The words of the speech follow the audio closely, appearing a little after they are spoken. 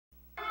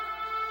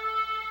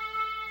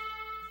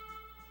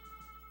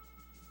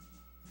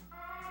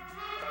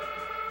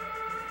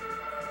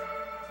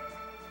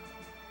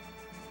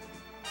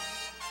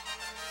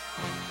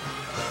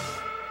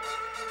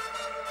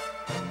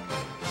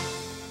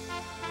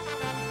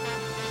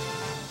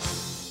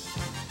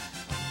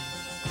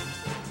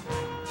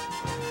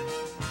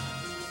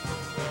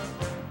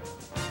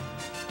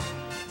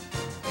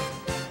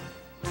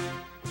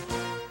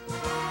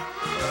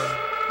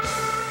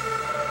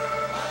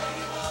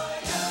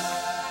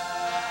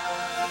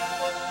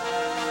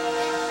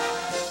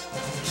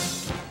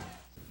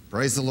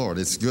Praise the Lord.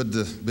 It's good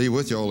to be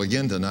with you all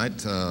again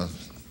tonight.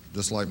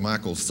 Just like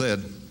Michael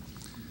said,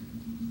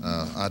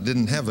 I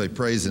didn't have a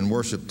praise and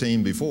worship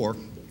team before.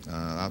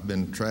 I've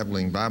been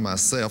traveling by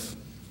myself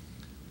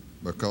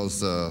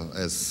because,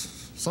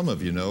 as some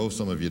of you know,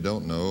 some of you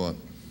don't know,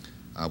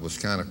 I was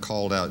kind of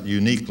called out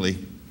uniquely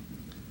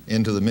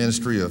into the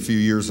ministry a few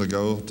years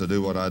ago to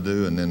do what I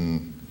do, and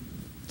then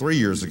 3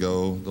 years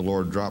ago, the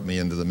Lord dropped me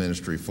into the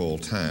ministry full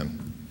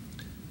time.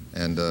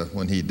 And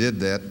when He did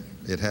that,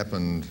 it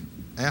happened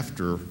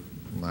after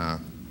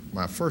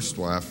my first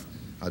wife.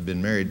 I'd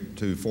been married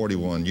to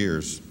 41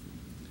 years,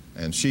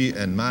 and she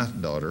and my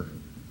daughter,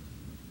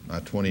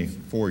 my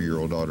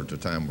 24-year-old daughter at the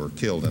time, were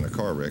killed in a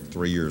car wreck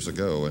 3 years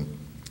ago,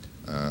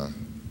 and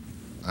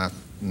I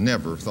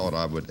never thought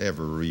I would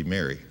ever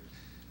remarry.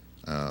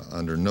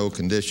 Under no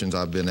conditions.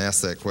 I've been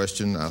asked that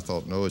question. I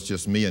thought, no, it's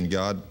just me and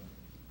God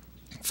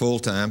full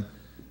time.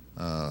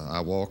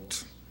 I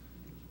walked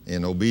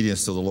in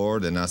obedience to the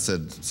Lord, and I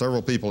said,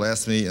 several people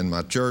asked me in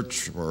my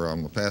church, where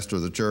I'm a pastor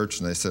of the church,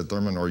 and they said,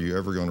 Thurman, are you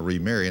ever going to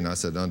remarry? And I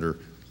said, under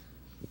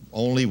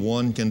only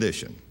one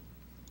condition,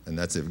 and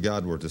that's if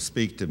God were to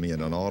speak to me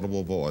in an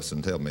audible voice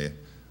and tell me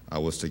I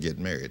was to get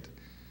married.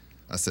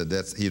 I said,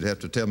 He'd have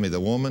to tell me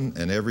the woman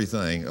and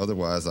everything,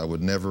 otherwise I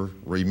would never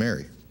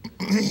remarry.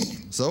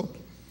 So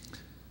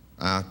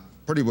I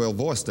pretty well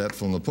voiced that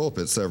from the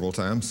pulpit several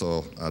times,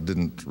 so I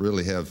didn't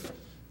really have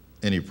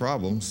any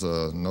problems.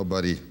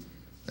 Nobody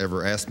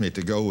ever asked me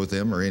to go with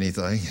them or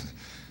anything.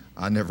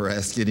 I never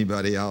asked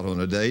anybody out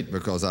on a date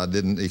because I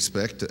didn't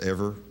expect to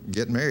ever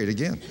get married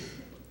again.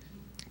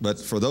 But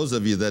for those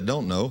of you that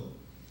don't know,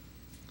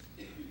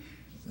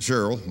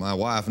 Cheryl, my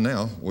wife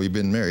now, we've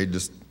been married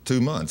just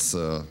 2 months.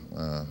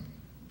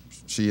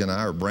 She and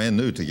I are brand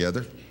new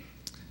together.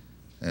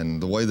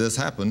 And the way this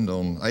happened,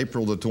 on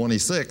April the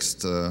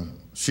 26th,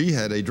 she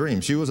had a dream.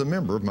 She was a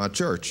member of my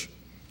church.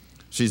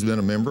 She's been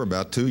a member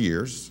about 2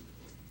 years,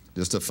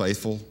 just a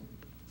faithful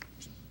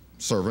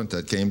servant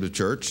that came to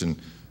church, and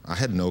I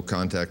had no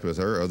contact with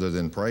her other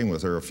than praying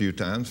with her a few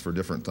times for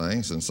different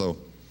things. And so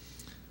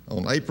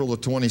on April the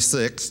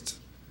 26th,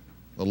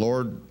 the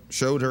Lord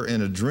showed her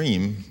in a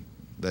dream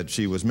that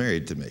she was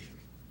married to me.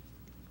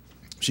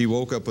 She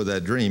woke up with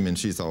that dream and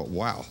she thought,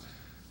 wow,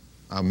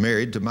 I'm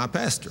married to my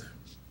pastor.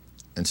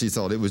 And she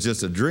thought it was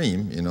just a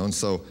dream, you know. And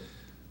so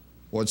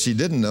what she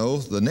didn't know,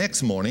 the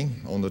next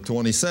morning on the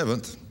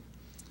 27th,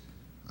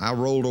 I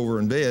rolled over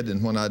in bed,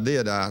 and when I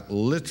did, I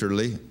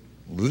literally,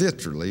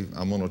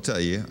 I'm going to tell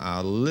you,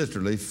 I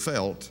literally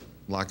felt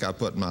like I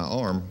put my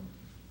arm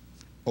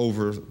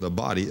over the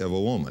body of a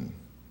woman.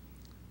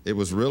 It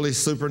was really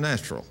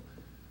supernatural.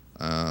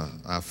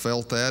 I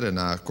felt that, and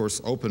I, of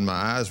course, opened my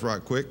eyes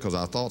right quick because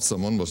I thought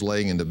someone was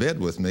laying in the bed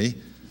with me.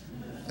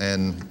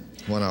 And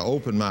when I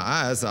opened my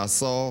eyes, I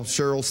saw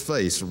Cheryl's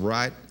face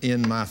right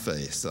in my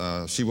face.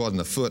 She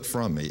wasn't a foot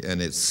from me, and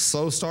it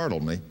so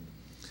startled me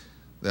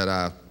that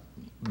I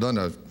done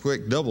a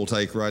quick double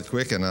take right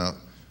quick, and I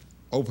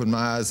opened my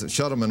eyes and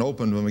shut them and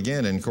opened them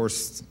again, and of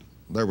course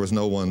there was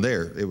no one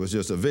there. It was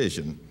just a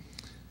vision,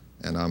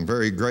 and I'm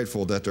very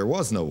grateful that there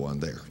was no one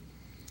there,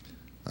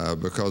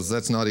 because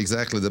that's not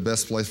exactly the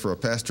best place for a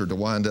pastor to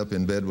wind up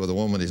in bed with a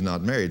woman he's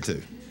not married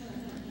to.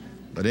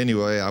 But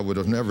anyway, I would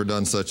have never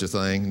done such a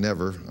thing,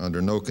 never,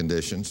 under no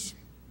conditions.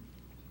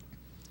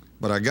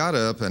 But I got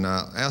up and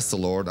I asked the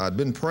Lord. I'd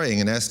been praying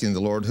and asking the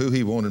Lord who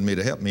He wanted me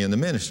to help me in the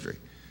ministry.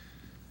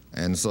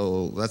 And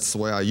so that's the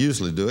way I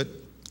usually do it.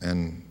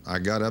 And I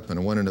got up and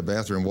I went in the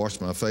bathroom,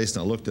 washed my face,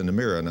 and I looked in the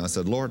mirror and I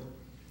said, Lord,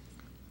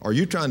 are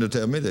you trying to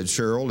tell me that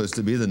Cheryl is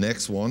to be the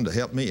next one to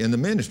help me in the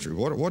ministry?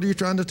 What are you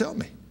trying to tell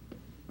me?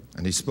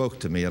 And He spoke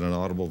to me in an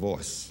audible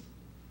voice.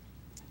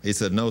 He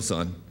said, no,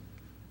 son,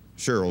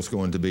 Cheryl's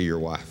going to be your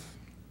wife.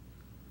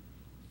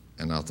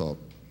 And I thought,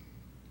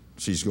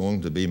 she's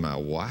going to be my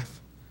wife?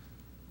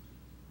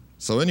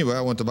 So anyway,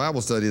 I went to Bible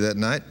study that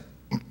night,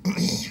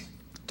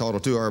 taught a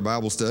 2-hour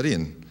Bible study,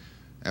 and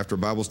after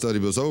Bible study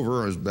was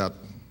over, it was about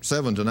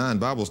 7 to 9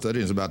 Bible study.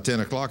 It was about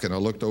 10 o'clock, and I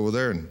looked over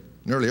there, and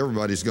nearly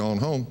everybody's gone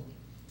home.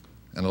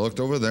 And I looked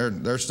over there,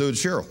 and there stood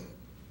Cheryl.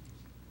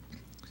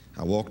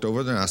 I walked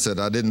over there, and I said,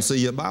 I didn't see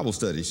you at Bible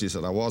study. She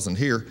said, I wasn't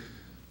here.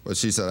 But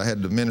she said, I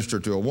had to minister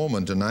to a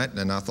woman tonight,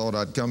 and I thought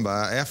I'd come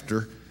by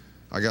after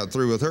I got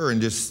through with her and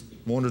just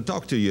wanted to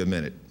talk to you a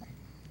minute.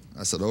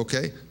 I said,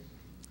 okay.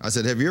 I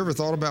said, have you ever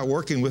thought about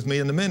working with me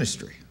in the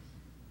ministry?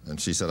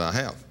 And she said, I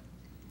have.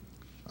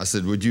 I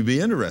said, would you be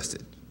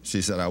interested?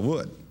 She said, I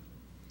would.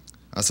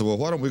 I said, well,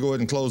 why don't we go ahead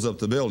and close up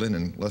the building,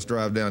 and let's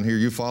drive down here.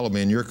 You follow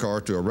me in your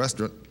car to a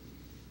restaurant,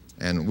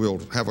 and we'll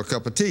have a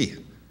cup of tea,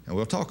 and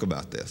we'll talk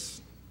about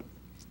this.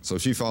 So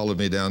she followed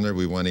me down there.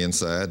 We went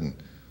inside, and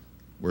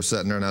we're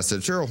sitting there, and I said,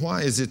 Cheryl,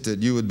 why is it that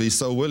you would be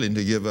so willing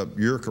to give up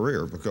your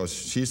career? Because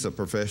she's a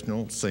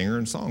professional singer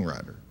and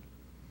songwriter.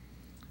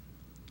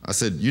 I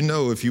said, you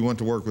know, if you went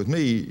to work with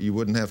me, you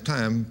wouldn't have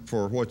time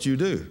for what you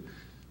do.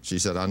 She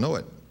said, I know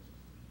it.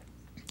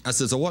 I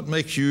said, so what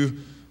makes you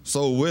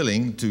so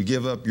willing to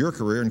give up your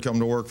career and come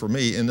to work for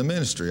me in the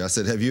ministry? I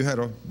said, have you had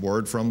a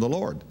word from the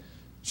Lord?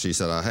 She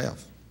said, I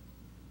have.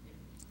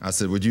 I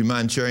said, would you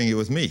mind sharing it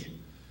with me?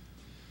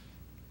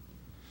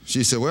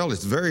 She said, well,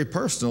 it's very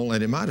personal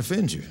and it might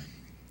offend you.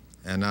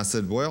 And I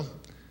said, well,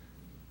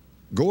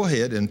 go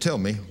ahead and tell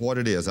me what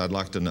it is I'd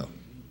like to know.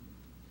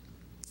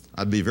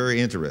 I'd be very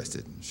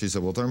interested. She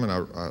said, well, Thurman,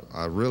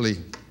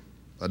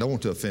 I don't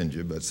want to offend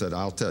you, but said,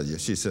 I'll tell you.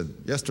 She said,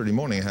 yesterday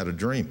morning I had a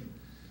dream.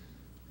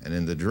 And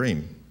in the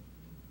dream,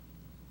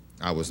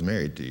 I was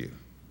married to you.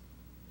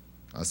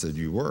 I said,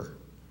 you were?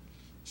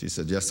 She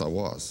said, yes, I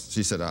was.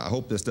 She said, I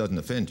hope this doesn't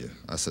offend you.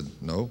 I said,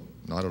 no,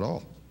 not at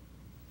all.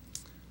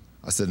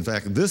 I said, in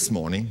fact, this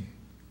morning,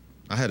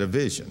 I had a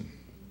vision,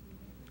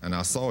 and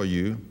I saw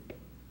you,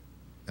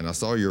 and I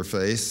saw your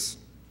face,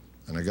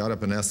 and I got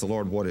up and asked the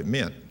Lord what it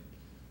meant,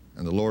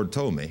 and the Lord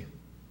told me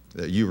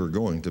that you were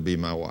going to be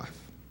my wife.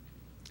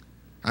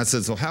 I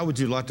said, so how would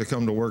you like to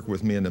come to work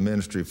with me in the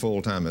ministry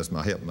full-time as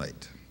my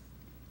helpmate?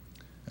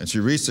 And she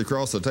reached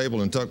across the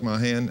table and took my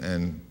hand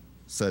and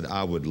said,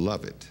 I would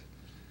love it.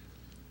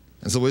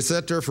 And so we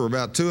sat there for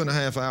about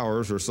 2.5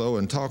 hours or so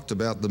and talked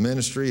about the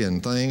ministry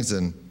and things,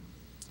 and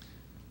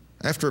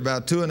after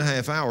about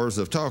 2.5 hours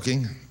of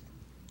talking,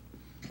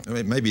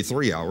 maybe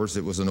 3 hours,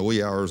 it was in the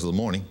wee hours of the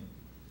morning,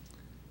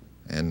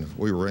 and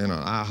we were in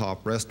an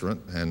IHOP restaurant,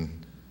 and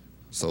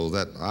so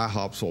that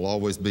IHOPs will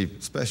always be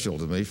special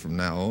to me from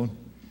now on.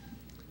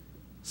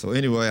 So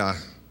anyway, I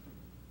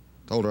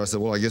told her, I said,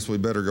 well, I guess we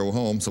better go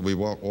home. So we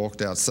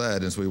walked outside,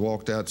 and as we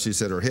walked out, she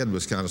said her head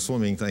was kind of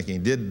swimming,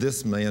 thinking, did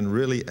this man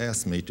really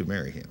ask me to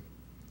marry him?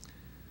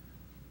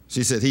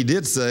 She said, he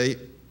did say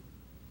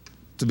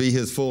to be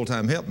his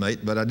full-time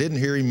helpmate, but I didn't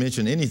hear him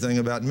mention anything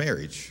about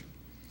marriage.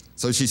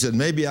 So she said,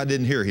 maybe I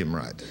didn't hear him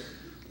right.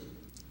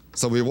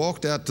 So we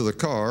walked out to the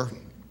car,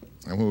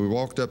 and when we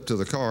walked up to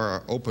the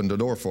car, I opened the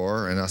door for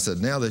her, and I said,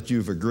 now that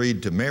you've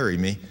agreed to marry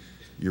me,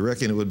 you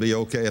reckon it would be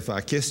okay if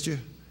I kissed you?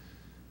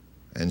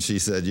 And she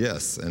said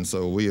yes, and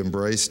so we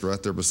embraced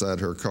right there beside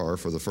her car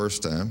for the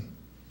first time,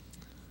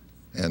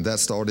 and that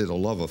started a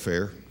love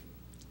affair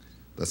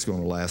that's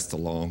going to last a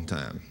long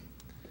time.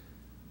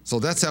 So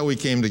that's how we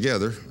came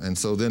together, and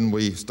so then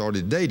we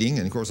started dating,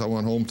 and of course I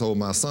went home, told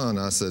my son,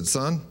 I said,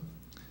 son,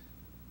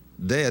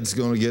 Dad's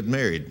going to get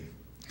married.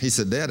 He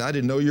said, Dad, I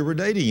didn't know you were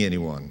dating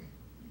anyone.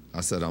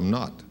 I said, I'm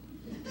not.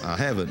 I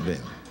haven't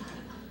been.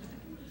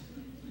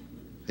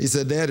 He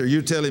said, Dad, are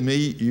you telling me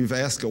you've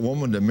asked a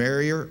woman to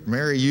marry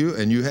you,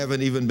 and you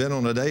haven't even been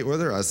on a date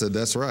with her? I said,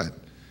 that's right.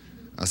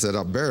 I said,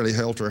 I barely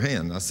held her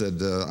hand. I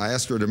said, I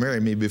asked her to marry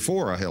me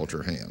before I held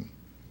her hand.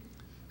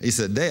 He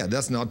said, Dad,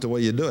 that's not the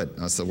way you do it.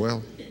 I said,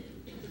 well,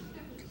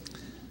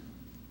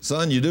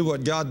 son, you do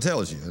what God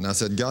tells you. And I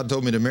said, God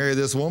told me to marry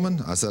this woman.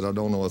 I said, I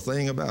don't know a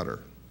thing about her,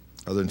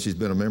 other than she's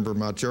been a member of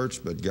my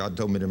church, but God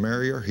told me to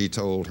marry her. He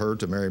told her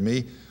to marry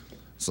me.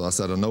 So I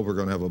said, I know we're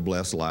going to have a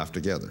blessed life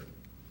together.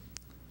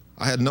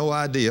 I had no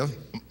idea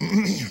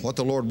what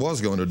the Lord was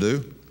going to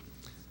do,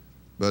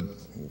 but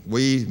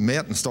we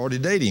met and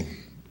started dating.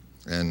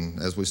 And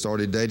as we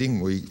started dating,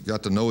 we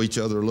got to know each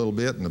other a little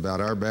bit and about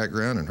our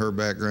background and her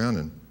background.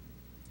 And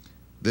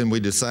then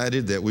we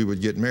decided that we would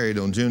get married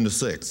on June the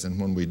 6th.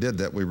 And when we did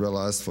that, we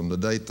realized from the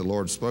date the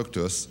Lord spoke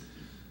to us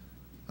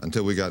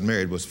until we got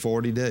married was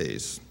 40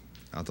 days.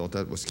 I thought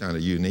that was kind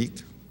of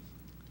unique,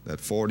 that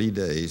 40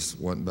 days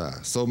went by.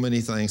 So many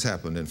things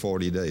happened in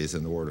 40 days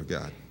in the Word of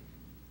God.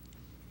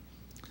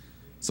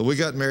 So we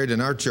got married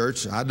in our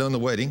church. I'd done the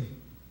wedding.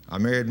 I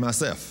married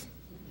myself.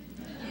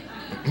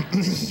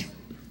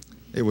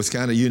 It was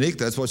kind of unique.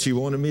 That's what she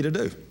wanted me to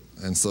do.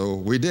 And so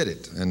we did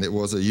it. And it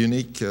was a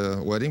unique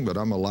wedding, but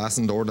I'm a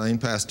licensed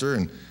ordained pastor,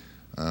 and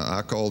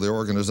I called the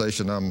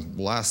organization I'm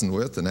licensed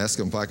with and asked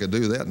them if I could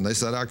do that, and they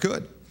said I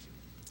could.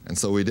 And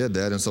so we did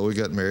that, and so we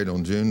got married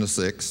on June the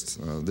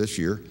 6th this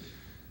year.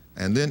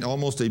 And then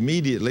almost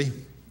immediately,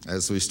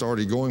 as we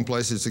started going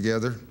places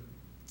together,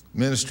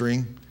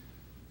 ministering,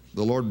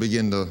 the Lord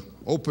began to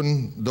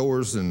open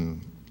doors and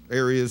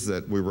areas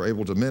that we were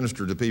able to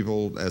minister to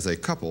people as a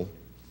couple,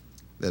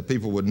 that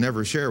people would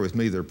never share with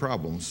me their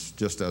problems,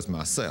 just as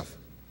myself,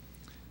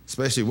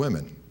 especially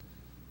women.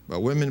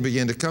 But women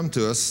began to come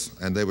to us,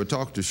 and they would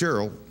talk to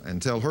Cheryl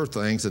and tell her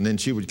things, and then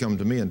she would come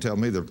to me and tell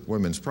me the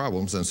women's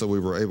problems, and so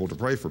we were able to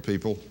pray for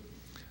people,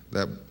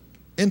 that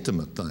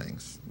intimate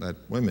things that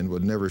women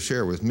would never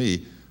share with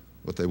me,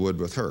 but they would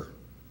with her.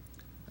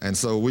 And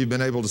so we've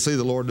been able to see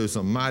the Lord do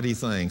some mighty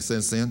things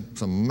since then,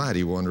 some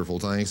mighty wonderful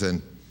things.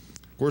 And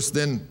of course,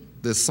 then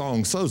this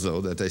song,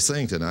 Sozo, that they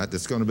sing tonight,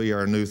 that's going to be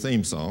our new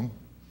theme song.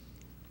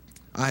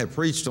 I have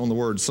preached on the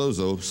word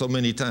sozo so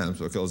many times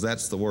because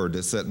that's the word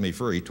that set me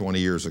free 20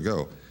 years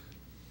ago.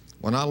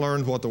 When I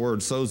learned what the word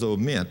sozo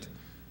meant,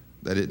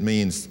 that it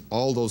means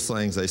all those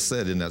things they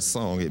said in that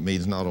song, it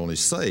means not only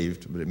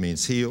saved, but it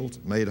means healed,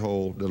 made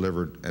whole,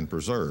 delivered, and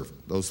preserved,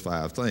 those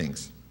 5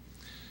 things.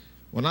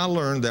 When I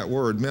learned that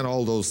word meant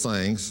all those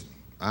things,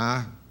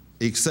 I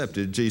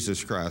accepted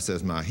Jesus Christ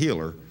as my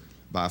healer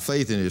by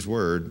faith in His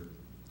word,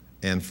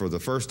 and for the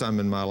first time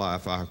in my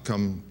life, I've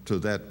come to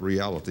that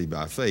reality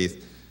by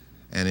faith.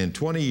 And in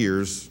 20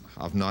 years,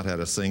 I've not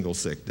had a single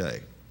sick day.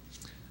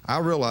 I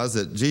realize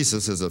that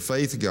Jesus is a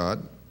faith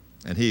God,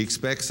 And He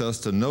expects us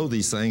to know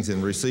these things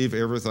and receive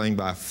everything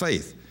by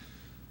faith.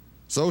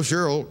 So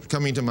Cheryl,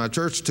 coming to my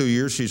church 2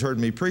 years, she's heard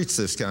me preach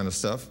this kind of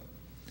stuff.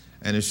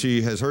 And as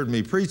she has heard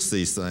me preach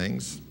these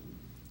things,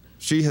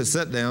 she has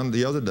sat down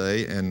the other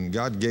day and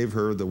God gave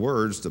her the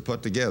words to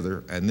put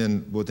together, and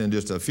then within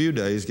just a few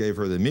days gave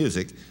her the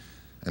music.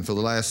 And for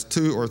the last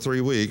 2 or 3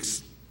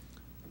 weeks,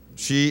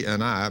 she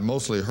and I,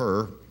 mostly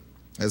her,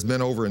 has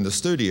been over in the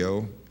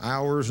studio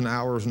hours and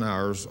hours and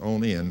hours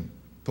on end,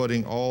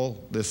 putting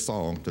all this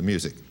song to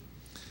music.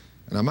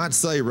 And I might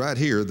say right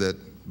here that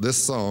this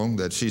song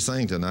that she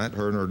sang tonight,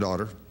 her and her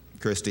daughter,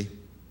 Christy,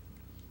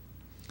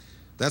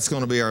 that's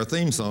going to be our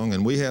theme song,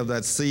 and we have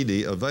that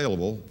CD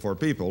available for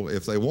people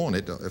if they want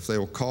it. If they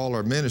will call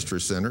our ministry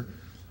center,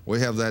 we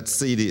have that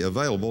CD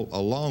available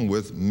along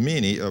with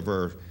many of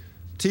our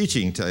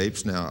teaching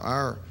tapes. Now,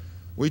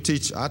 I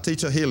teach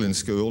a healing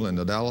school in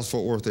the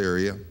Dallas-Fort Worth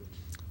area,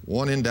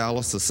 one in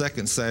Dallas the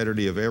second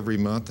Saturday of every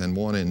month, and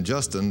one in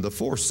Justin the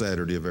fourth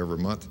Saturday of every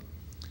month.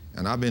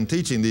 And I've been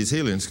teaching these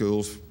healing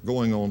schools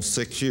going on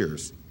 6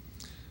 years.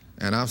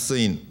 And I've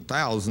seen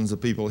thousands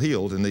of people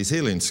healed in these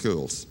healing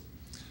schools.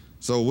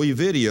 So we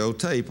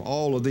videotape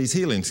all of these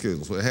healing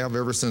schools. We have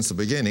ever since the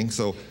beginning.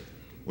 So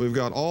we've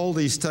got all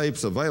these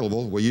tapes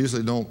available. We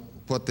usually don't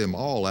put them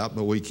all out,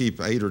 but we keep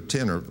 8 or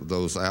 10 of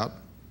those out,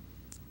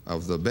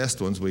 of the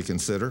best ones we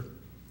consider.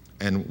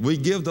 And we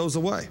give those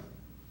away.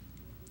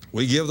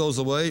 We give those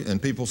away, and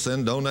people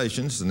send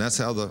donations, and that's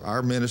how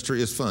our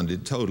ministry is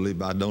funded, totally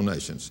by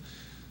donations.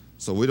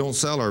 So we don't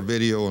sell our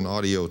video and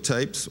audio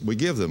tapes. We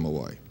give them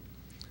away.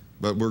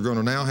 But we're going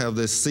to now have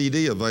this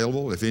CD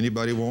available. If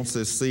anybody wants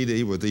this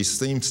CD with these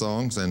theme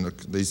songs and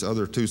these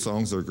other 2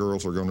 songs the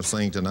girls are going to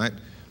sing tonight,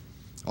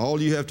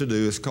 all you have to do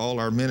is call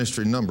our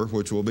ministry number,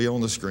 which will be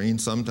on the screen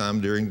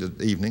sometime during the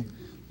evening.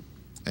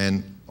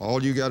 And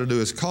all you got to do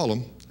is call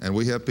them, and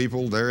we have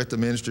people there at the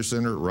ministry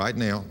center right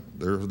now.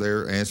 They're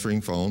there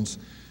answering phones.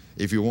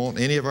 If you want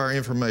any of our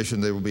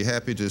information, they will be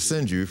happy to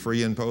send you,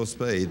 free and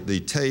postpaid, the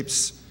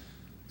tapes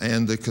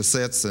and the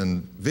cassettes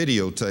and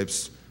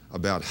videotapes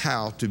about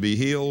how to be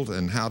healed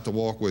and how to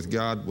walk with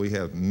God. We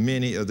have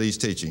many of these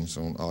teachings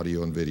on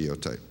audio and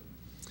videotape.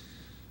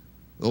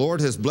 The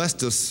Lord has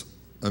blessed us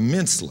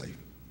immensely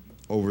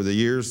over the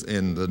years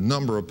in the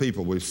number of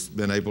people we've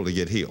been able to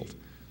get healed.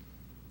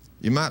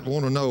 You might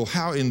want to know,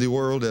 how in the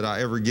world did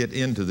I ever get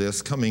into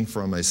this coming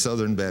from a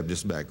Southern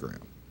Baptist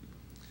background?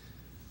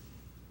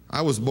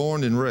 I was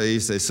born and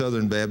raised a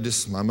Southern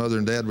Baptist. My mother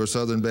and dad were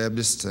Southern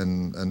Baptists,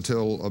 and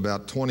until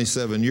about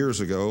 27 years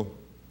ago,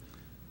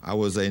 I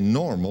was a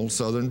normal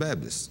Southern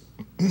Baptist.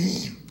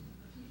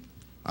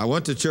 I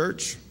went to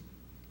church.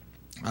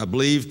 I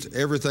believed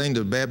everything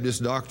the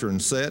Baptist doctrine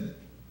said.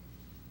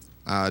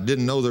 I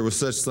didn't know there was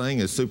such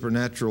thing as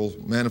supernatural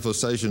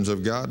manifestations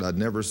of God. I'd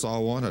never saw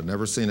one. I'd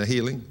never seen a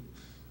healing.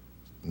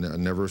 I'd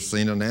never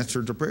seen an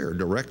answer to prayer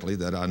directly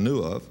that I knew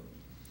of.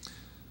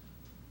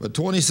 But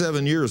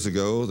 27 years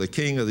ago, the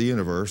King of the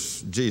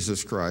universe,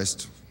 Jesus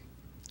Christ,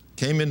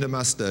 came into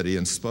my study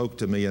and spoke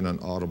to me in an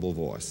audible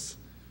voice.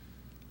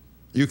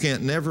 You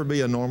can't never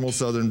be a normal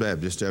Southern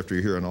Baptist after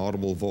you hear an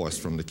audible voice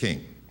from the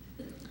King.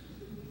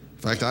 In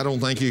fact, I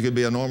don't think you could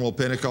be a normal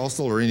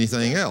Pentecostal or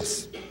anything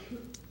else.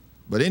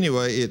 But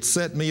anyway, it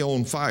set me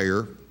on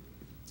fire,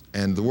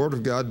 and the Word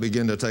of God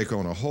began to take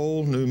on a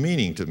whole new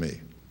meaning to me.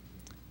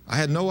 I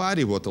had no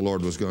idea what the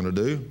Lord was going to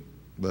do,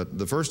 but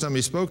the first time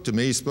He spoke to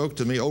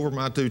me over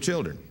my 2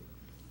 children.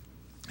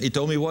 He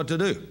told me what to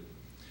do.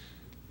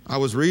 I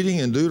was reading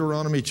in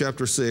Deuteronomy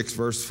chapter 6,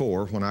 verse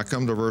 4. When I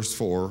come to verse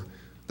 4,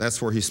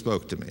 that's where He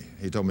spoke to me.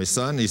 He told me,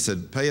 son, He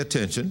said, pay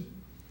attention.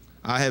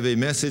 I have a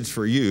message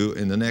for you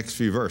in the next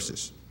few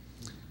verses.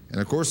 And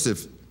of course,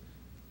 if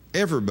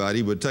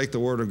everybody would take the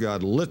Word of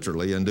God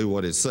literally and do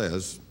what it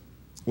says,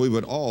 we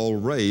would all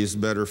raise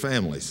better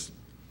families.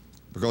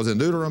 Because in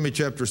Deuteronomy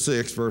chapter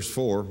 6, verse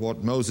 4,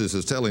 what Moses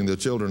is telling the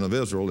children of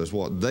Israel is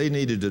what they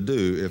needed to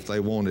do if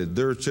they wanted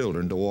their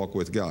children to walk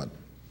with God.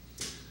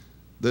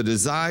 The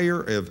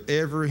desire of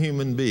every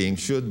human being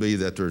should be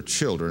that their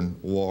children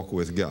walk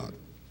with God.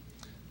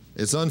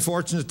 It's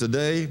unfortunate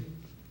today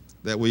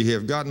that we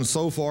have gotten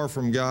so far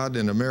from God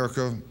in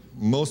America,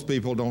 most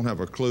people don't have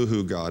a clue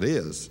who God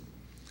is.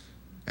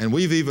 And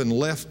we've even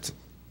left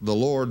the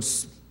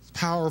Lord's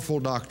powerful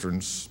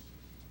doctrines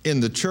in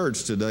the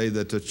church today,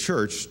 that the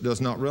church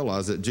does not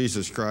realize that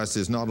Jesus Christ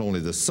is not only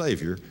the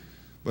Savior,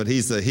 but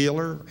He's the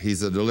healer,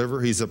 He's the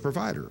deliverer, He's a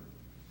provider.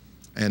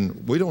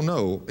 And we don't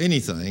know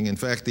anything. In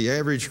fact, the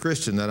average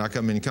Christian that I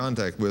come in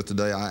contact with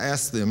today, I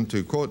ask them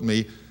to quote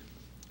me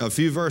a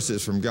few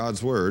verses from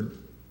God's Word.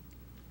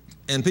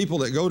 And people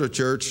that go to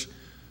church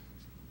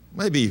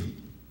maybe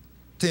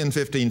 10,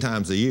 15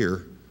 times a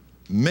year,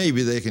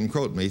 maybe they can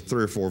quote me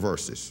 3 or 4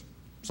 verses.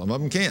 Some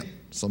of them can't.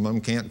 Some of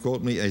them can't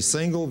quote me a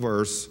single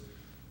verse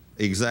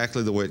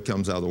exactly the way it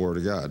comes out of the Word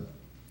of God.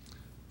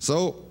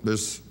 So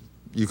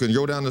you can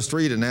go down the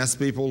street and ask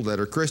people that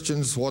are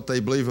Christians what they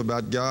believe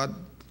about God.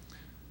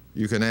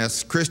 You can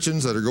ask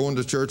Christians that are going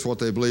to church what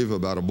they believe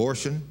about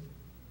abortion,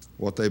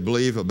 what they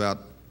believe about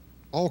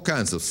all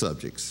kinds of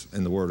subjects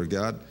in the Word of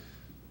God.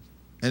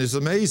 And it's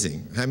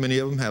amazing how many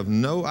of them have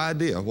no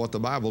idea what the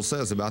Bible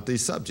says about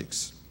these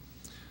subjects.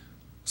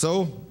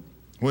 So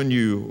when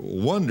you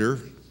wonder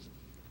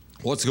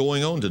what's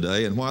going on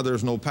today and why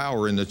there's no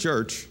power in the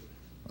church,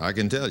 I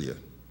can tell you,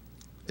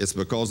 it's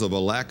because of a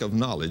lack of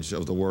knowledge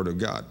of the Word of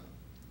God.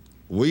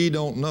 We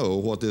don't know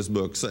what this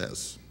book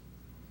says.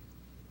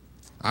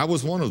 I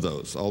was one of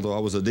those. Although I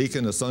was a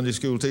deacon, a Sunday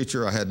school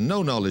teacher, I had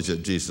no knowledge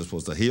that Jesus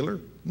was the healer.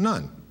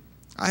 None.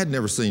 I had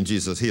never seen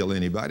Jesus heal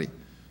anybody.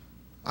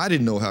 I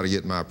didn't know how to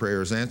get my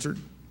prayers answered.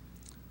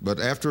 But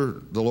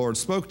after the Lord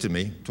spoke to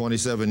me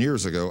 27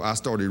 years ago, I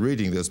started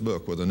reading this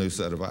book with a new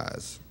set of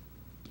eyes.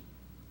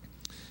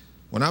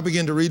 When I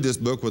began to read this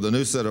book with a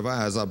new set of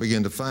eyes, I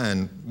began to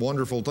find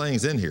wonderful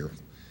things in here.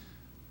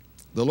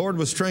 The Lord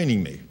was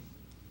training me.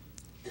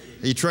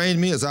 He trained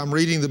me as I'm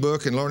reading the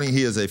book and learning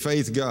He is a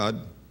faith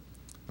God.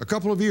 A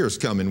couple of years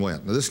come and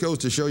went. Now, this goes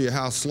to show you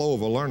how slow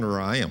of a learner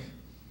I am.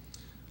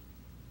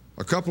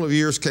 A couple of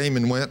years came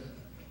and went,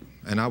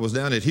 and I was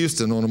down at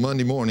Houston on a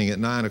Monday morning at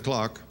 9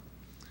 o'clock.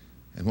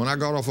 And when I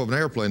got off of an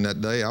airplane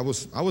that day, I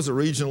was a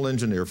regional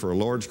engineer for a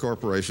large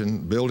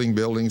corporation, building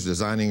buildings,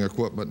 designing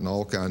equipment, and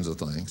all kinds of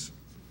things.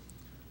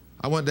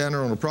 I went down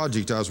there on a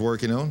project I was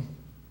working on.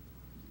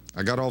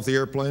 I got off the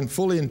airplane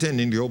fully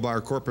intending to go by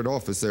our corporate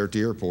office there at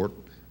the airport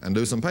and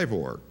do some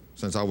paperwork.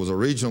 Since I was a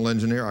regional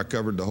engineer, I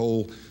covered the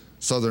whole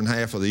southern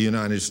half of the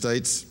United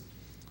States,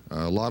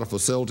 a lot of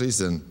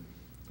facilities, and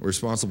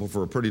responsible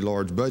for a pretty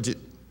large budget.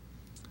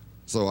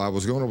 So I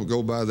was going to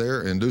go by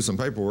there and do some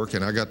paperwork,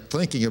 and I got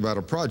thinking about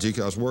a project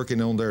I was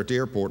working on there at the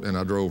airport, and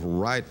I drove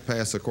right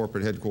past the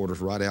corporate headquarters,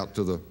 right out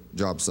to the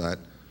job site.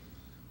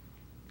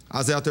 I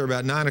was out there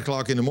about 9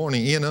 o'clock in the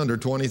morning, in under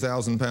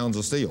 20,000 pounds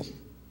of steel,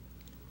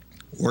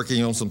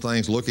 working on some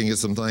things, looking at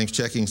some things,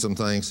 checking some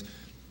things,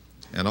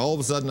 and all of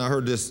a sudden I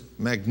heard this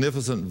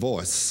magnificent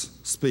voice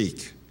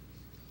speak.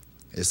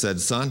 It said,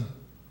 "Son,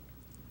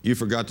 you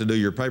forgot to do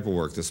your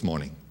paperwork this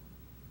morning."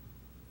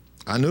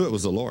 I knew it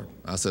was the Lord.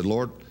 I said,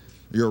 "Lord,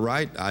 you're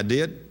right, I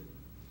did."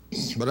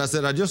 But I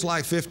said, "I'd just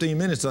like 15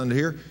 minutes under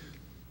here.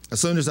 As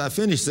soon as I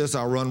finish this,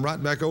 I'll run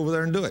right back over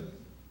there and do it."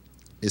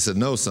 He said,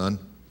 "No, son,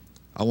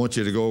 I want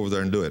you to go over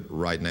there and do it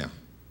right now."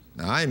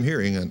 Now, I am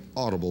hearing an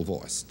audible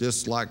voice,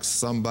 just like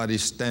somebody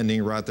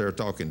standing right there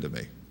talking to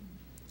me.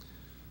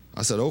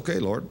 I said, "Okay,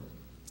 Lord."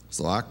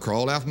 So I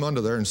crawl out from under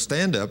there and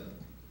stand up,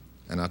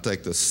 and I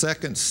take the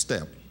second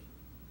step,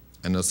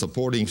 and the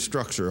supporting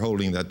structure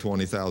holding that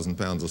 20,000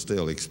 pounds of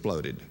steel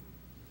exploded.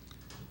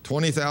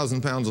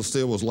 20,000 pounds of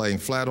steel was laying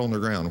flat on the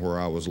ground where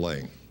I was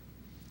laying.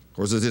 Of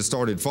course, as it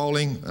started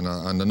falling,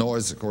 and the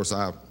noise, of course,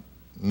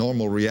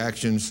 normal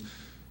reactions,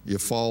 you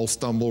fall,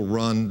 stumble,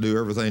 run, do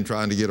everything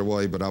trying to get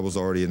away, but I was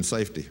already in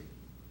safety.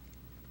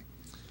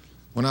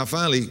 When I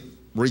finally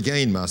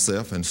regained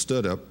myself and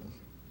stood up,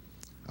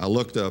 I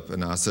looked up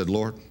and I said,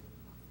 "Lord,"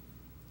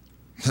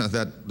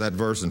 that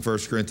verse in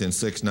 1 Corinthians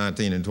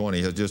 6:19 and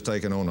 20 has just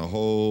taken on a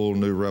whole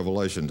new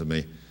revelation to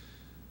me.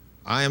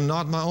 "I am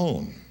not my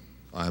own.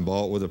 I am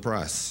bought with a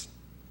price.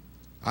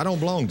 I don't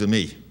belong to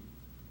me.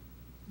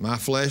 My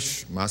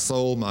flesh, my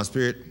soul, my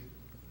spirit,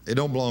 it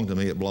don't belong to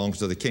me. It belongs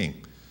to the King.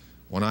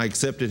 When I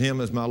accepted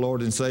Him as my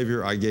Lord and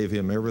Savior, I gave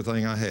Him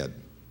everything I had.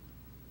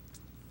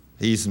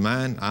 He's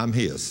mine, I'm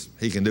His.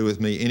 He can do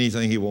with me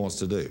anything He wants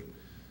to do."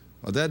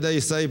 Well, that day He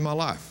saved my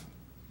life.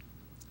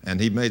 And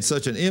He made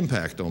such an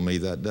impact on me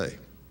that day.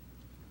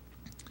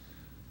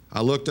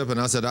 I looked up and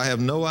I said, "I have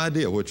no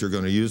idea what you're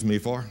going to use me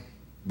for,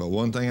 but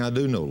one thing I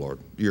do know, Lord,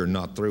 you're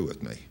not through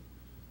with me."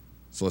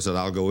 So I said,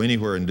 "I'll go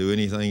anywhere and do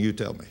anything you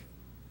tell me.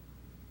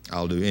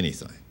 I'll do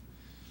anything."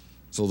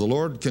 So the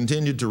Lord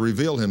continued to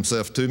reveal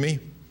Himself to me,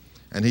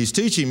 and He's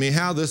teaching me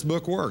how this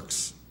book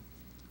works.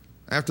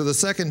 After the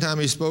second time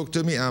He spoke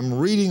to me, I'm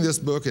reading this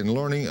book and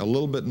learning a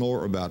little bit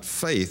more about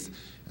faith,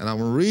 and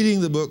I'm reading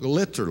the book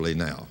literally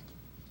now.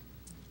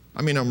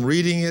 I mean, I'm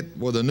reading it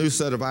with a new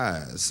set of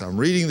eyes. I'm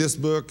reading this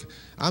book.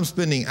 I'm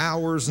spending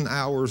hours and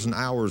hours and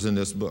hours in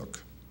this book.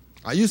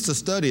 I used to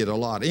study it a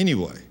lot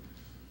anyway.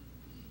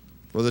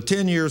 For the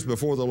 10 years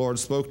before the Lord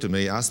spoke to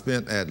me, I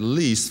spent at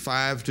least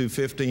 5 to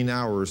 15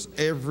 hours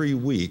every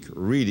week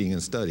reading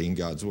and studying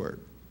God's Word.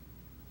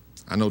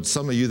 I know to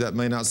some of you that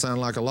may not sound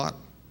like a lot,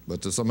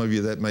 but to some of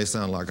you that may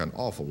sound like an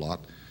awful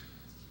lot.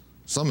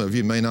 Some of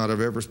you may not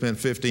have ever spent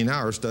 15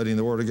 hours studying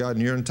the Word of God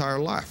in your entire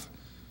life.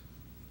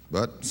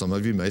 But some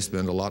of you may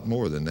spend a lot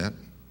more than that.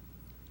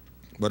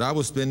 But I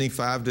was spending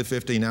 5 to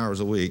 15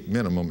 hours a week,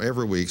 minimum,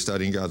 every week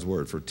studying God's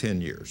Word for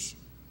 10 years.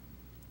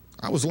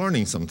 I was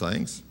learning some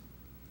things.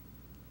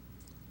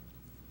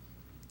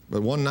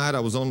 But one night I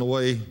was on the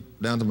way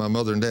down to my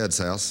mother and dad's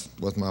house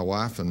with my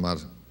wife and my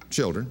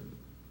children.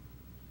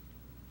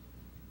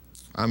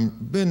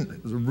 I've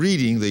been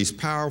reading these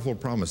powerful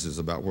promises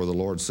about where the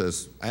Lord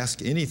says,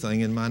 "Ask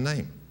anything in my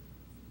name.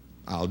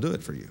 I'll do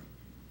it for you.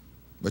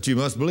 But you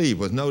must believe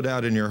with no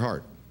doubt in your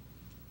heart."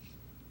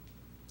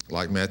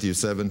 Like Matthew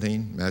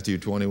 17, Matthew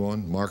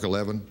 21, Mark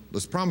 11.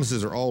 Those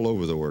promises are all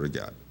over the Word of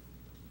God.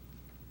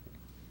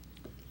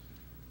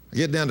 I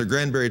get down to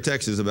Granbury,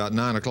 Texas about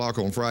 9 o'clock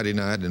on Friday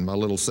night in my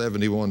little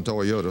 71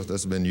 Toyota.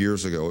 That's been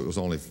years ago. It was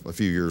only a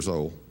few years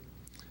old.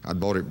 I'd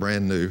bought it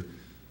brand new,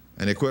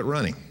 and it quit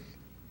running.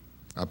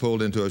 I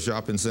pulled into a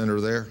shopping center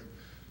there,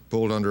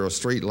 pulled under a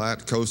street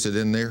light, coasted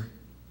in there,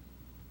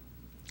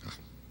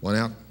 went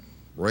out,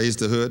 raised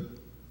the hood,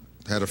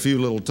 had a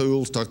few little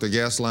tools, took the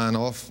gas line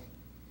off.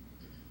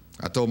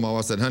 I told my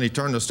wife, I said, honey,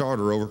 turn the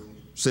starter over,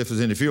 see if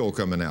there's any fuel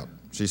coming out.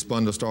 She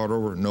spun the starter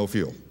over, no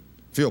fuel.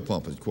 Fuel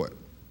pump had quit.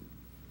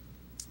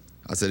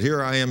 I said,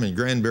 here I am in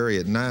Granbury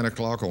at 9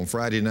 o'clock on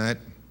Friday night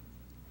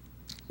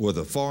with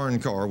a foreign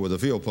car with a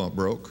fuel pump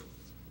broke.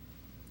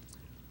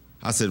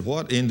 I said,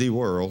 what in the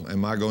world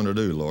am I going to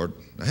do, Lord?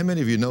 Now, how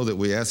many of you know that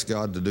we ask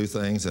God to do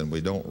things and we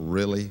don't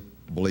really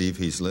believe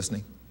He's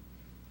listening?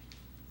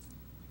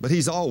 But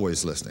He's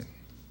always listening.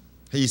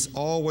 He's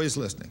always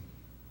listening.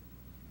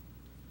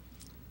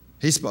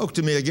 He spoke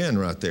to me again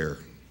right there.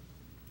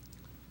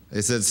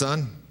 He said,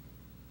 son,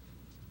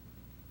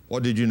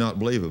 what did you not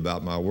believe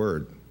about my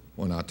word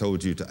when I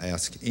told you to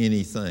ask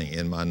anything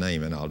in my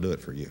name and I'll do it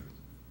for you?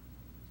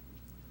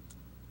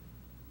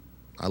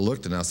 I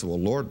looked and I said, well,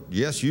 Lord,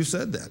 yes, you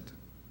said that.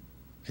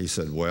 He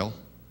said, well.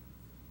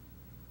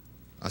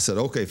 I said,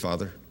 okay,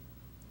 Father.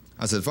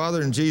 I said,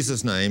 Father, in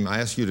Jesus' name, I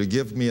ask you to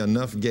give me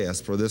enough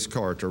gas for this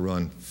car to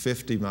run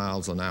 50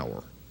 miles an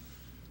hour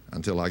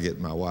until I get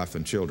my wife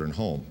and children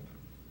home.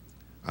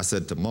 I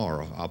said,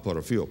 tomorrow I'll put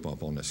a fuel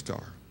pump on this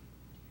car.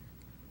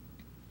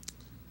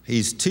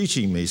 He's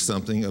teaching me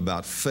something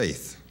about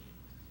faith.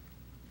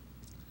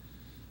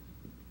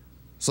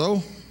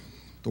 So,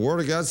 the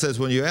Word of God says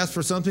when you ask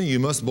for something, you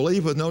must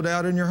believe with no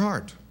doubt in your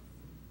heart.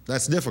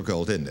 That's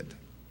difficult, isn't it?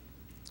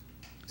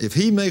 If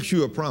He makes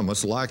you a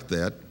promise like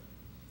that,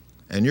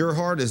 and your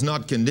heart is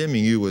not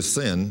condemning you with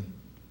sin,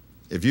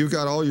 if you've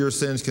got all your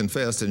sins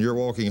confessed and you're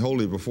walking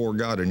holy before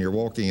God and you're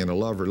walking in a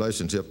love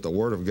relationship, the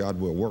Word of God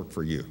will work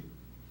for you.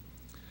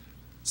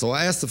 So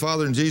I asked the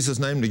Father in Jesus'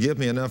 name to give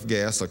me enough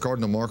gas,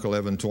 according to Mark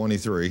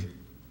 11:23,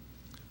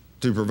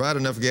 to provide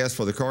enough gas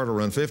for the car to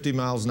run 50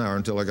 miles an hour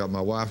until I got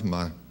my wife and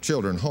my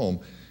children home.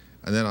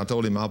 And then I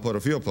told Him I'll put a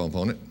fuel pump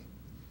on it.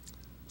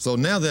 So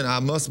now then I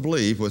must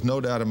believe with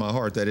no doubt in my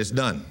heart that it's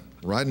done.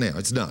 Right now,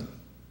 it's done.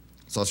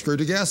 So I screwed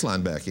the gas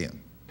line back in,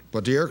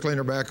 put the air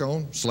cleaner back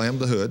on, slammed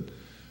the hood,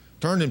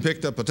 turned and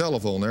picked up a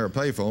telephone there, a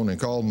payphone, and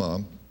called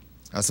Mom.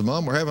 I said,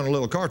 Mom, we're having a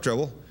little car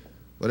trouble,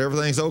 but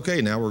everything's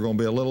okay now. We're going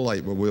to be a little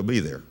late, but we'll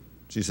be there.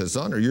 She said,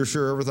 son, are you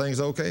sure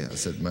everything's okay? I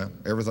said, ma'am,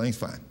 everything's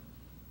fine.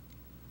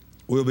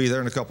 We'll be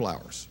there in a couple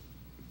hours.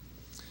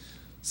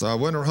 So I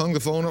went and hung the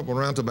phone up, went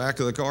around to the back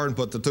of the car and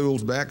put the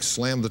tools back,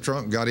 slammed the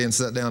trunk, got in,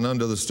 sat down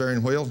under the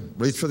steering wheel,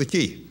 reached for the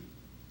key.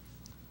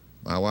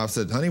 My wife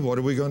said, honey, what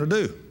are we going to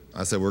do?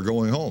 I said, we're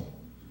going home.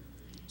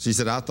 She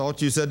said, I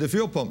thought you said the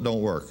fuel pump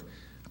don't work.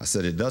 I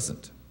said, it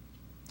doesn't.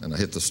 And I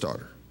hit the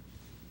starter.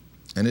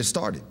 And it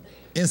started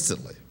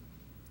instantly.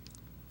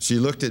 She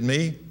looked at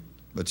me,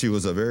 but she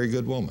was a very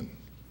good woman.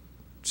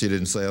 She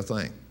didn't say a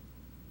thing.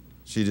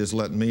 She just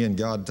let me and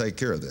God take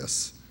care of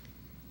this.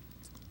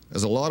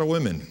 There's a lot of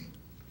women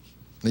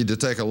need to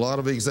take a lot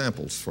of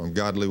examples from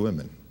godly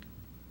women.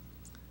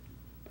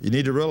 You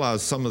need to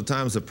realize some of the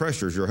times the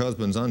pressures your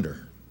husband's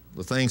under,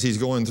 the things he's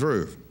going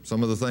through,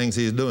 some of the things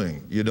he's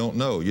doing. You don't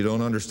know. You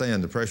don't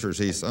understand the pressures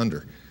he's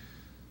under.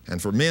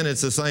 And for men,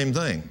 it's the same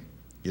thing.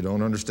 You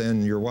don't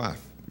understand your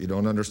wife. You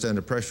don't understand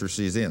the pressure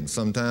she's in.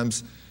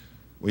 Sometimes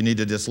we need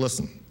to just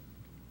listen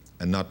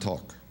and not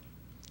talk.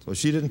 So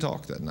she didn't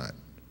talk that night.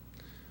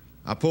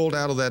 I pulled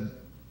out of that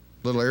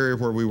little area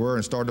where we were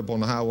and started up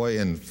on the highway,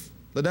 and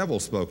the devil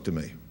spoke to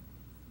me.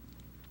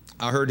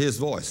 I heard his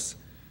voice.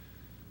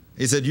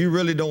 He said, you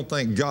really don't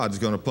think God's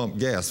going to pump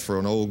gas for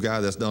an old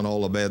guy that's done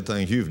all the bad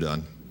things you've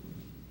done?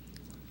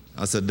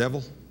 I said,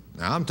 devil,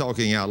 now I'm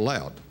talking out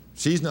loud.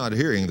 She's not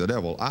hearing the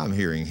devil, I'm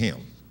hearing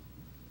him.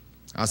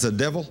 I said,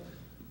 devil,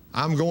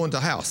 I'm going to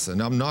house,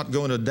 and I'm not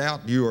going to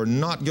doubt. You are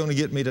not going to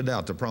get me to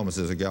doubt the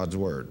promises of God's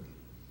word.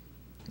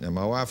 Now,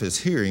 my wife is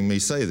hearing me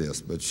say this,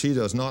 but she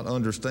does not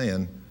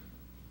understand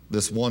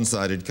this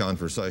one-sided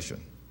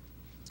conversation.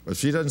 But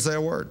she doesn't say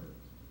a word.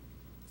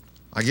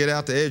 I get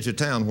out the edge of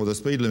town where the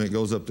speed limit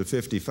goes up to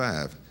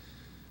 55,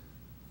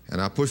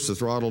 and I push the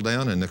throttle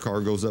down, and the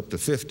car goes up to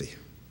 50.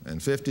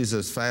 And 50 is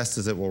as fast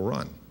as it will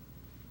run.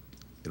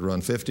 It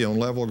runs 50 on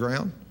level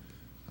ground.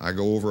 I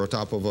go over the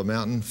top of a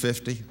mountain,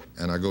 50,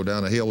 and I go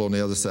down a hill on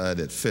the other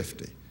side at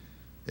 50.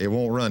 It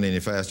won't run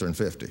any faster than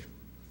 50.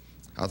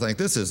 I think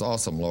this is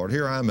awesome, Lord.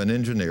 Here I'm an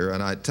engineer,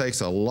 and it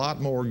takes a lot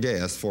more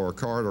gas for a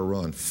car to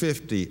run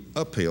 50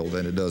 uphill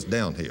than it does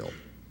downhill.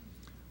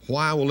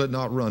 Why will it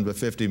not run but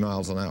 50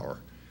 miles an hour?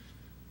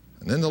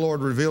 And then the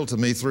Lord revealed to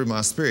me through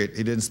my spirit.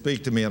 He didn't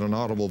speak to me in an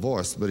audible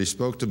voice, but He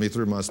spoke to me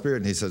through my spirit,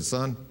 and He said,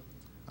 son,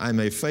 I'm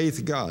a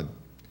faith God,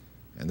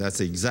 and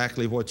that's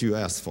exactly what you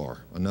asked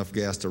for, enough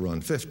gas to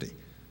run 50.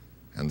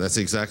 And that's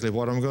exactly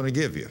what I'm going to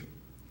give you,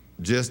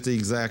 just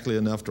exactly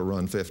enough to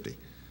run 50.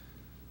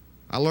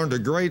 I learned a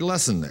great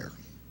lesson there.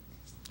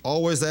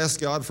 Always ask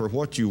God for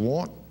what you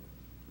want,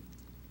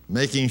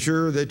 making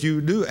sure that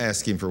you do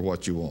ask Him for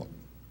what you want.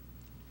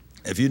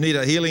 If you need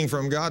a healing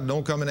from God,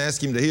 don't come and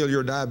ask Him to heal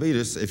your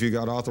diabetes if you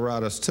got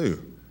arthritis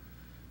too.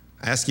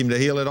 Ask Him to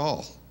heal it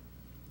all.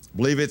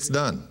 Believe it's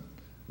done.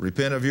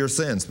 Repent of your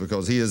sins,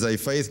 because He is a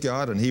faith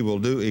God and He will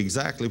do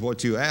exactly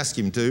what you ask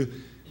Him to.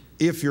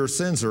 If your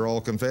sins are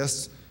all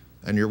confessed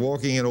and you're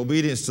walking in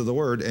obedience to the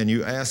Word and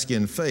you ask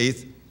in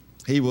faith,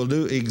 He will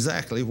do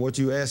exactly what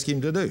you ask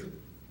Him to do.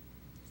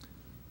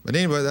 But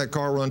anyway, that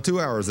car run 2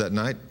 hours that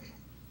night.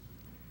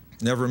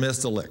 Never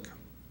missed a lick.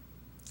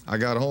 I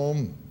got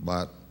home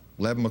by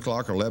 11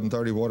 o'clock or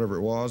 11:30, whatever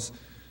it was,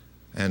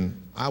 and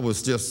I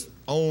was just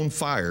on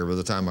fire by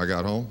the time I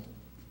got home.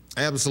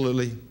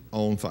 Absolutely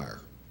on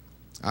fire.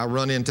 I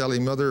run in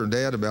telling Mother and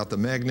Dad about the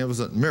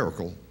magnificent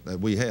miracle that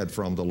we had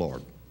from the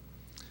Lord.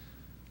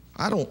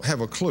 I don't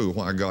have a clue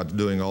why God's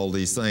doing all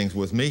these things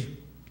with me,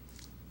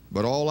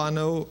 but all I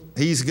know,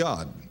 He's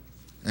God,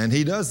 and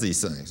He does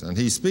these things, and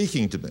He's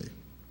speaking to me.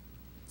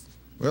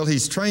 Well,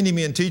 He's training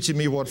me and teaching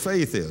me what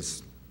faith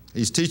is.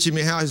 He's teaching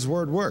me how His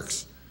Word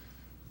works.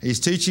 He's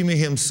teaching me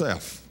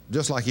Himself,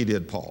 just like He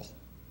did Paul.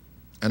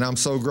 And I'm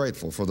so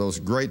grateful for those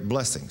great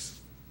blessings.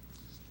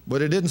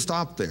 But it didn't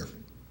stop there.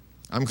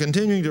 I'm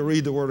continuing to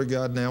read the Word of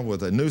God now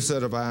with a new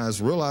set of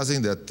eyes,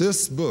 realizing that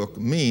this book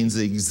means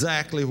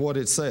exactly what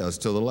it says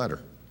to the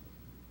letter.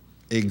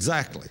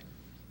 Exactly.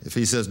 If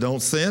He says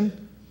don't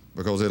sin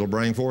because it'll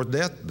bring forth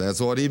death,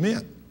 that's what He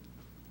meant.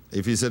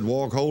 If He said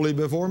walk holy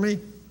before me,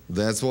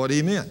 that's what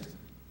He meant.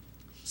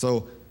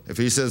 So if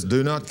He says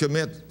do not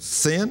commit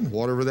sin,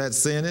 whatever that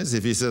sin is,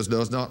 if He says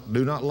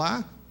do not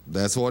lie,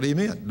 that's what He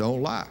meant,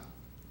 don't lie.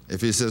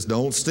 If He says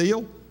don't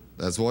steal,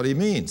 that's what He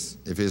means.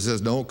 If He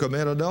says don't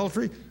commit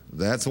adultery,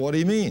 that's what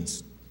He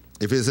means.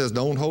 If He says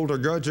don't hold a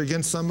grudge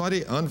against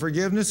somebody,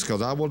 unforgiveness,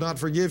 because I will not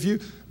forgive you,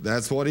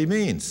 that's what He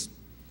means.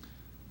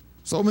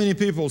 So many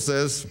people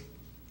says,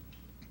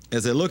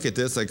 as they look at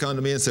this, they come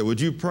to me and say, would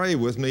you pray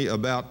with me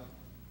about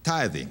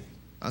tithing?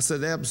 I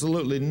said,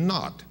 absolutely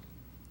not.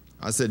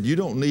 I said, you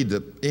don't need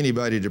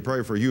anybody to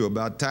pray for you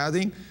about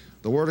tithing.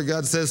 The Word of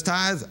God says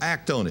tithe,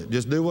 act on it.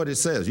 Just do what it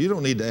says. You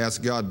don't need to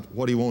ask God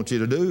what He wants you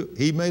to do.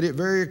 He made it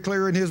very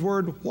clear in His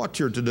Word what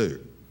you're to do.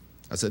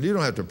 I said, you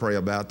don't have to pray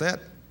about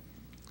that.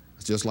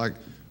 It's just like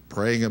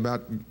praying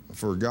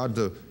for God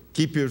to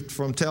keep you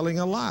from telling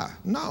a lie.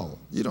 No,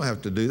 you don't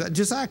have to do that.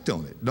 Just act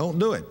on it. Don't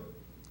do it.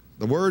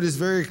 The Word is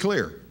very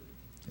clear.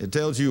 It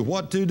tells you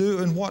what to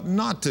do and what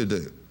not to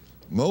do.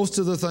 Most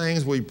of the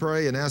things we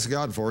pray and ask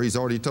God for, He's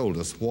already told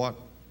us what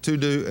to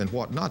do and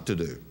what not to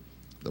do.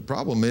 The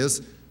problem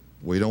is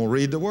we don't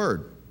read the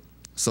Word,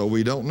 so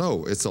we don't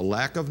know. It's a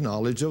lack of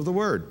knowledge of the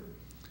Word.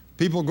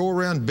 People go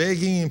around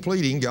begging and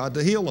pleading God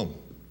to heal them.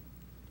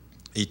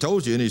 He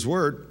told you in His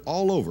Word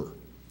all over,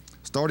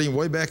 starting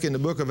way back in the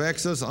book of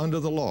Exodus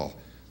under the law,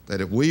 that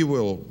if we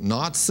will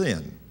not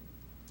sin,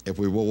 if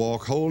we will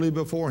walk holy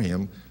before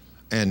Him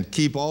and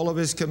keep all of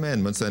His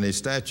commandments and His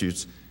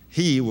statutes,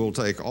 He will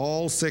take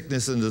all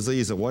sickness and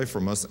disease away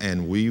from us,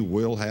 and we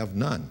will have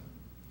none.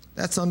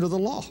 That's under the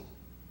law.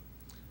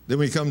 Then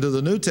we come to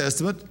the New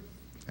Testament,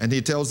 and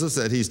He tells us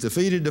that He's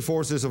defeated the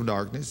forces of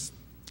darkness.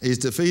 He's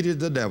defeated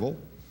the devil.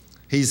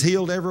 He's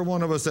healed every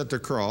one of us at the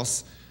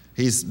cross.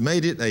 He's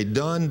made it a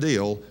done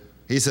deal.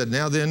 He said,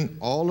 now then,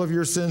 all of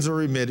your sins are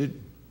remitted.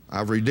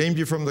 I've redeemed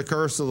you from the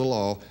curse of the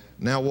law.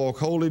 Now walk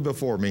holy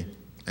before me,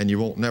 and you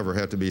won't never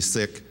have to be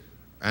sick.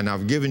 And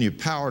I've given you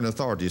power and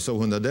authority. So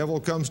when the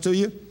devil comes to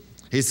you,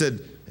 He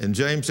said in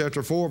James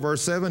chapter 4,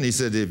 verse 7, He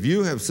said, if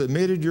you have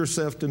submitted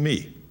yourself to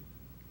me,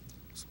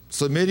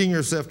 submitting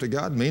yourself to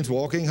God means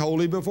walking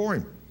holy before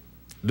Him,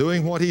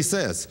 doing what He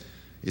says.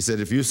 He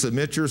said, if you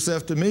submit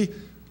yourself to me,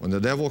 when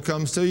the devil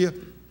comes to you,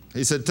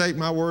 He said, take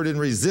my word and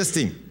resist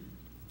him.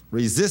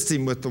 Resist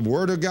him with the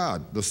Word of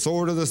God, the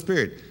sword of the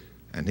Spirit.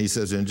 And He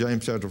says in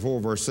James chapter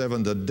 4, verse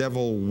 7, the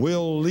devil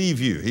will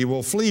leave you. He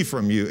will flee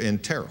from you in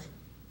terror.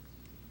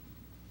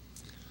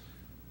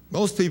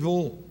 Most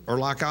people are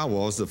like I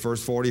was the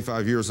first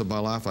 45 years of my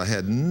life. I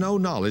had no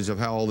knowledge of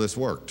how all this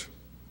worked.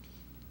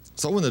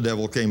 So when the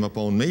devil came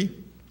upon me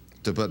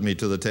to put me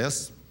to the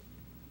test,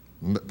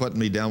 put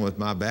me down with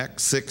my back,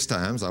 6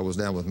 times I was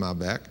down with my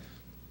back.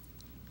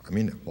 I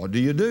mean, what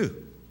do?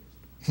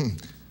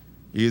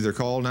 You either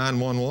call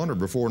 911, or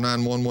before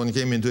 911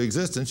 came into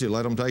existence, you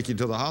let them take you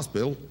to the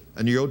hospital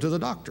and you go to the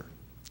doctor.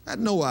 I had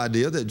no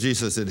idea that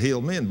Jesus had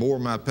healed me and bore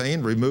my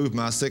pain, removed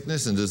my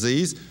sickness and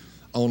disease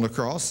on the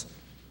cross.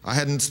 I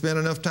hadn't spent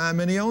enough time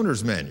in the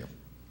owner's manual,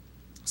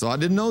 so I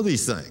didn't know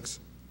these things.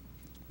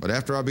 But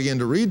after I began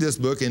to read this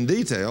book in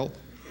detail,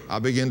 I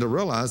began to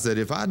realize that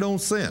if I don't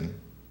sin,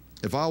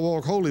 if I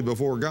walk holy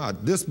before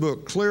God, this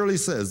book clearly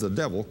says the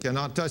devil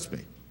cannot touch me.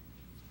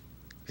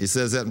 He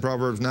says that in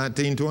Proverbs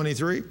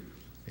 19:23.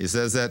 He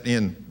says that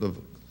in the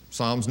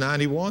Psalms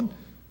 91.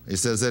 He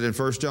says that in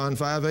 1 John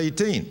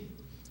 5:18.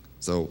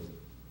 So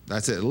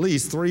that's at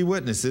least 3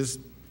 witnesses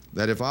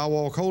that if I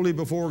walk holy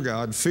before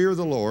God, fear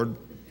the Lord,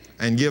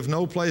 and give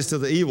no place to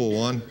the evil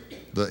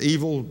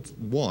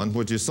one,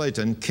 which is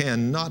Satan,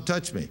 cannot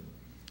touch me.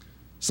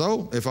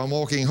 So if I'm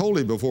walking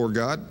holy before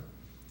God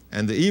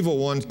and the evil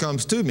one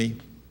comes to me,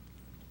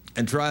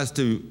 and tries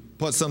to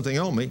put something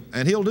on me,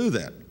 and he'll do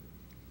that.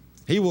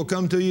 He will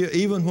come to you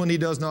even when he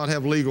does not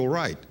have legal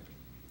right.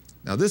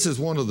 Now, this is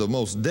one of the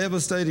most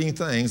devastating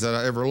things that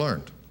I ever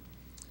learned.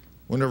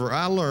 Whenever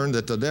I learned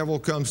that the devil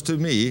comes to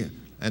me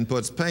and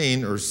puts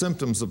pain or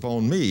symptoms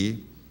upon me,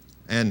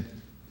 and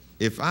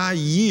if I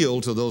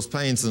yield to those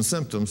pains and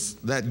symptoms,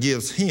 that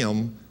gives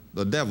him,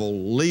 the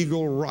devil,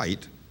 legal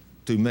right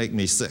to make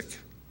me sick,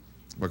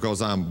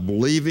 because I'm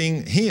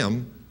believing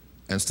him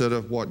instead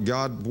of what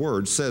God's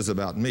word says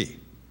about me.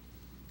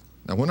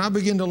 Now, when I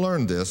begin to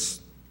learn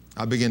this,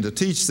 I begin to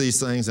teach these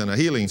things in a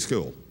healing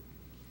school.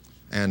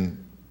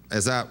 And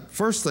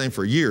first thing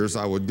for years,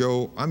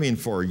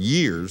 for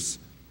years,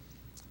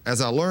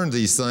 as I learned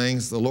these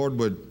things, the Lord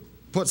would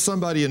put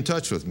somebody in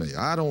touch with me.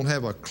 I don't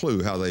have a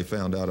clue how they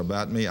found out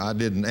about me. I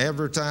didn't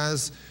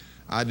advertise.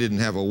 I didn't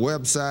have a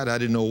website. I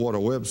didn't know what a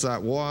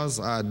website was.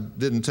 I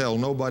didn't tell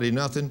nobody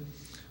nothing.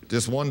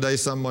 Just one day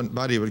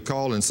somebody would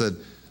call and said,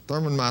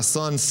 Thurman, my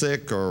son's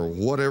sick or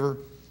whatever.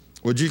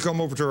 Would you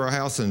come over to our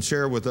house and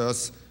share with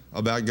us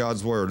about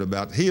God's word,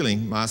 about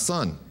healing my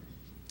son?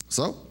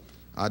 So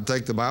I'd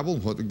take the Bible,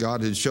 what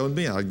God had shown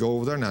me, I'd go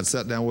over there and I'd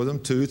sit down with them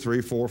 2,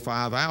 3, 4,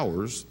 5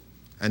 hours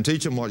and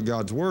teach them what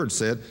God's word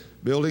said,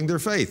 building their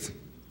faith.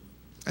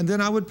 And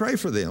then I would pray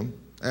for them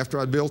after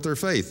I'd built their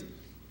faith.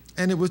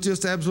 And it was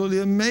just absolutely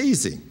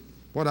amazing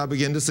what I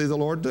began to see the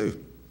Lord do.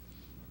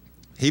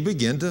 He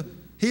began to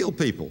heal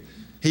people.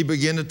 He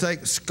began to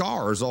take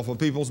scars off of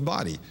people's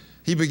body.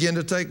 He began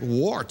to take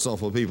warts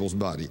off of people's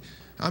body.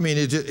 I mean,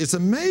 it's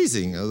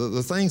amazing,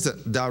 the things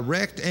that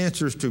direct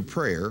answers to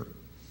prayer.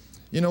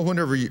 You know,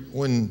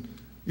 when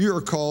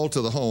you're called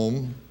to the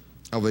home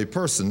of a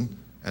person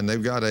and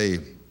they've got a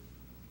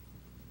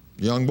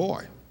young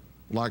boy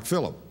like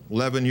Philip,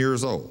 11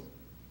 years old,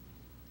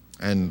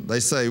 and they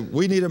say,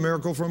 we need a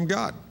miracle from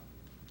God.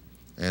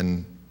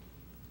 And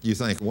you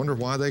think, wonder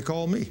why they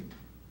call me.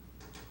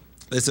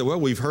 They say,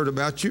 well, we've heard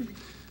about you,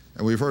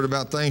 and we've heard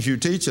about things you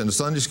teach in a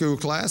Sunday school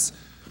class,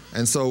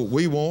 and so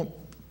we want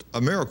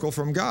a miracle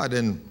from God.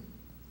 And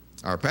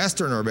our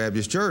pastor in our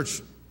Baptist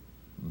church,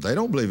 they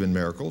don't believe in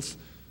miracles,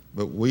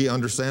 but we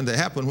understand they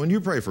happen when you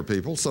pray for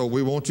people, so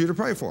we want you to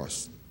pray for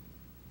us.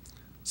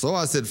 So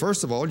I said,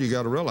 first of all, you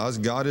got to realize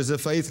God is a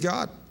faith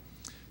God.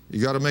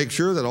 You got to make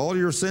sure that all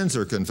your sins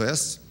are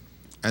confessed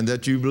and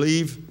that you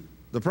believe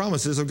the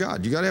promises of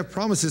God. You got to have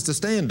promises to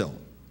stand on.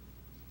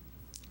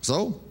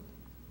 So,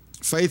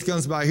 faith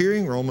comes by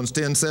hearing, Romans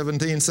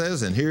 10:17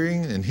 says, and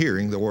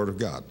hearing the word of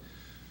God.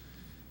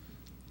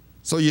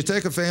 So you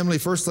take a family,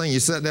 first thing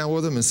you sit down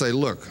with them and say,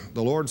 look,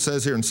 the Lord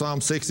says here in Psalm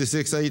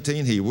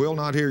 66:18, he will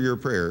not hear your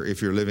prayer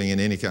if you're living in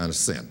any kind of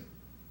sin.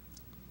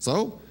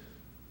 So,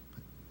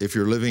 if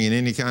you're living in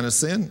any kind of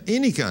sin,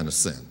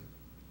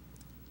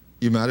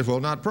 you might as well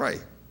not pray,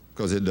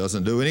 because it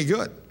doesn't do any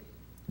good.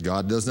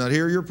 God does not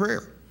hear your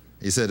prayer.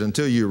 He said,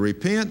 until you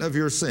repent of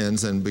your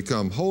sins and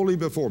become holy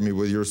before me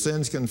with your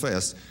sins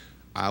confessed,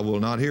 I will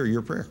not hear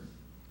your prayer.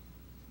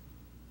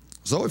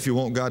 So if you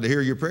want God to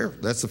hear your prayer,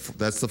 that's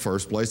the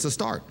first place to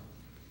start.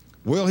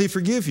 Will he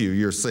forgive you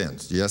your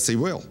sins? Yes, he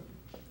will.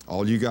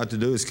 All you got to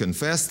do is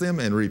confess them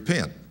and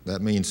repent.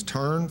 That means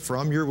turn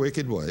from your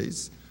wicked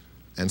ways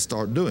and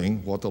start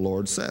doing what the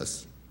Lord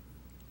says.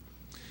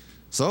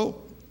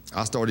 So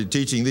I started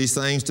teaching these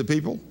things to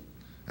people,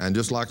 and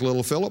just like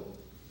little Philip,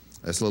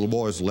 this little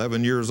boy is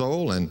 11 years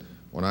old, and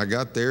when I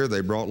got there,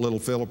 they brought little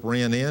Philip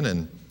Wren in,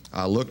 and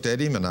I looked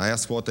at him and I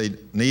asked what they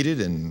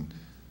needed, and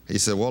he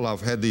said, well,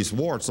 I've had these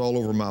warts all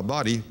over my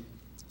body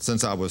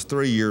since I was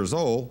 3 years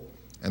old.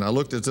 And I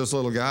looked at this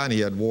little guy, and he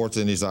had warts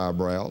in his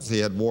eyebrows. He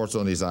had warts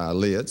on his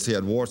eyelids. He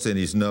had warts in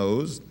his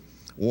nose,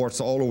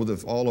 warts all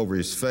over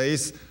his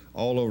face,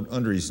 all over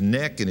under his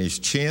neck and his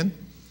chin,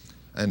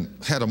 and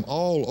had them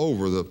all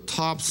over the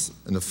tops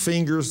and the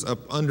fingers, up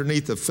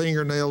underneath the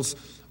fingernails,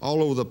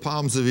 all over the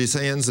palms of his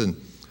hands. And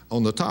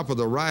on the top of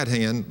the right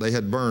hand, they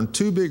had burned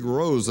 2 big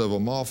rows of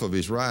them off of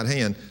his right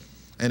hand,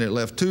 and it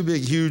left 2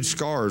 big, huge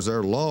scars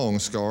there, long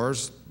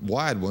scars,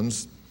 wide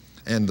ones,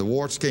 and the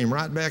warts came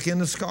right back in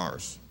the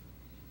scars.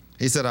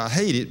 He said, I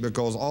hate it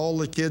because all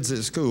the kids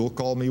at school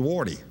call me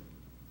warty.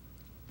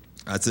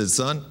 I said,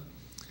 son,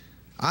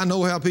 I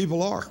know how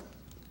people are,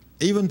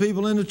 even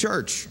people in the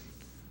church.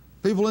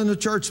 People in the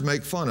church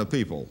make fun of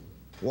people.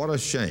 What a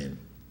shame.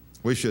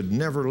 We should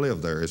never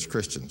live there as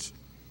Christians.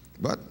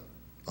 But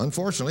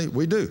unfortunately,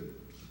 we do.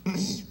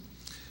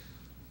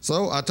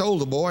 So I told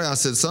the boy, I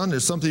said, son,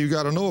 there's something you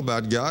got to know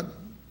about God.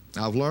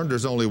 I've learned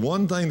there's only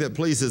one thing that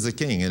pleases a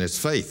king, and it's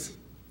faith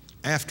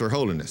after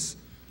holiness.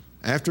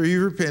 After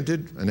you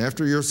repented and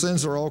after your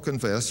sins are all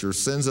confessed, your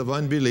sins of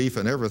unbelief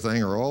and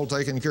everything are all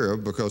taken care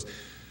of, because,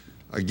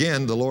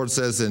 again, the Lord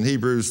says in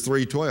Hebrews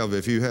 3:12,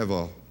 if you have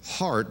a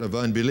heart of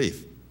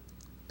unbelief,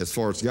 as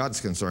far as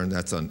God's concerned,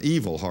 that's an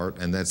evil heart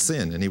and that's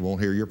sin, and he won't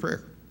hear your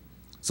prayer.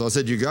 So I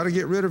said, you got to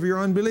get rid of your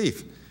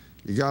unbelief.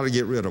 You got to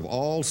get rid of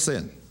all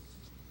sin.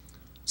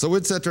 So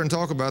we'd sit there and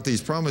talk about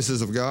these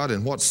promises of God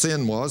and what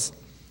sin was.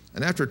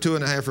 And after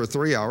 2.5 or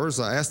 3 hours,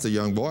 I asked the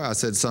young boy, I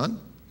said, son,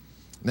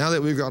 Now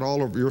that we've got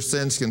all of your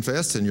sins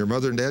confessed and your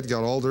mother and dad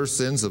got all their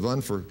sins of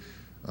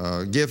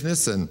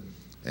unforgiveness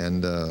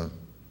and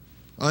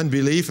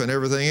unbelief and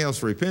everything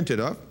else repented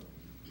of,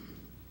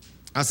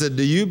 I said,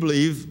 do you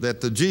believe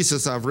that the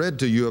Jesus I've read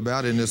to you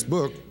about in this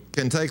book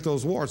can take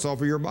those warts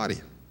off of your body?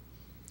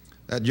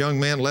 That young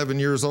man, 11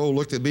 years old,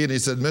 looked at me and he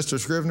said, Mr.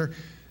 Scrivener,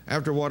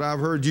 after what I've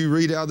heard you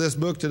read out of this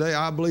book today,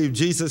 I believe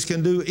Jesus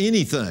can do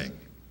anything.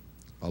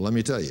 Well, let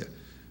me tell you,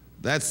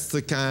 that's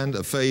the kind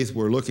of faith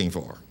we're looking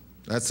for.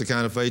 That's the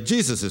kind of faith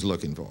Jesus is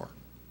looking for.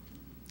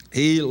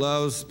 He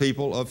loves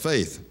people of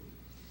faith.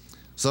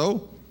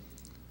 So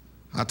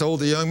I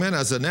told the young man,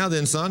 I said, now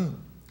then, son,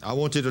 I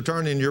want you to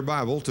turn in your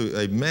Bible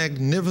to a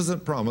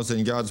magnificent promise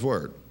in God's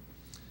Word.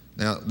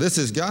 Now, this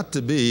has got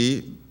to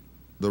be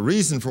the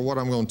reason for what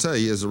I'm going to tell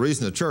you is the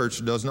reason the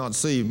church does not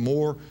see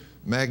more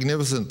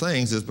magnificent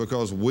things is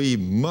because we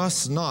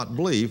must not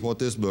believe what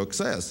this book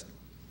says.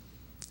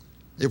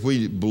 If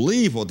we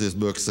believe what this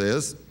book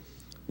says,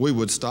 we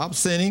would stop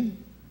sinning.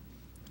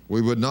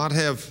 We would not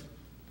have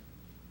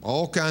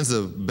all kinds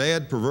of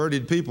bad,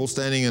 perverted people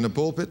standing in the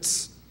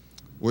pulpits.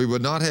 We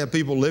would not have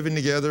people living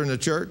together in the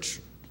church.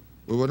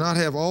 We would not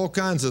have all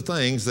kinds of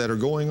things that are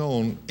going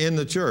on in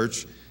the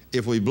church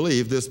if we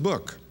believe this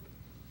book.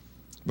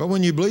 But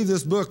when you believe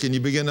this book and you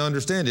begin to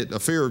understand it, a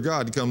fear of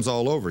God comes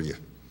all over you.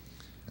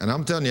 And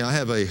I'm telling you, I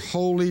have a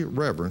holy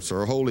reverence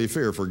or a holy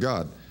fear for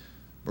God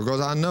because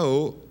I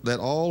know that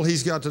all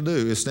He's got to do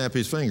is snap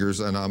His fingers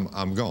and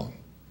I'm gone.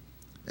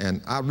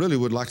 And I really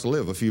would like to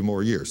live a few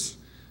more years.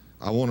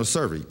 I want to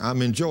serve Him.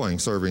 I'm enjoying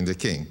serving the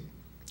King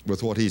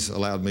with what He's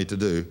allowed me to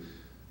do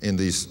in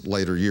these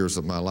later years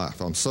of my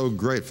life. I'm so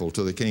grateful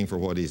to the King for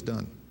what He's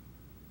done.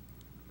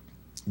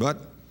 But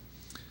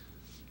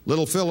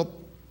little Philip,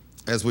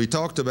 as we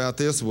talked about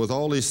this, with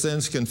all his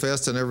sins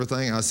confessed and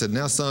everything, I said,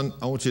 now, son,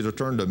 I want you to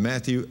turn to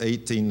Matthew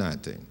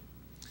 18:19.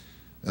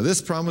 Now,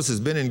 this promise has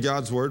been in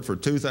God's Word for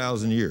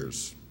 2,000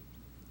 years.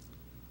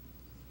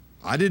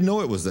 I didn't know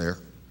it was there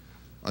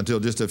until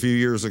just a few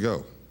years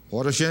ago.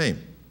 What a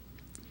shame.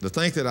 To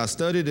think that I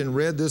studied and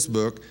read this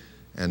book,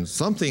 and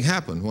something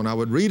happened. When I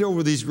would read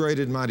over these great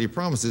and mighty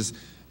promises,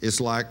 it's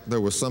like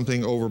there was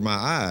something over my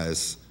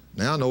eyes.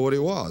 Now I know what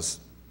it was.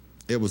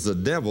 It was the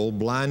devil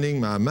blinding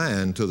my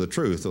mind to the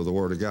truth of the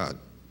Word of God.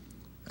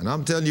 And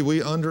I'm telling you,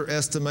 we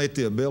underestimate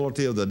the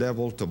ability of the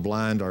devil to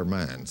blind our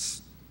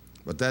minds.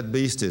 But that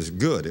beast is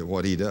good at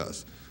what he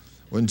does.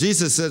 When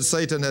Jesus said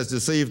Satan has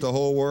deceived the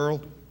whole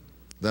world,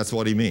 that's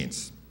what he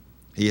means.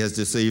 He has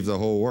deceived the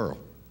whole world,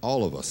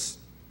 all of us,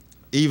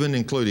 even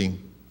including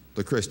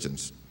the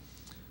Christians.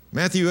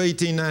 Matthew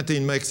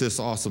 18:19 makes this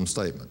awesome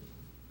statement.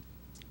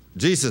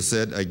 Jesus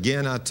said,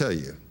 again, I tell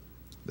you,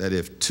 that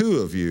if two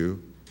of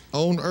you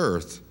on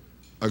earth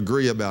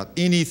agree about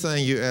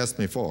anything you ask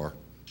me for,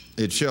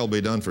 it shall be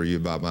done for you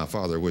by my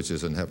Father which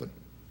is in heaven.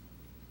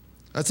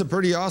 That's a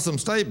pretty awesome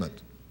statement.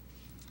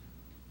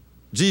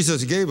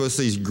 Jesus gave us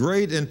these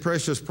great and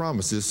precious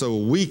promises so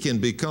we can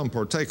become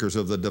partakers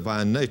of the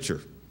divine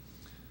nature,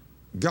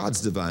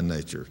 God's divine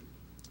nature.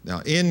 Now,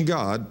 in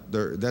God,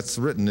 that's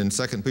written in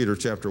 2 Peter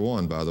chapter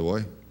 1, by the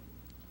way.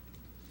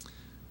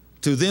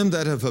 To them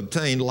that have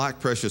obtained like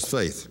precious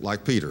faith,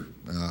 like Peter.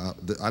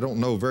 I don't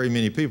know very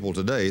many people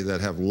today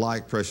that have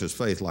like precious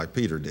faith like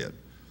Peter did.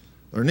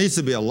 There needs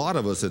to be a lot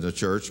of us in the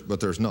church, but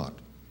there's not,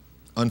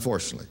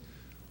 unfortunately.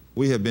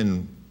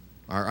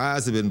 Our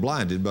eyes have been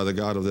blinded by the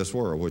god of this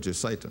world, which is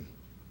Satan.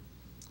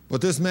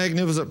 But this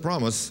magnificent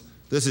promise,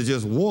 this is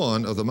just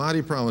one of the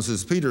mighty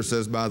promises. Peter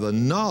says, by the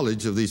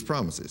knowledge of these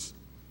promises,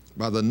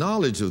 by the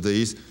knowledge of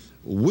these,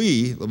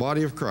 we, the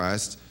body of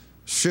Christ,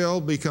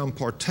 shall become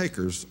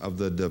partakers of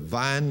the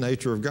divine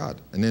nature of God.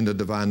 And in the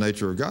divine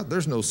nature of God,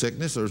 there's no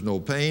sickness, there's no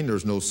pain,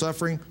 there's no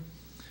suffering,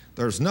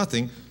 there's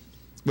nothing.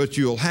 But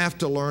you'll have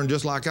to learn,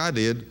 just like I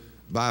did,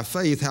 by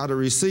faith, how to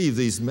receive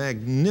these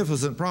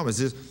magnificent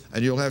promises,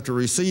 and you'll have to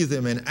receive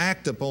them and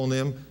act upon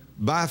them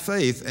by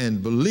faith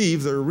and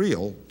believe they're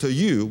real to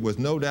you with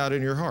no doubt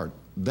in your heart.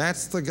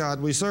 That's the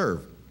God we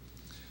serve.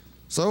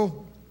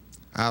 So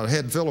I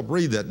had Philip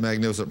read that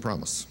magnificent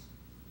promise.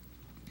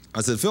 I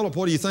said, Philip,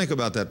 what do you think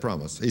about that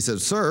promise? He said,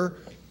 sir,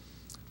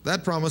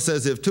 that promise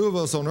says if two of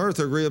us on earth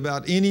agree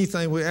about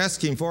anything we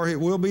ask Him for, it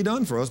will be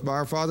done for us by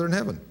our Father in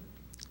heaven.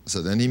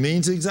 So then he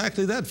means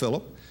exactly that,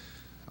 Philip.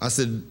 I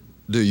said,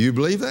 do you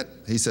believe that?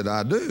 He said,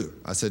 I do.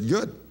 I said,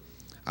 good.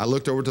 I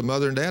looked over to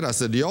Mother and Dad. I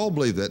said, do you all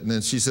believe that? And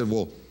then she said,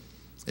 well,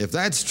 if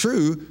that's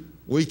true,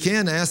 we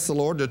can ask the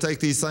Lord to take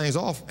these things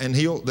off and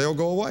they'll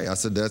go away. I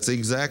said, that's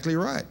exactly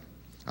right.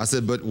 I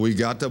said, but we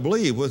got to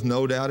believe with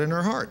no doubt in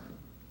our heart.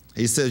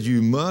 He says,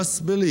 you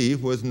must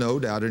believe with no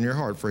doubt in your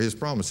heart for His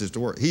promises to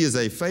work. He is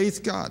a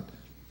faith God.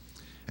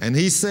 And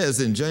He says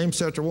in James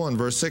chapter 1,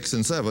 verse 6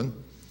 and 7,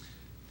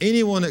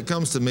 anyone that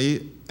comes to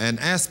me and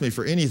asks me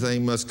for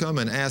anything must come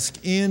and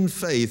ask in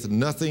faith,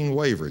 nothing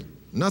wavering.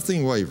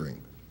 Nothing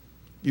wavering.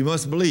 You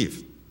must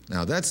believe.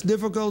 Now, that's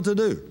difficult to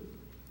do.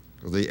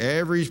 Because the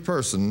average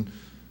person,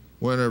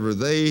 whenever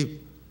they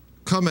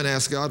come and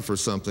ask God for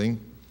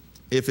something,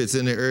 if it's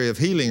in the area of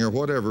healing or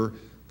whatever,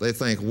 they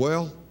think,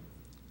 well,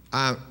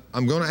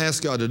 I'm going to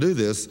ask God to do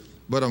this,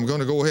 but I'm going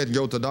to go ahead and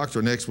go to the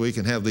doctor next week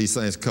and have these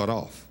things cut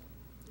off.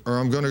 Or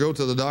I'm going to go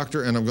to the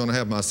doctor and I'm going to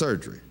have my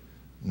surgery.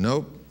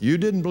 Nope, you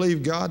didn't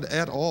believe God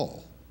at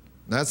all.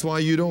 That's why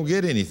you don't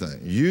get anything.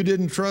 You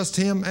didn't trust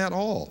Him at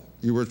all.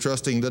 You were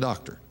trusting the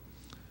doctor.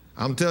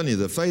 I'm telling you,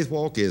 the faith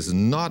walk is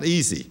not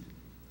easy.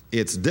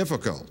 It's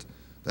difficult.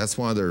 That's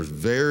why there's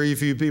very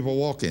few people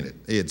walk in it.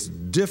 It's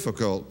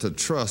difficult to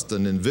trust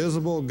an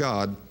invisible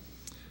God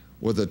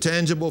with a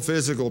tangible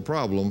physical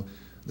problem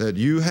that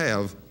you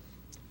have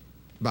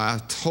by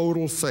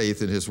total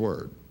faith in His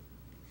Word.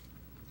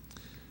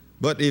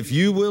 But if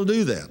you will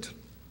do that,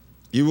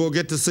 you will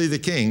get to see the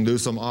King do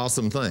some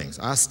awesome things.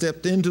 I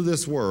stepped into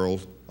this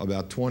world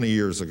about 20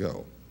 years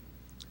ago,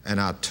 and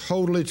I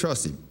totally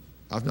trust Him.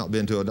 I've not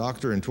been to a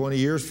doctor in 20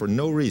 years for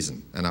no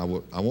reason, and I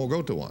won't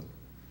go to one.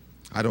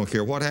 I don't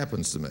care what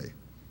happens to me.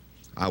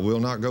 I will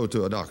not go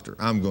to a doctor.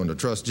 I'm going to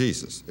trust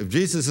Jesus. If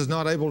Jesus is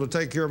not able to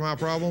take care of my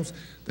problems,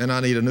 then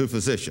I need a new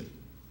physician.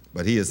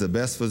 But He is the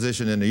best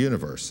physician in the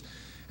universe.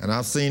 And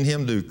I've seen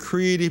Him do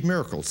creative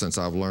miracles since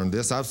I've learned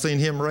this. I've seen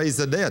Him raise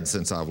the dead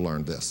since I've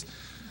learned this.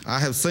 I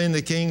have seen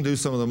the King do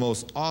some of the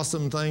most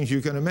awesome things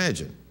you can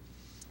imagine.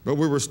 But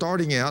we were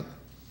starting out,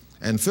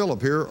 and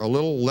Philip here, a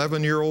little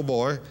 11-year-old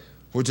boy,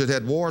 which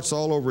had warts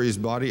all over his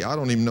body. I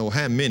don't even know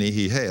how many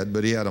he had,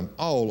 but he had them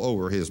all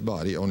over his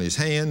body, on his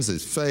hands,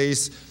 his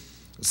face,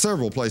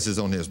 several places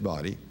on his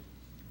body.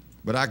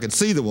 But I could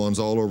see the ones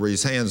all over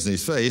his hands and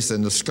his face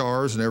and the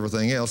scars and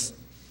everything else.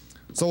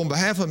 So on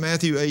behalf of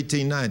Matthew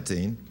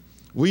 18:19,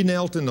 we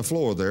knelt in the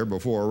floor there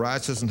before a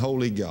righteous and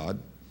holy God,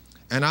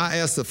 and I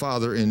asked the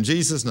Father in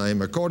Jesus'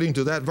 name, according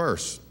to that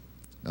verse.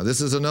 Now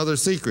this is another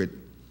secret.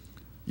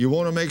 You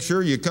want to make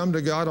sure you come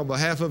to God on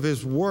behalf of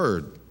His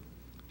Word.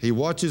 He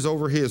watches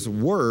over His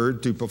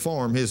Word to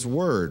perform His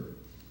Word.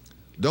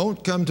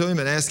 Don't come to Him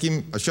and ask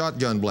Him a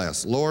shotgun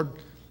blast. Lord,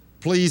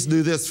 please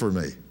do this for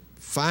me.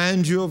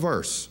 Find you a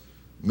verse.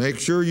 Make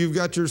sure you've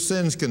got your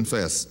sins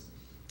confessed.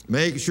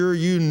 Make sure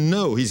you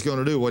know He's going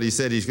to do what He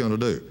said He's going to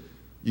do.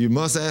 You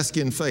must ask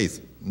in faith,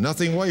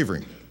 nothing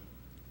wavering.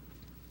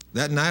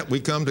 That night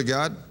we come to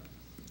God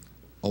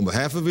on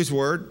behalf of His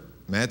Word,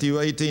 Matthew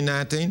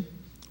 18:19.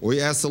 We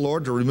ask the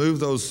Lord to remove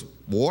those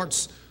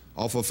warts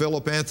off of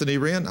Philip Anthony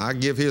Wren. I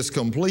give his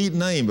complete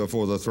name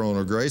before the throne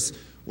of grace.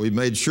 We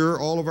made sure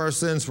all of our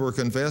sins were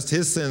confessed.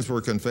 His sins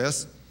were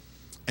confessed.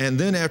 And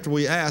then after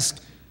we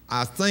ask,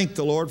 I thank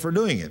the Lord for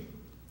doing it.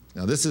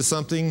 Now this is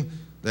something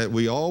that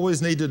we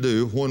always need to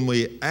do when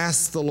we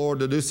ask the Lord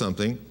to do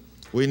something.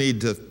 We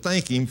need to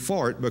thank Him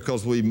for it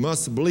because we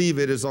must believe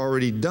it is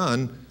already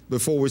done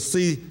before we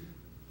see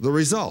the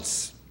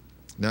results.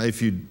 Now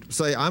if you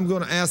say, I'm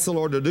going to ask the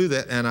Lord to do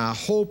that and I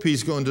hope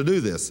He's going to do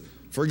this,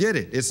 forget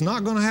it. It's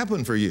not going to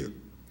happen for you.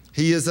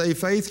 He is a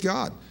faith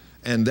God,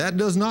 and that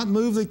does not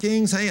move the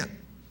King's hand.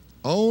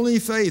 Only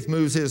faith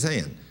moves His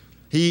hand.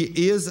 He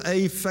is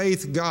a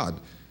faith God,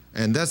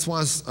 and that's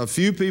why a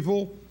few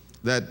people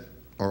that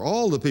are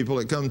all the people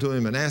that come to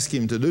Him and ask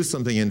Him to do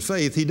something in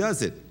faith, He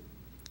does it.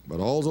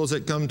 But all those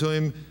that come to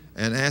Him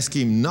and ask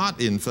Him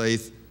not in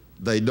faith,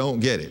 they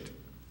don't get it.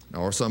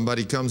 Or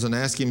somebody comes and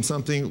asks Him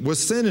something with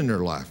sin in their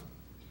life,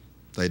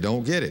 they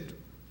don't get it.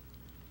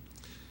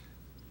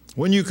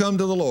 When you come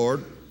to the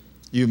Lord,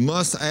 you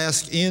must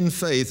ask in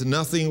faith,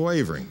 nothing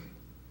wavering,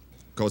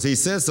 because He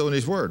says so in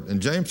His Word.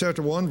 In James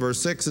chapter 1,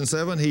 verse 6 and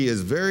 7, He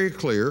is very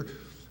clear.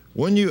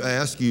 When you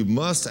ask, you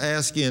must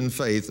ask in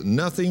faith,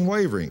 nothing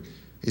wavering.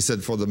 He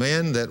said, for the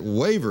man that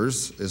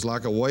wavers is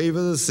like a wave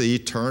of the sea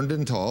turned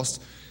and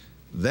tossed.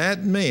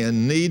 That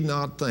man need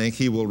not think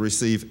he will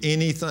receive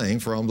anything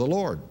from the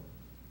Lord.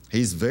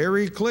 He's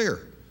very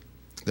clear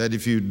that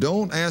if you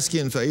don't ask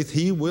in faith,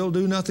 He will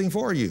do nothing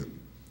for you.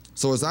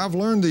 So as I've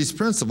learned these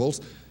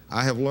principles,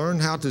 I have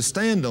learned how to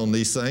stand on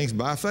these things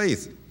by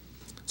faith.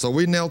 So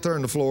we knelt there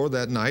on the floor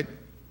that night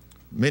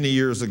many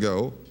years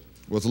ago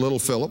with little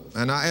Philip,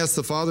 and I asked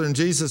the Father in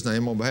Jesus'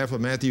 name on behalf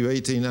of Matthew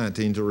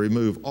 18:19 to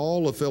remove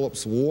all of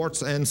Philip's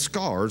warts and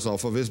scars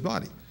off of his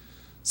body.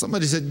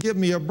 Somebody said, give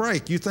me a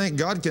break. You think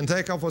God can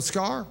take off a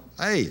scar?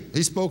 Hey,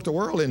 He spoke the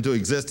world into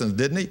existence,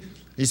 didn't He?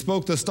 He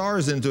spoke the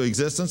stars into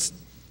existence.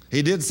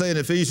 He did say in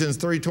Ephesians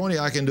 3:20,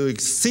 I can do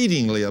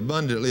exceedingly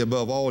abundantly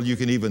above all you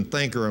can even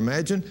think or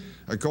imagine,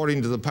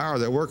 according to the power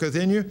that worketh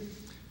in you.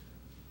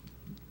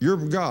 Your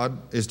God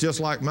is just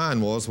like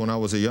mine was when I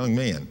was a young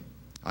man.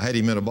 I had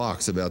Him in a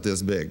box about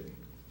this big.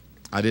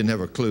 I didn't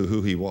have a clue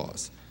who He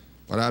was.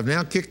 But I've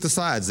now kicked the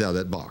sides out of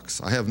that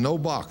box. I have no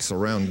box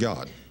around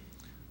God.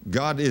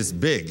 God is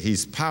big.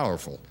 He's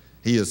powerful.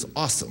 He is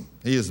awesome.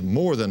 He is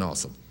more than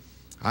awesome.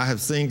 I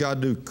have seen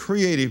God do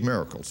creative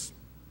miracles,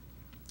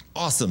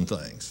 awesome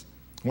things,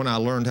 when I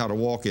learned how to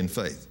walk in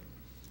faith.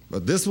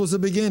 But this was the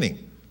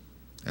beginning.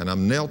 And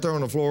I'm knelt there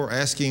on the floor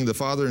asking the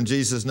Father in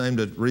Jesus' name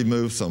to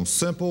remove some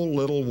simple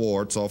little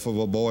warts off of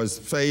a boy's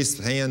face,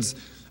 hands,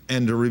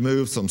 and to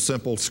remove some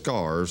simple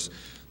scars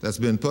that's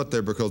been put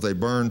there because they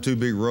burned 2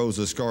 big rows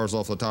of scars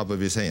off the top of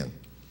his hand.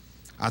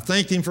 I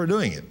thanked Him for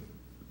doing it.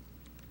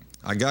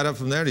 I got up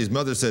from there and his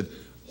mother said,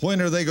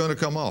 when are they going to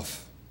come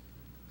off?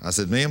 I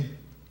said, ma'am,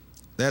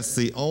 That's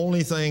the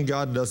only thing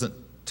God doesn't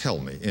tell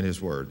me in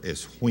His Word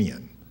is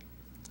when.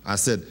 I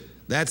said,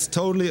 that's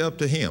totally up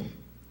to Him.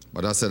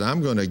 But I said,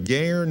 I'm going to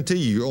guarantee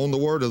you on the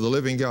Word of the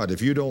living God,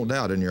 if you don't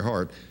doubt in your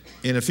heart,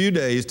 in a few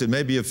days to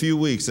maybe a few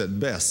weeks at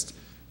best,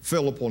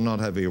 Philip will not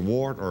have a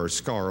wart or a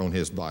scar on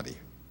his body.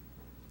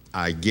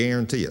 I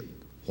guarantee it.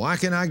 Why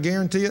can I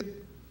guarantee it?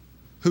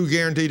 Who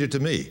guaranteed it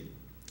to me?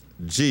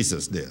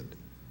 Jesus did.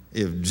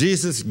 If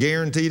Jesus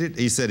guaranteed it,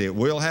 He said it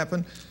will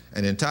happen.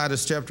 And in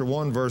Titus chapter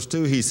 1, verse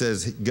 2, he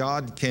says,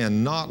 God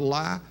cannot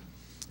lie.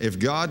 If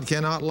God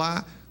cannot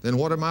lie, then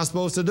what am I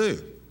supposed to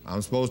do?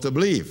 I'm supposed to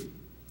believe.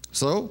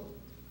 So,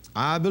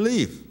 I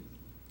believe.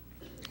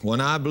 When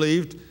I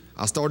believed,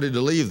 I started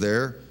to leave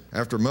there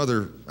after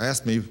Mother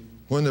asked me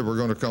when they were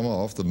going to come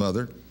off, the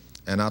mother,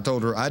 and I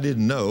told her I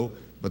didn't know,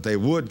 but they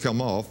would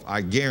come off.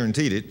 I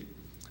guaranteed it.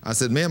 I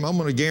said, ma'am, I'm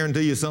going to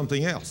guarantee you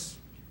something else.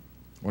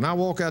 When I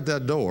walk out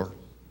that door,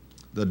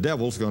 the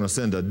devil's going to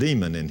send a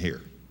demon in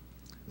here.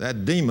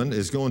 That demon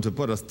is going to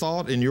put a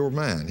thought in your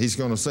mind. He's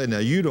going to say, now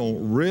you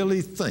don't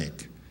really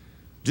think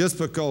just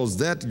because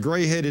that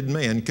gray-headed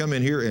man come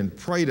in here and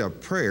prayed a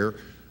prayer,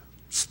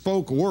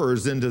 spoke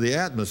words into the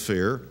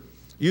atmosphere,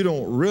 you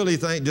don't really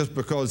think just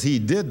because he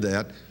did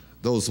that,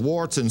 those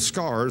warts and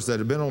scars that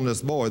have been on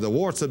this boy, the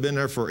warts have been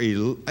there for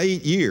 8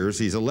 years,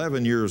 he's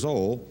 11 years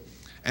old,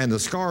 and the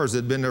scars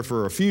had been there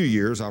for a few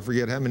years, I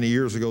forget how many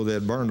years ago they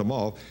had burned them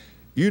off.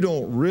 You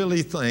don't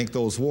really think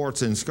those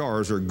warts and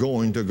scars are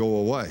going to go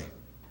away.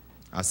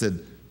 I said,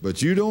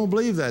 but you don't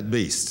believe that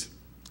beast.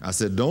 I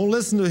said, don't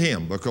listen to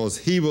him because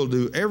he will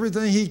do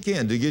everything he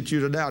can to get you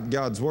to doubt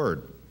God's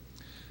word.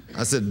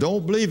 I said,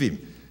 don't believe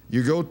him.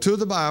 You go to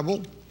the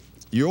Bible,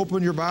 you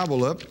open your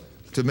Bible up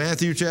to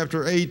Matthew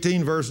chapter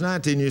 18, verse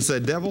 19, you say,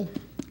 devil,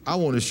 I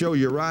want to show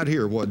you right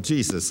here what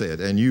Jesus said.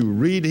 And you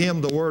read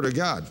him the word of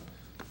God.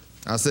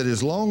 I said,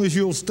 as long as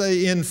you'll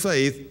stay in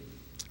faith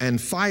and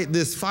fight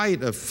this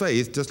fight of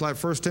faith, just like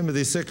 1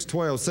 Timothy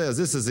 6:12 says,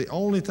 this is the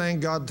only thing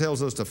God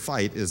tells us to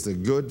fight is the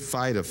good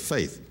fight of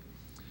faith.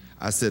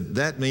 I said,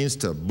 that means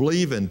to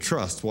believe and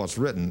trust what's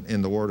written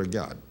in the Word of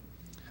God.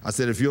 I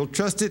said, if you'll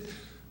trust it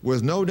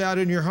with no doubt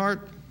in your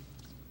heart,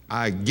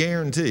 I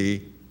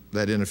guarantee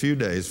that in a few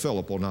days,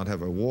 Philip will not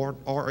have a wart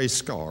or a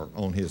scar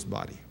on his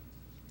body.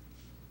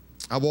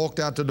 I walked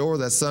out the door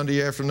that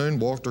Sunday afternoon,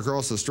 walked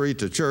across the street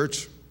to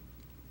church.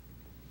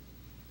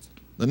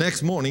 The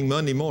next morning,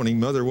 Monday morning,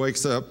 Mother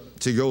wakes up.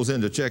 She goes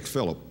in to check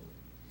Philip.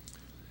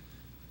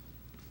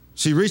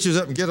 She reaches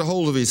up and gets a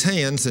hold of his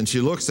hands, and she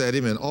looks at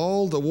him, and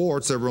all the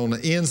warts that were on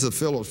the ends of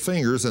Philip's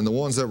fingers and the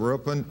ones that were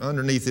up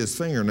underneath his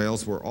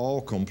fingernails were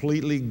all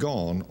completely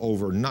gone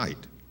overnight.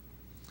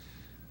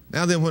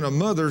 Now then, when a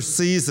mother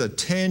sees a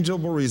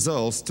tangible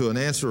results to an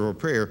answer of a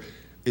prayer,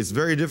 it's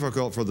very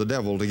difficult for the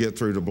devil to get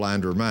through to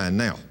blind her mind.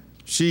 Now,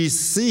 she's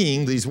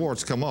seeing these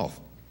warts come off.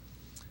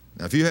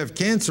 Now, if you have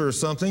cancer or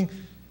something,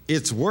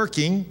 it's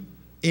working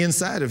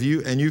inside of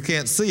you and you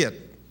can't see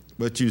it,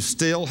 but you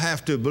still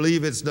have to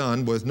believe it's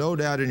done with no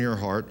doubt in your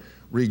heart,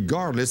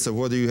 regardless of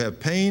whether you have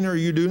pain or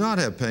you do not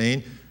have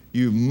pain.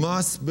 You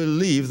must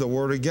believe the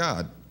Word of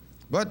God.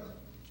 But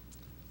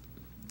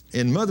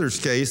in Mother's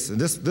case, in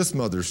this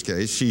mother's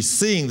case, she's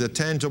seeing the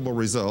tangible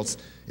results.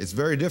 It's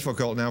very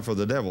difficult now for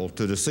the devil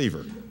to deceive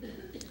her.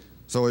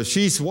 So as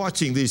she's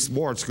watching these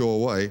warts go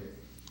away,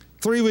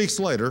 3 weeks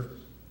later,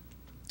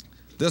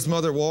 this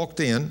mother walked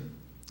in.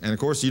 And of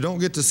course, you don't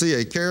get to see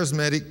a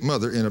charismatic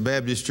mother in a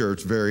Baptist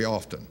church very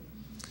often.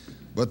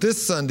 But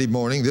this Sunday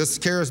morning, this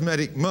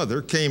charismatic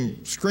mother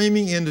came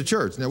screaming into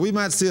church. Now, we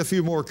might see a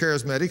few more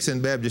charismatics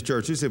in Baptist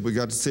churches if we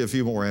got to see a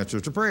few more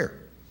answers to prayer.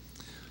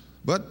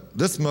 But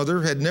this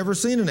mother had never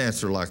seen an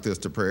answer like this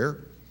to prayer.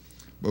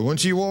 But when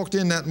she walked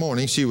in that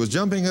morning, she was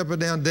jumping up and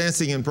down,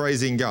 dancing and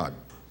praising God.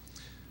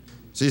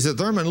 She said,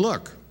 Thurman,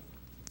 look,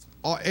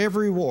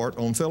 every wart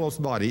on Philip's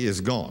body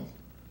is gone.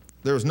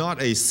 There's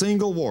not a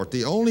single wart.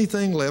 The only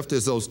thing left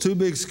is those 2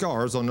 big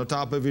scars on the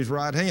top of his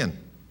right hand.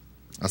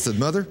 I said,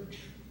 Mother,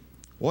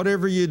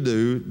 whatever you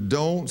do,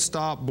 don't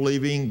stop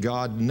believing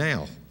God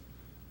now.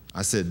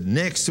 I said,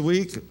 next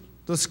week,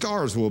 the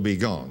scars will be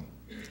gone.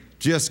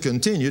 Just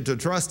continue to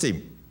trust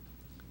him.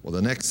 Well,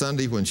 the next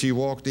Sunday when she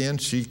walked in,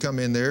 she come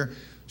in there.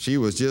 She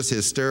was just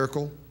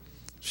hysterical.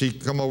 She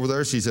come over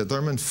there. She said,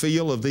 Thurman,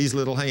 feel of these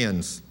little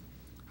hands.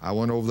 I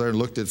went over there and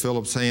looked at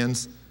Philip's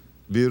hands.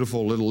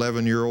 Beautiful little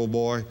 11-year-old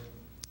boy.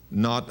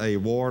 Not a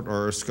wart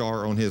or a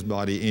scar on his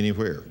body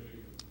anywhere.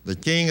 The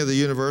King of the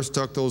universe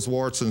took those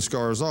warts and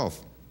scars off.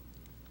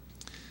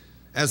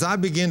 As I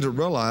began to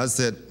realize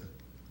that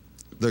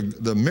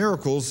the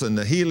miracles and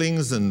the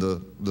healings and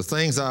the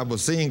things I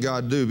was seeing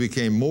God do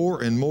became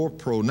more and more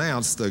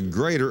pronounced, the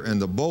greater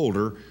and the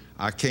bolder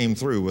I came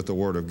through with the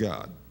Word of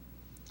God.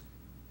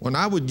 When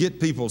I would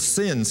get people's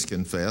sins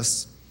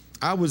confessed,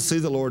 I would see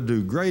the Lord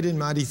do great and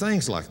mighty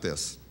things like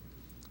this.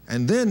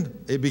 And then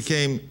it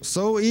became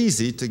so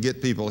easy to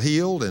get people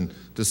healed and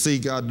to see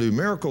God do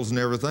miracles and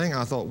everything.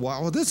 I thought,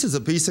 wow, well, this is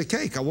a piece of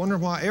cake. I wonder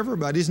why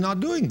everybody's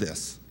not doing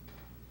this.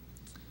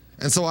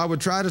 And so I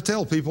would try to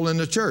tell people in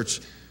the church.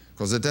 Of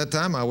Because at that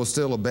time I was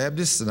still a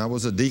Baptist and I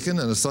was a deacon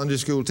and a Sunday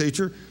school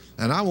teacher,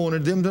 and I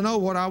wanted them to know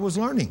what I was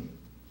learning.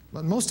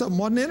 But most of them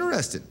wasn't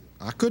interested.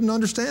 I couldn't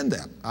understand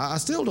that. I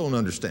still don't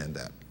understand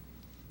that.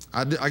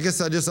 I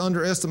guess I just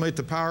underestimate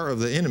the power of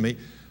the enemy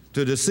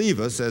to deceive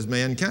us as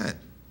mankind.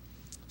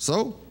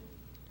 So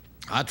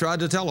I tried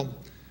to tell them.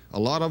 A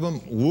lot of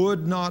them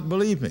would not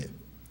believe me.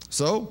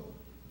 So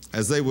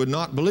as they would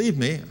not believe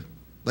me,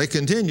 they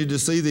continued to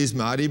see these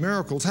mighty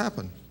miracles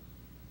happen.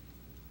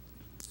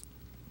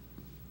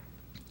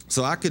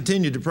 So I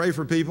continued to pray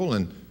for people,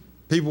 and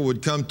people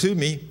would come to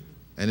me,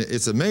 and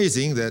it's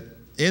amazing that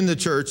in the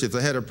church, if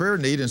they had a prayer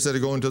need, instead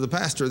of going to the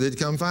pastor, they'd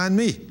come find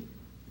me.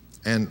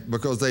 And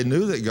because they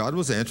knew that God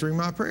was answering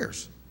my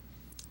prayers.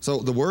 So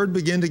the word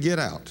began to get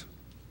out.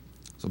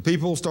 So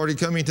people started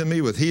coming to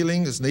me with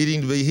healings,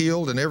 needing to be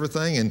healed and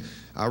everything, and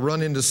I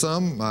run into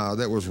some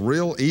that was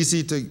real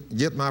easy to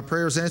get my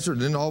prayers answered,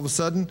 and then all of a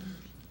sudden,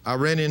 I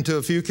ran into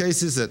a few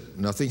cases that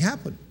nothing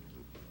happened.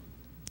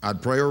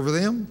 I'd pray over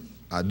them,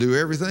 I'd do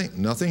everything,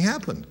 nothing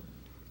happened.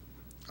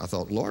 I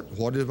thought, Lord,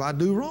 what did I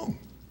do wrong?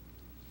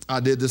 I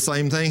did the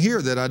same thing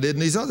here that I did in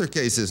these other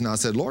cases, and I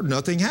said, Lord,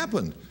 nothing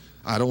happened.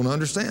 I don't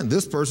understand.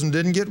 This person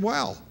didn't get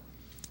well.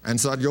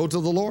 And so I'd go to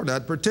the Lord,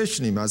 I'd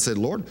petition him. I said,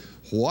 Lord,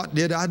 what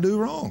did I do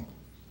wrong?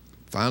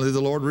 Finally, the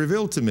Lord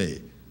revealed to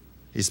me.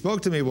 He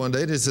spoke to me one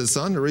day and he said,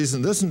 son, the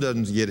reason this one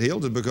doesn't get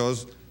healed is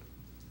because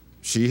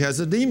she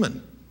has a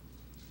demon.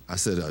 I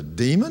said, a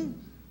demon?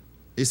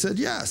 He said,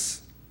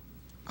 yes.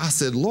 I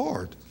said,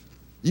 Lord,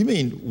 you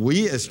mean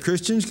we as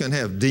Christians can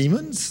have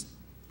demons?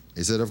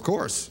 He said, of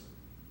course.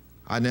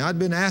 Now, I'd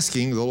been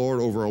asking the Lord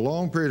over a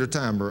long period of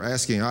time, or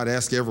I'd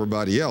ask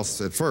everybody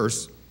else at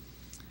first,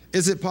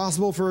 is it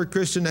possible for a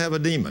Christian to have a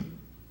demon?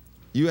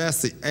 You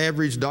ask the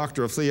average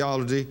doctor of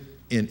theology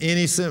in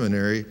any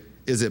seminary,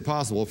 is it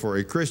possible for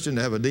a Christian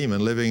to have a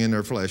demon living in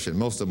their flesh? And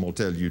most of them will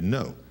tell you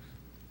no.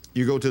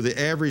 You go to the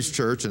average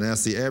church and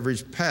ask the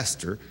average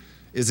pastor,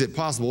 is it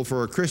possible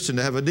for a Christian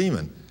to have a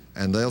demon?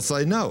 And they'll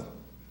say no.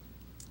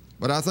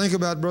 But I think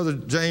about Brother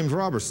James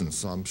Robertson.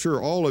 So I'm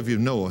sure all of you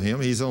know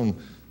him. He's on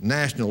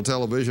national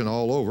television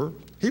all over.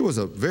 He was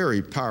a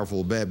very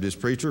powerful Baptist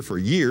preacher for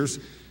years.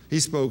 He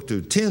spoke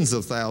to tens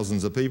of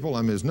thousands of people. I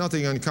mean, there's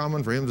nothing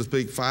uncommon for him to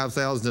speak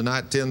 5,000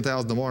 tonight,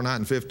 10,000 tomorrow night,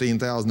 and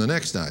 15,000 the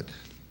next night.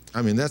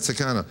 I mean, that's the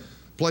kind of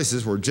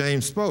places where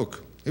James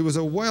spoke. He was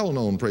a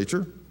well-known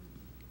preacher.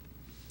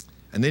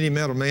 And then he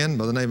met a man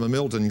by the name of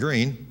Milton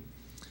Green,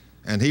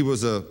 and he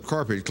was a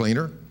carpet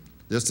cleaner,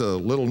 just a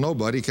little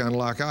nobody, kind of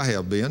like I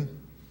have been.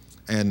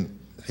 And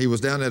he was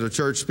down at a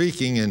church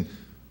speaking, and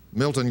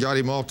Milton got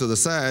him off to the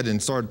side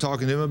and started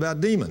talking to him about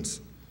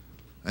demons.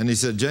 And he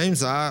said,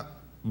 James, I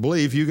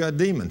believe you got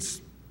demons.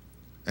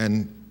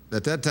 And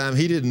at that time,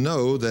 he didn't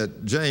know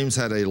that James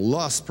had a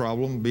lust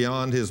problem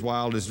beyond his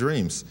wildest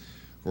dreams.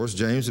 Of course,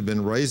 James had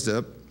been raised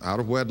up out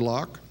of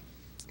wedlock.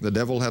 The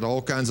devil had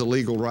all kinds of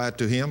legal right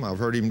to him. I've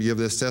heard him give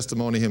this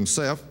testimony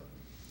himself.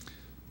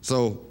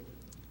 So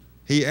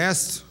he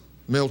asked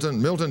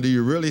Milton, do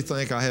you really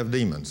think I have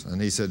demons?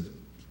 And he said,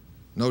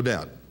 no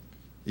doubt.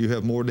 You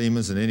have more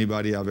demons than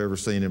anybody I've ever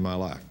seen in my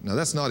life. Now,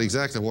 that's not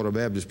exactly what a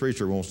Baptist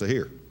preacher wants to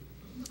hear.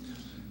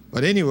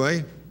 But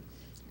anyway,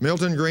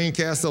 Milton Green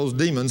cast those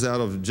demons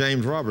out of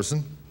James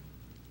Robertson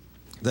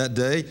that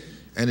day,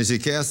 and as he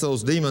cast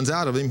those demons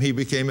out of him, he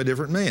became a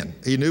different man.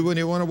 He knew when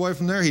he went away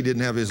from there, he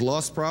didn't have his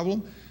lust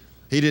problem.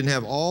 He didn't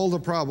have all the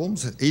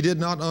problems. He did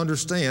not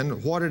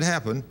understand what had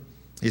happened.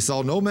 He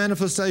saw no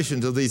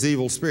manifestations of these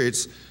evil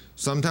spirits.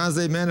 Sometimes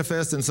they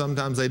manifest and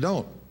sometimes they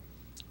don't.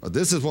 But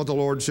this is what the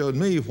Lord showed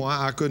me,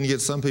 why I couldn't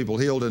get some people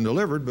healed and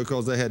delivered,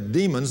 because they had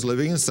demons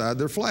living inside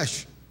their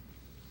flesh.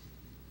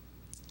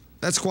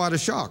 That's quite a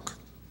shock.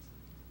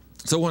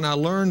 So when I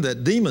learned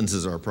that demons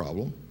is our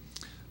problem,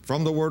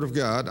 from the Word of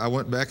God, I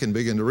went back and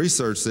began to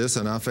research this,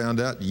 and I found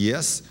out,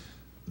 yes,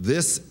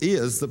 this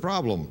is the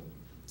problem,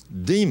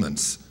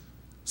 demons.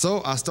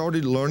 So I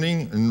started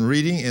learning and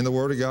reading in the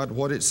Word of God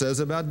what it says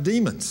about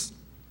demons.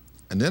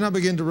 And then I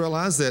began to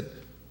realize that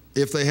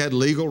if they had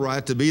legal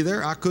right to be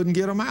there, I couldn't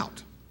get them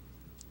out.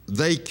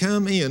 They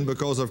come in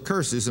because of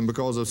curses and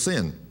because of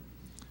sin.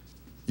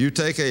 You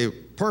take a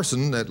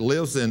person that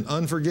lives in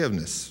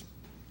unforgiveness.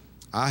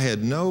 I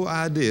had no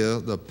idea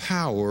the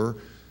power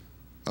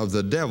of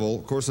the devil.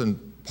 Of course,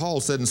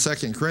 Paul said in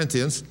 2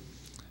 Corinthians,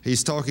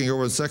 he's talking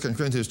over in 2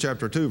 Corinthians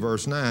chapter 2,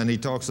 verse 9, he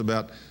talks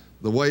about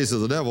the ways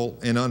of the devil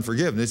in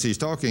unforgiveness. He's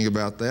talking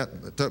about that.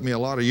 It took me a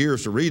lot of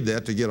years to read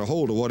that to get a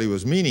hold of what he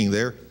was meaning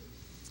there.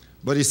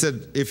 But he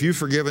said, if you've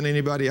forgiven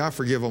anybody, I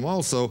forgive them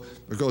also,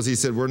 because he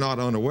said we're not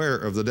unaware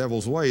of the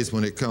devil's ways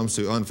when it comes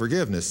to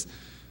unforgiveness.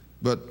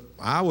 But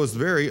I was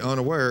very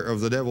unaware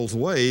of the devil's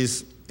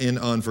ways in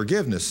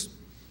unforgiveness.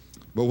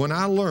 But when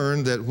I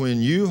learned that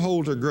when you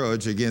hold a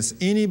grudge against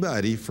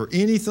anybody for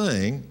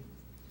anything,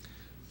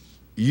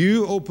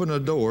 you open a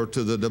door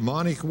to the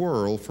demonic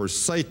world for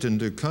Satan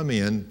to come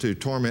in to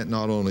torment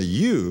not only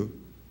you,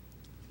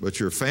 but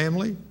your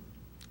family,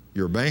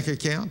 your bank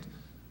account,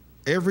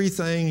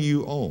 everything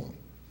you own.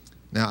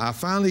 Now, I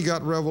finally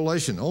got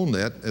revelation on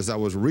that as I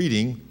was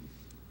reading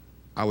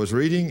I was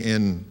reading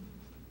in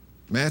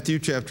Matthew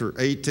chapter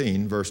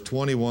 18, verse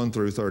 21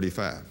 through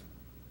 35.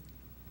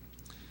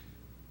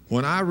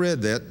 When I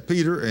read that,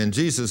 Peter and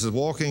Jesus is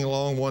walking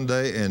along one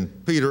day,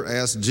 and Peter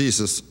asked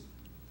Jesus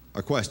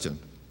a question.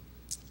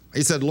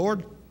 He said,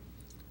 Lord,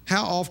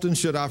 how often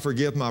should I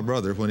forgive my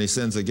brother when he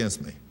sins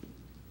against me?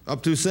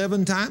 Up to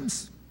 7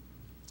 times?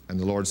 And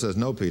the Lord says,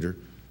 no, Peter,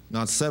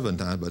 not 7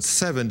 times, but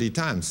 70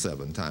 times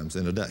 7 times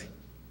in a day.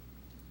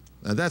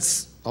 Now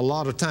that's a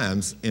lot of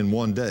times in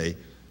one day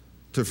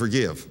to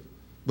forgive.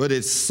 But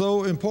it's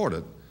so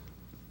important.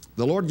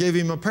 The Lord gave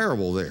him a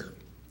parable there.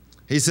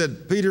 He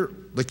said, Peter,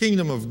 the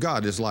kingdom of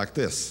God is like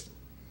this.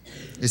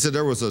 He said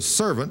there was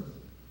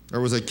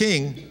a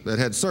king that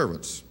had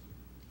servants.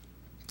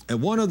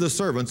 And one of the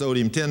servants owed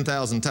him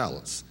 10,000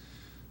 talents.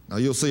 Now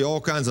you'll see all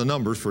kinds of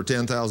numbers for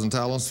 10,000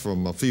 talents,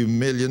 from a few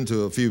million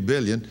to a few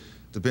billion.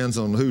 Depends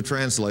on who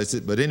translates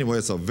it. But anyway,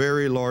 it's a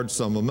very large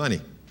sum of money.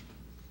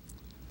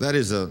 That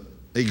is an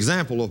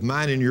example of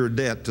minding your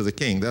debt to the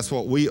king. That's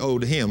what we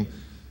owed him,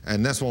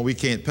 and that's why we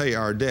can't pay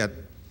our debt.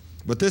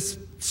 But this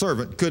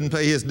servant couldn't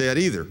pay his debt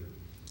either.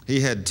 He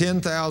had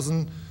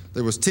 10,000,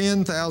 there was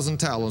 10,000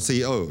 talents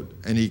he owed,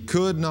 and he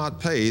could not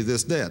pay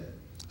this debt.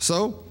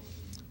 So,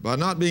 by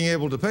not being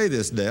able to pay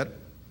this debt,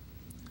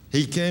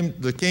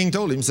 the king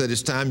told him, said,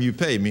 it's time you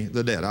pay me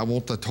the debt. I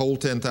want the whole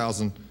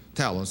 10,000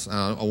 talents, and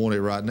I want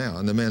it right now.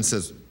 And the man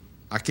says,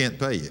 I can't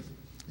pay you.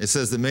 It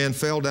says the man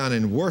fell down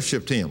and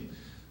worshiped him.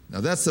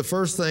 Now that's the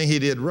first thing he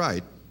did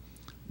right.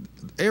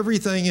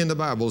 Everything in the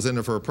Bible is in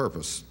there for a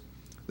purpose.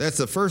 That's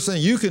the first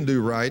thing you can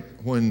do right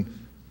when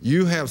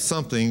you have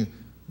something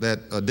that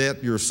a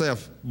debt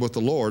yourself with the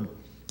Lord.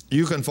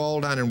 You can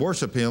fall down and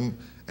worship him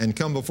and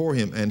come before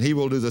him, and he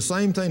will do the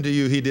same thing to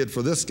you he did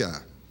for this guy.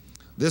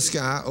 This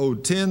guy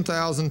owed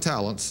 10,000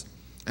 talents,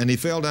 and he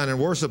fell down and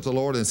worshiped the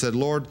Lord and said,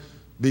 Lord,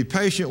 be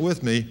patient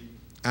with me,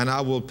 and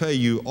I will pay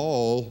you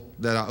all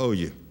that I owe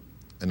you.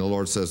 And the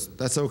Lord says,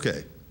 that's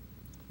okay.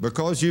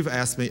 Because you've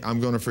asked me,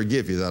 I'm going to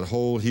forgive you that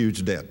whole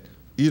huge debt.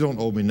 You don't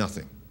owe me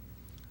nothing.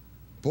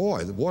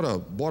 Boy, what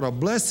a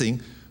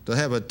blessing to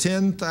have a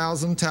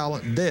 10,000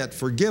 talent debt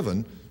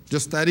forgiven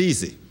just that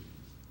easy.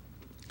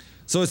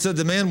 So it said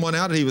the man went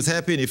out and he was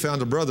happy, and he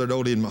found a brother that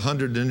owed him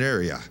 100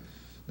 denarii.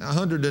 Now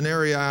 100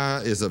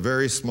 denarii is a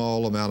very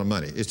small amount of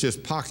money. It's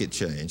just pocket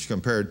change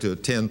compared to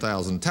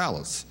 10,000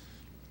 talents.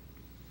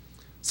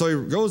 So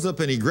he goes up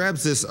and he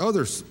grabs this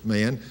other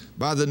man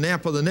by the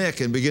nape of the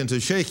neck and begins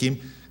to shake him,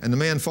 and the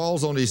man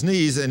falls on his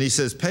knees and he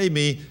says, pay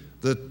me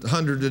the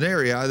 100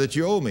 denarii that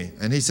you owe me.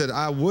 And he said,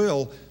 I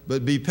will,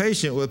 but be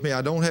patient with me.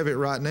 I don't have it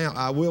right now.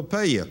 I will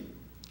pay you.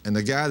 And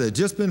the guy that had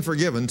just been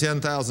forgiven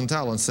 10,000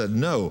 talents said,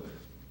 no,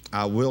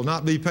 I will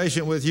not be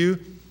patient with you.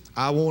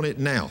 I want it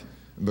now.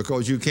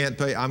 Because you can't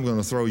pay, I'm going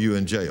to throw you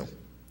in jail.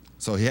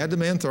 So he had the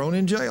man thrown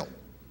in jail.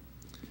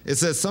 It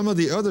says some of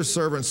the other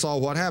servants saw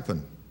what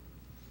happened.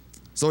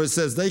 So it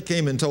says they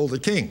came and told the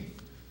king.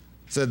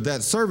 Said,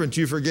 that servant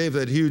you forgave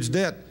that huge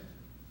debt,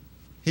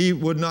 he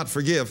would not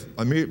forgive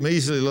a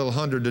measly little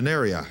 100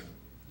 denarii.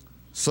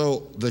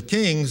 So the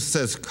king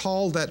says,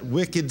 call that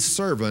wicked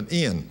servant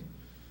in.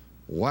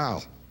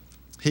 Wow.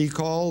 He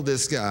called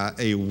this guy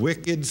a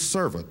wicked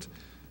servant.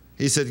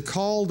 He said,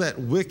 call that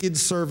wicked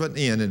servant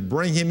in and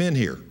bring him in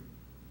here.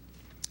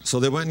 So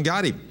they went and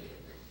got him.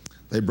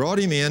 They brought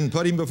him in,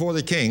 put him before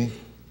the king.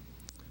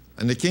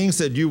 And the king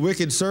said, you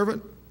wicked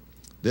servant,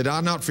 did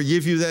I not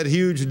forgive you that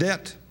huge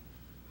debt?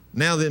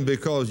 Now then,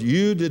 because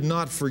you did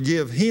not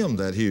forgive him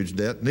that huge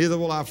debt, neither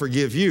will I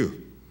forgive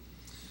you.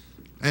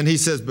 And he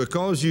says,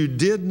 because you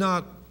did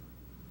not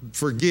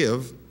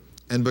forgive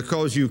and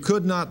because you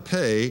could not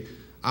pay,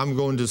 I'm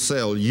going to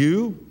sell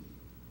you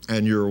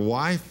and your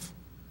wife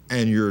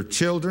and your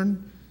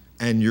children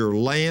and your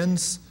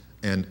lands,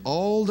 and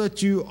all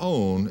that you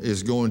own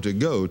is going to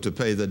go to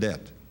pay the debt.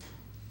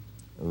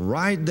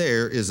 Right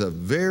there is a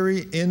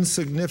very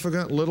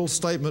insignificant little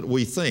statement,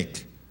 we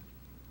think.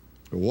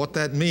 What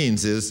that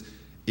means is,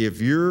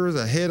 if you're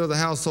the head of the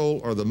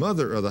household or the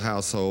mother of the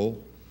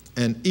household,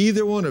 and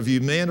either one of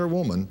you, man or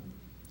woman,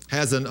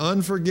 has an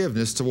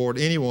unforgiveness toward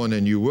anyone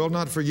and you will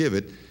not forgive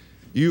it,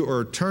 you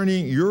are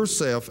turning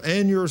yourself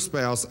and your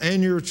spouse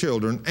and your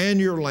children and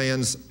your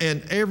lands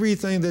and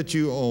everything that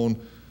you own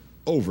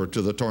over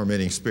to the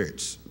tormenting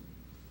spirits.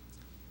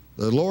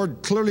 The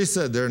Lord clearly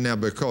said there, now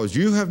because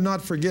you have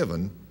not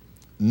forgiven,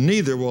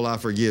 neither will I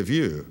forgive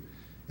you.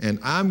 And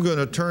I'm going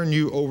to turn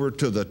you over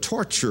to the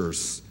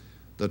torturers,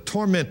 the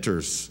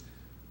tormentors.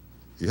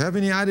 You have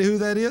any idea who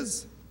that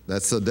is?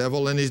 That's the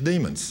devil and his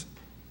demons.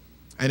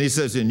 And he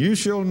says, and you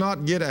shall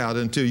not get out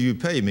until you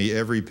pay me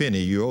every penny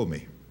you owe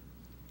me.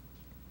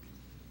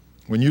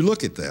 When you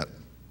look at that,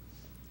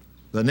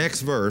 the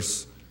next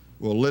verse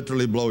will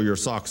literally blow your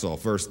socks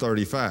off, verse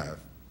 35.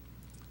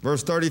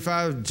 Verse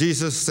 35,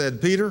 Jesus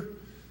said, Peter,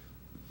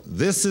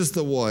 this is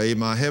the way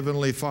my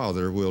heavenly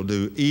Father will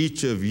do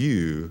each of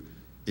you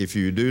if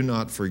you do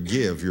not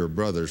forgive your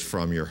brothers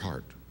from your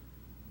heart.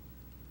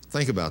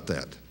 Think about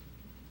that.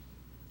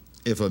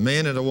 If a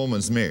man and a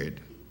woman's married,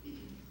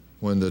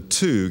 when the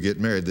two get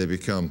married, they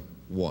become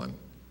one.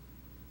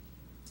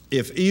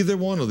 If either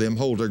one of them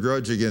hold a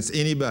grudge against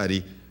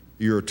anybody,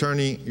 you're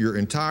turning your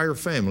entire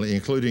family,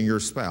 including your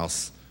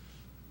spouse,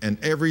 and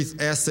every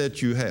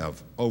asset you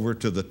have over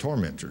to the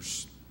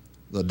tormentors,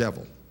 the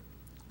devil.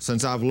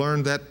 Since I've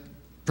learned that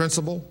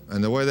principle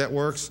and the way that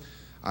works,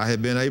 I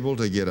have been able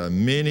to get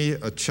many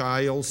a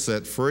child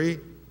set free.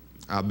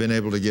 I've been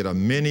able to get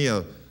many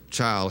a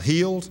child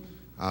healed.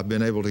 I've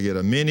been able to get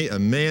many a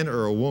man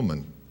or a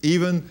woman,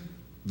 even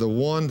the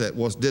one that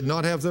did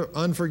not have the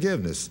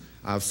unforgiveness.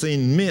 I've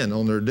seen men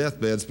on their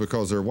deathbeds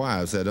because their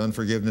wives had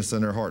unforgiveness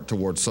in their heart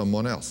towards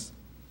someone else.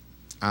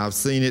 I've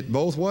seen it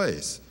both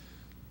ways.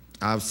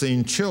 I've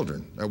seen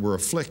children that were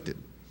afflicted.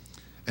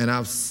 And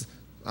I've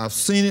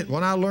seen it.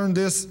 When I learned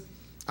this,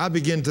 I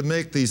began to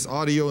make these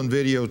audio and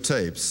video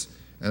tapes.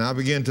 And I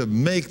began to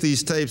make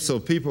these tapes so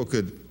people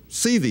could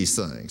see these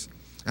things.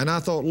 And I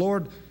thought,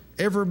 Lord,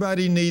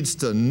 everybody needs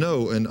to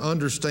know and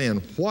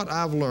understand what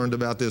I've learned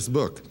about this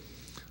book.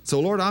 So,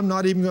 Lord, I'm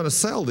not even going to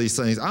sell these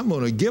things. I'm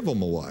going to give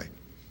them away.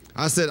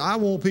 I said, I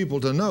want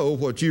people to know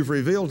what you've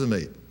revealed to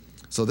me.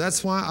 So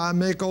that's why I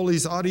make all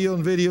these audio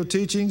and video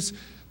teachings.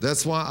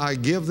 That's why I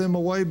give them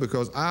away,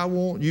 because I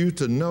want you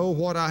to know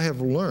what I have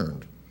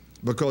learned,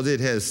 because it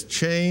has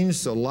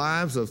changed the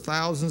lives of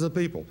thousands of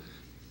people.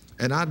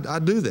 And I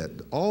do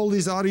that. All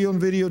these audio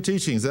and video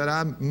teachings that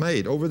I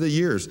made over the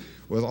years,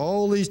 with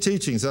all these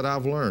teachings that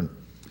I've learned,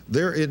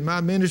 they're in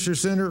my ministry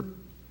center,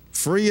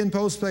 free and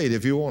postpaid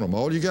if you want them.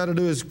 All you got to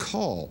do is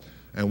call,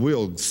 and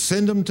we'll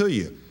send them to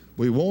you.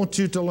 We want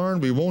you to learn.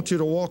 We want you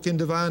to walk in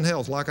divine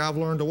health like I've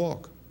learned to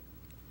walk.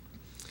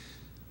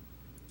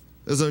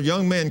 There's a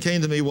young man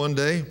came to me one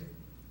day.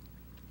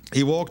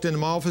 He walked into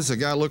my office. A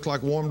guy looked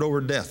like warmed over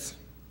death.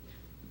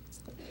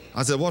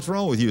 I said, what's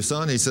wrong with you,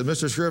 son? He said,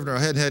 Mr. Scrivener, I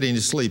hadn't had any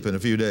sleep in a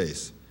few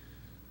days.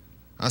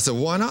 I said,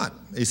 why not?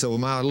 He said, well,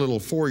 my little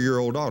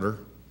 4-year-old daughter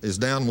is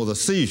down with a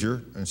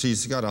seizure, and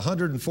she's got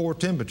 104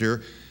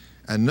 temperature,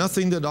 and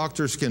nothing the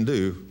doctors can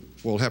do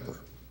will help her.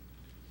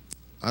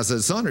 I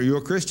said, son, are you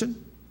a Christian?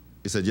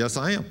 He said, yes,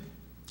 I am.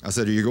 I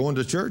said, are you going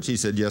to church? He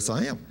said, yes,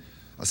 I am.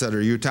 I said,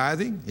 are you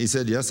tithing? He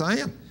said, yes, I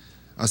am.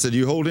 I said, do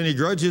you hold any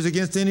grudges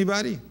against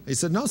anybody? He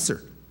said, no,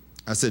 sir.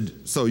 I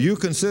said, so you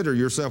consider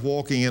yourself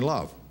walking in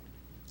love?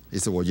 He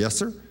said, well, yes,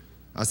 sir.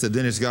 I said,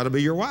 then it's got to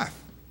be your wife.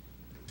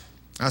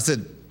 I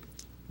said,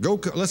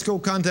 let's go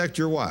contact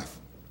your wife.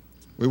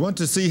 We went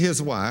to see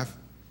his wife,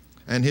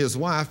 and his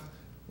wife,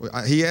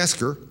 he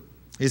asked her,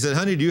 he said,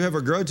 honey, do you have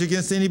a grudge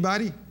against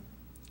anybody?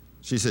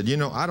 She said, you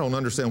know, I don't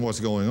understand what's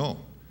going on.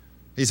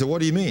 He said,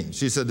 what do you mean?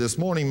 She said, this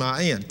morning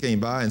my aunt came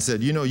by and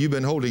said, you know, you've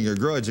been holding a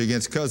grudge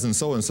against cousin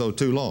so-and-so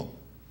too long.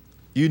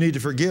 You need to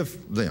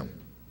forgive them.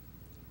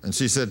 And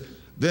she said,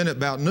 then at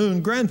about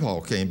noon, Grandpa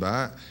came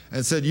by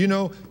and said, you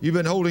know, you've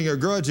been holding a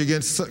grudge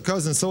against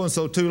cousin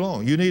so-and-so too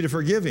long. You need to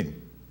forgive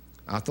him.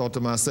 I thought to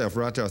myself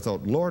right there, I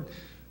thought, Lord,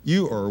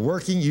 you are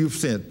working. You've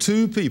sent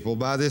 2 people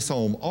by this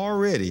home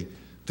already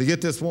to get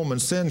this woman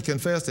sin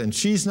confessed, and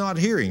she's not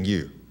hearing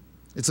you.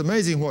 It's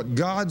amazing what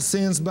God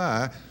sends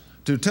by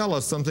to tell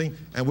us something,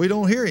 and we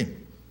don't hear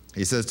him.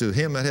 He says, to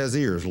him that has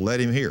ears, let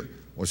him hear.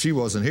 Well, she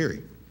wasn't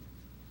hearing.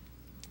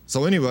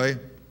 So anyway,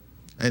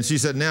 and she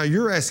said, now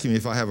you're asking me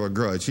if I have a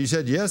grudge. She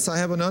said, yes, I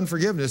have an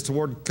unforgiveness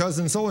toward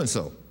cousin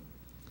so-and-so.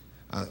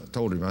 I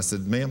told him, I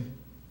said, ma'am,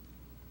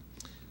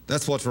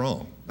 that's what's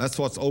wrong. That's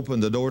what's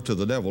opened the door to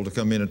the devil to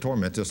come in and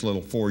torment this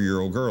little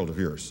 4-year-old girl of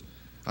yours.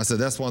 I said,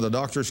 that's why the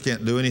doctors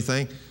can't do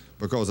anything,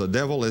 because the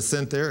devil is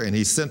sent there, and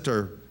he's sent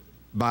her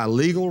by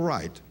legal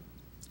right.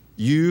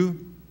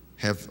 You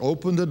have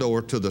opened the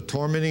door to the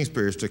tormenting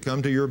spirits to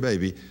come to your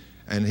baby,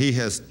 and he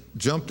has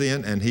jumped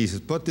in, and he's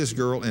put this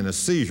girl in a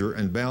seizure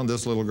and bound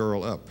this little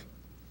girl up.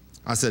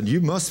 I said,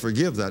 you must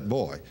forgive that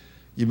boy.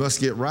 You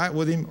must get right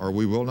with him, or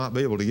we will not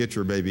be able to get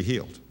your baby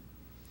healed.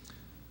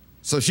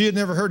 So she had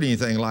never heard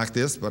anything like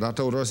this, but I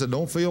told her, I said,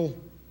 don't feel,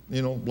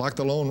 you know, like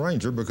the Lone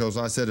Ranger, because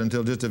I said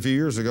until just a few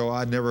years ago,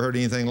 I'd never heard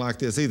anything like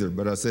this either.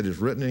 But I said, it's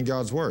written in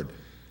God's Word.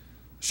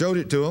 Showed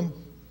it to him.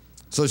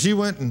 So she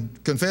went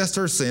and confessed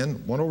her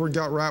sin, went over and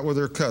got right with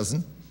her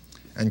cousin,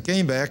 and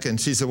came back, and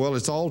she said, well,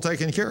 it's all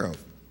taken care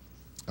of.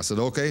 I said,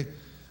 okay.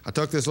 I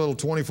took this little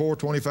 24,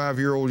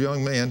 25-year-old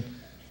young man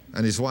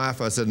and his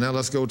wife. I said, now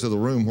let's go to the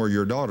room where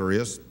your daughter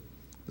is.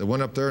 They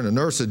went up there, and the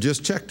nurse had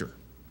just checked her.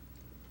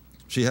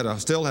 She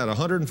still had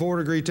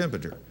 104-degree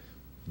temperature,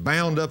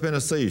 bound up in a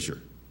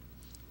seizure,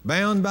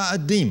 bound by a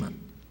demon.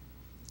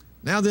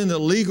 Now then, the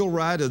legal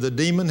right of the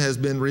demon has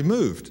been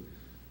removed.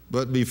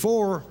 But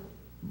before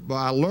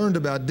I learned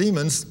about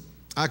demons,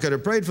 I could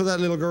have prayed for that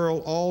little girl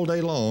all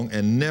day long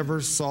and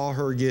never saw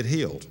her get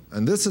healed.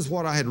 And this is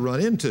what I had run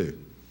into.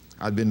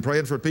 I'd been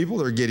praying for people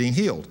that are getting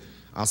healed.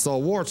 I saw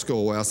warts go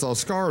away. I saw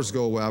scars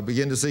go away. I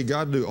began to see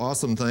God do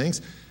awesome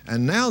things.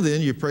 And now then,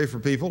 you pray for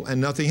people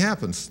and nothing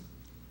happens.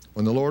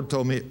 When the Lord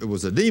told me it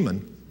was a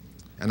demon,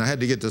 and I had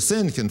to get the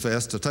sin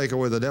confessed to take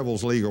away the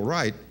devil's legal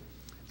right,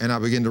 and I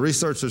began to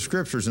research the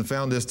Scriptures and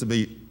found this to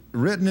be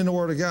written in the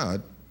Word of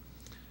God.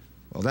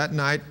 Well, that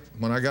night,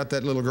 when I got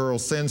that little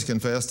girl's sins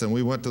confessed and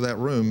we went to that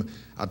room,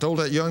 I told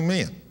that young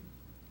man,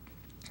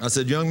 I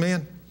said, young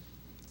man,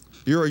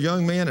 You're a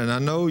young man, and I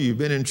know you've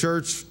been in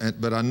church,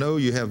 but I know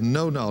you have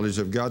no knowledge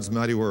of God's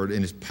mighty word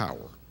and His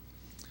power.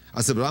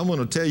 I said, but I'm going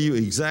to tell you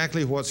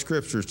exactly what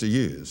scriptures to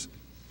use.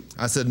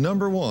 I said,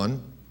 number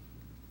one,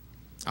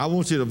 I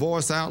want you to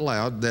voice out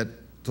loud that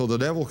so the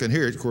devil can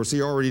hear it. Of course,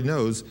 he already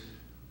knows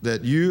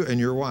that you and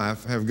your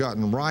wife have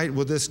gotten right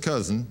with this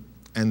cousin,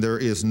 and there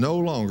is no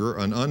longer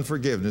an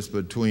unforgiveness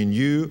between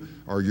you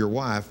or your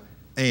wife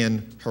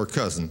and her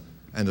cousin,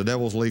 and the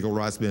devil's legal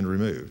rights been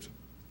removed.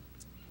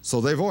 So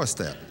they voiced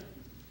that.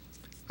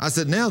 I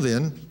said, now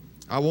then,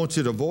 I want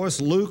you to voice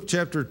Luke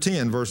chapter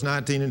 10, verse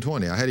 19 and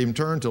 20. I had him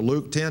turn to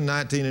Luke 10,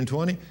 19 and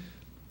 20.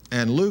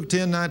 And Luke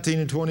 10, 19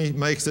 and 20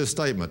 makes this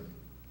statement.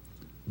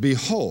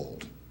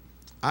 Behold,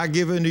 I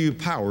give unto you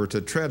power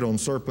to tread on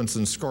serpents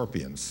and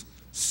scorpions,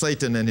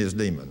 Satan and his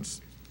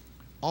demons.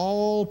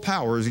 All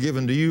power is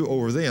given to you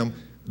over them.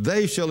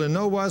 They shall in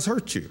no wise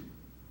hurt you.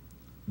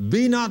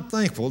 Be not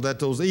thankful that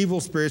those evil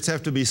spirits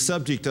have to be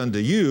subject unto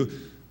you,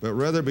 but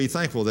rather be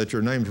thankful that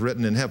your name's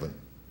written in heaven.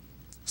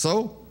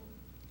 So,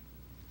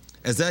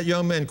 as that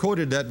young man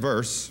quoted that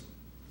verse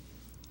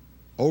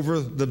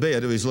over the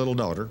bed of his little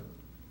daughter,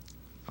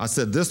 I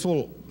said, this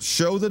will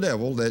show the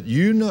devil that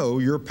you know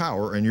your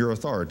power and your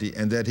authority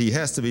and that he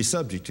has to be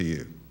subject to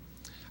you.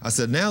 I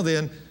said, now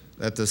then,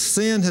 that the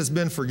sin has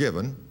been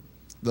forgiven,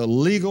 the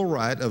legal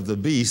right of the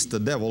beast, the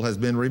devil, has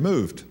been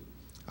removed.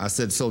 I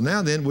said, so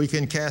now then we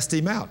can cast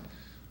him out.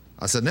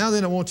 I said, now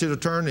then I want you to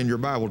turn in your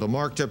Bible to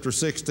Mark chapter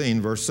 16,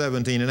 verse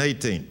 17 and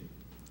 18.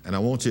 And I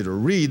want you to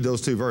read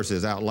those two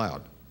verses out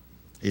loud.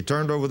 He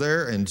turned over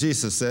there, and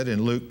Jesus said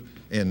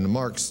in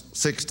Mark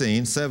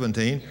 16,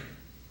 17,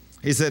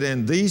 he said,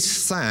 and these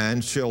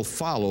signs shall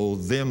follow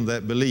them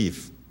that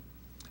believe.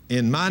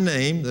 In my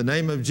name, the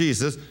name of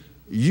Jesus,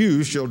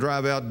 you shall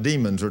drive out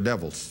demons or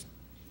devils.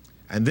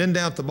 And then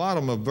down at the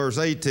bottom of verse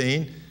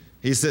 18,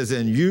 he says,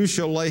 and you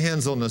shall lay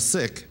hands on the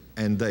sick,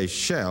 and they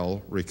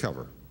shall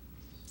recover.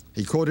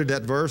 He quoted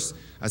that verse.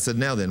 I said,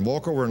 now then,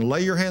 walk over and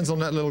lay your hands on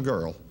that little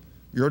girl,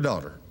 your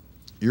daughter.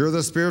 You're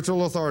the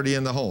spiritual authority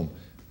in the home.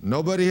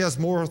 Nobody has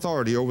more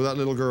authority over that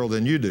little girl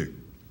than you do.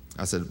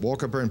 I said,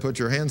 walk up here and put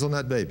your hands on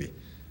that baby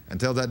and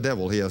tell that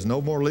devil he has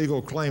no more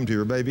legal claim to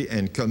your baby,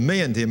 and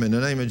command him in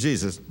the name of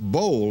Jesus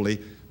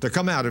boldly to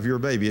come out of your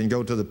baby and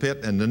go to the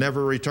pit and to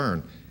never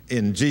return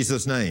in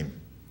Jesus' name.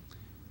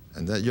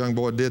 And that young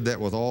boy did that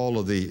with all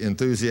of the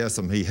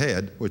enthusiasm he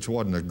had, which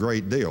wasn't a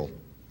great deal.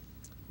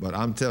 But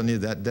I'm telling you,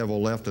 that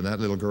devil left and that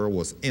little girl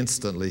was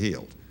instantly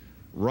healed.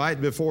 Right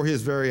before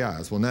his very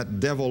eyes. When that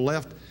devil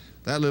left,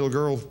 that little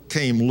girl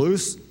came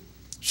loose.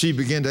 She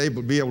began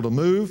to be able to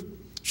move.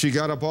 She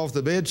got up off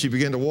the bed. She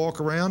began to walk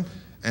around,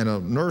 and a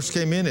nurse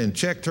came in and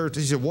checked her.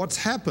 She said, what's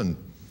happened?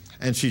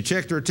 And she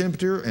checked her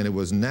temperature, and it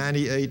was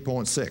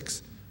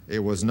 98.6. It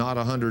was not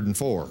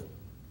 104.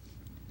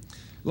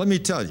 Let me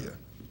tell you,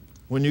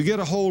 when you get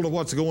a hold of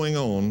what's going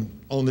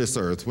on this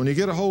earth, when you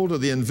get a hold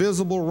of the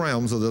invisible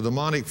realms of the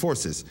demonic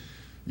forces,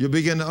 you'll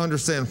begin to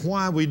understand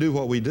why we do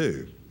what we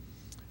do.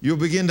 You'll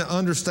begin to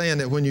understand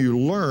that when you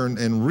learn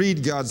and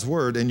read God's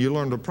Word and you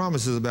learn the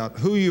promises about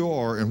who you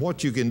are and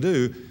what you can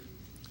do,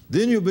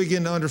 then you'll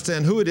begin to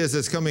understand who it is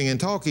that's coming and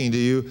talking to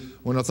you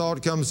when a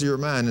thought comes to your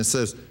mind and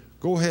says,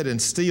 go ahead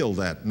and steal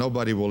that.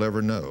 Nobody will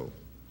ever know.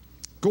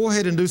 Go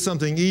ahead and do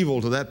something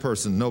evil to that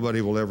person. Nobody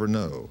will ever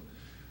know.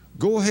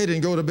 Go ahead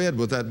and go to bed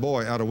with that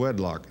boy out of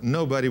wedlock.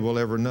 Nobody will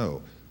ever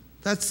know.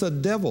 That's the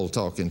devil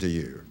talking to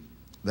you.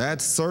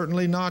 That's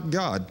certainly not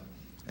God.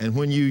 And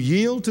when you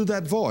yield to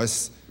that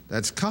voice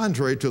that's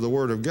contrary to the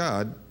Word of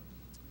God,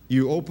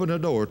 you open a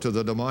door to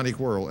the demonic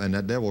world, and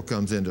that devil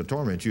comes in to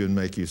torment you and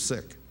make you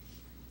sick.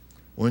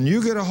 When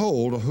you get a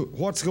hold of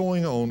what's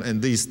going on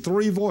and these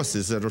three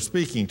voices that are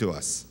speaking to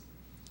us,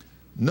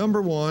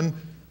 number one,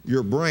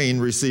 your brain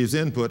receives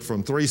input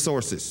from three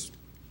sources.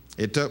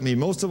 It took me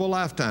most of a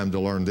lifetime to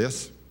learn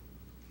this.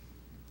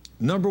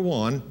 Number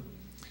one,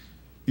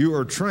 you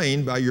are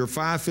trained by your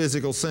five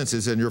physical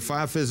senses, and your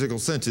five physical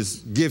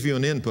senses give you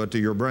an input to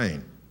your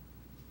brain.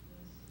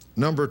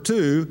 Number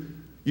two,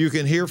 you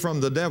can hear from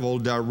the devil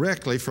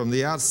directly from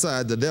the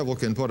outside. The devil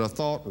can put a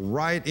thought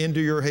right into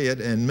your head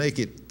and make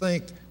you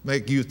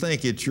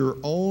think it's your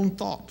own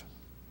thought.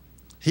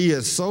 He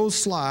is so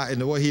sly in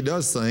the way he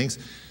does things.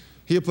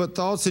 He'll put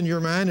thoughts in your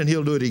mind, and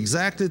he'll do it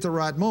exactly at the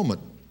right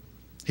moment.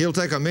 He'll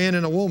take a man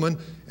and a woman,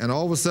 and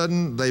all of a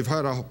sudden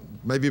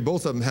maybe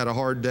both of them had a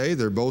hard day.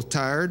 They're both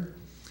tired.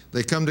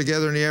 They come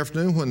together in the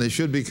afternoon when they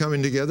should be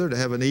coming together to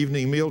have an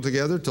evening meal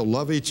together, to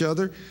love each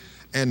other.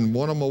 And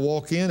one of them will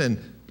walk in, and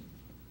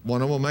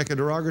one of them will make a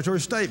derogatory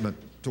statement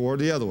toward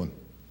the other one.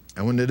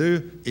 And when they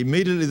do,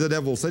 immediately the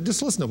devil will say,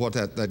 just listen to what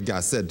that guy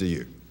said to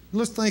you.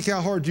 Let's think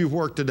how hard you've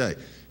worked today.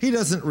 He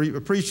doesn't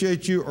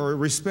appreciate you or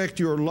respect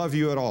you or love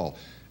you at all.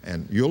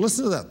 And you'll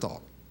listen to that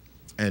thought,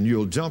 and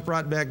you'll jump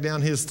right back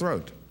down his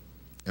throat.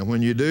 And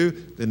when you do,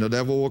 then the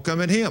devil will come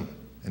at him,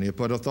 and he'll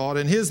put a thought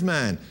in his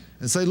mind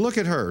and say, look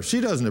at her.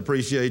 She doesn't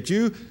appreciate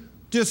you.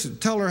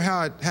 Just tell her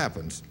how it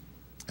happens.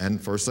 And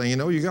first thing you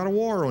know, you got a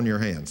war on your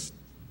hands.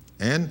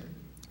 And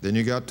then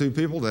you got two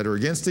people that are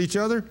against each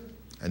other,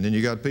 And then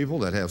you got people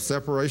that have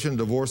separation,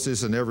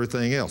 divorces, and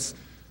everything else.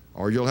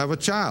 Or you'll have a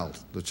child.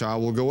 The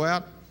child will go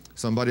out.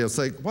 Somebody will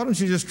say, why don't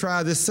you just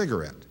try this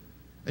cigarette?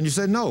 And you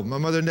say, no, my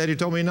mother and daddy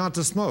told me not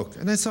to smoke.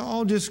 And they say,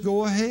 oh, just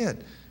go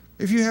ahead.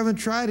 If you haven't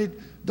tried it,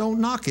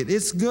 don't knock it.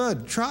 It's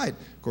good. Try it.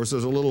 Of course,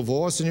 there's a little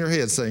voice in your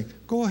head saying,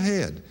 go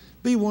ahead.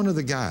 Be one of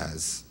the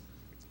guys.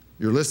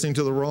 You're listening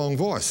to the wrong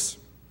voice.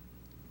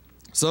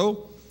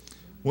 So,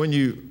 when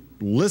you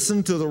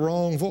listen to the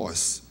wrong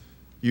voice,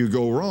 you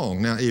go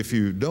wrong. Now, if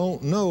you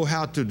don't know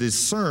how to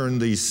discern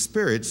these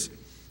spirits,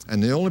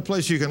 and the only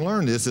place you can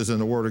learn this is in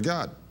the Word of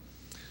God.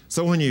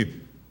 So when you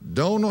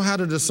don't know how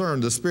to discern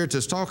the spirit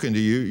that's talking to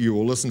you, you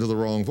will listen to the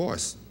wrong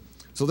voice.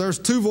 So there's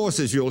two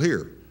voices you'll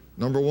hear.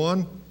 Number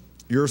one,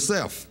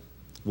 yourself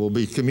will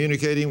be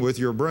communicating with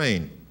your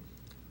brain.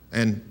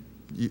 And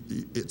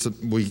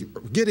we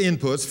get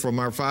inputs from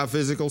our 5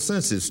 physical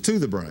senses to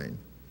the brain.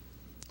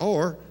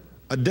 Or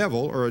a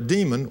devil or a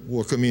demon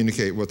will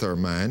communicate with our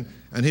mind,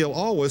 and he'll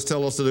always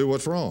tell us to do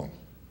what's wrong.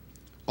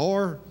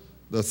 Or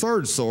the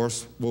third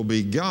source will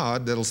be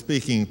God that'll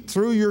speaking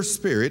through your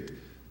spirit,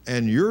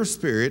 and your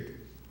spirit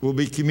will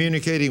be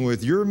communicating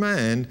with your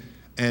mind,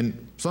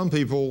 and some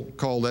people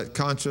call that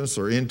conscience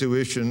or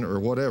intuition or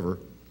whatever.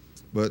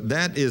 But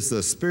that is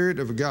the Spirit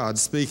of God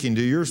speaking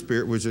to your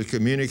spirit, which is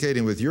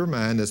communicating with your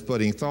mind, that's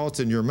putting thoughts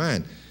in your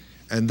mind.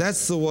 And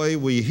that's the way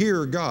we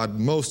hear God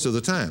most of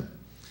the time.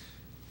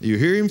 You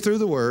hear Him through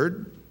the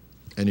Word,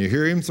 and you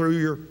hear Him through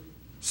your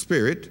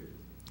spirit,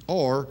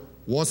 or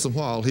once in a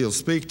while He'll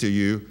speak to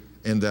you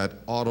in that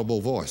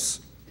audible voice.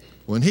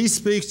 When He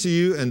speaks to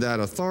you in that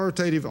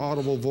authoritative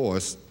audible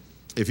voice,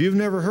 if you've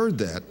never heard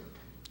that,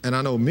 and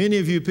I know many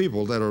of you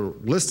people that are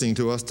listening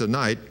to us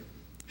tonight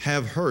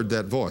have heard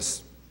that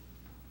voice.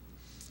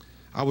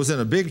 I was in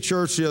a big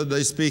church the other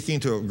day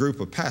speaking to a group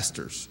of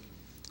pastors,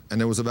 and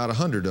there was about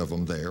 100 of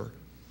them there,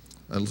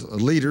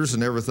 leaders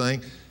and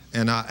everything,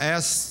 and I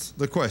asked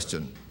the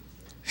question,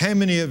 how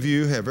many of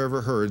you have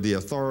ever heard the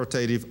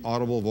authoritative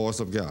audible voice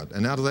of God?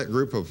 And out of that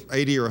group of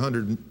 80 or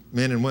 100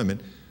 men and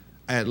women,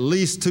 at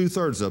least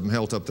 2/3 of them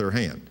held up their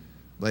hand.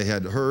 They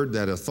had heard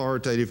that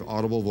authoritative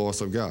audible voice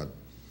of God.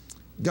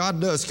 God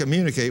does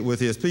communicate with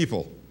His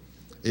people.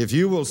 If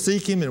you will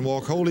seek Him and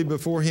walk holy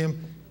before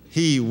Him,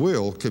 He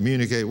will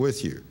communicate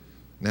with you.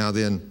 Now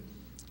then,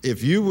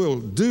 if you will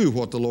do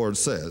what the Lord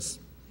says,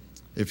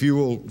 if you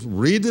will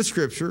read the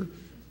Scripture,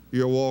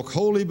 you'll walk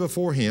holy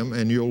before Him,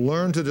 and you'll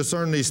learn to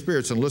discern these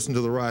spirits and listen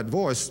to the right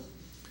voice,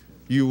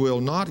 you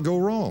will not go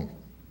wrong.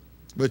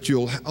 But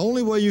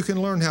only way you can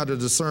learn how to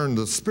discern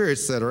the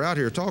spirits that are out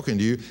here talking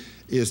to you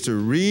is to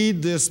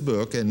read this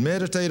book and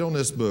meditate on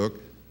this book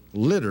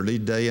literally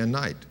day and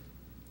night.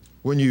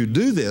 When you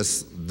do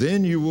this,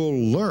 then you will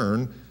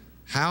learn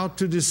how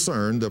to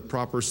discern the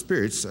proper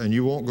spirits, and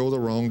you won't go the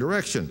wrong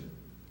direction.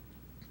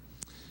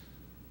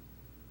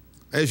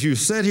 As you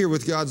sit here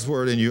with God's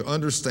Word and you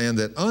understand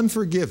that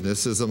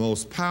unforgiveness is the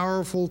most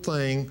powerful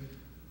thing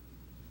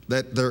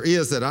that there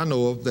is that I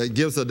know of that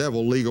gives the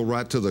devil legal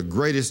right to the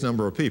greatest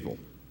number of people.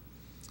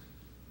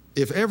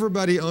 If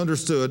everybody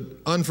understood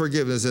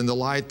unforgiveness in the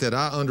light that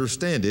I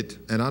understand it,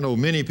 and I know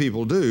many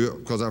people do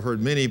because I've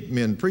heard many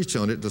men preach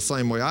on it the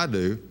same way I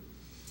do,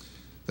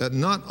 that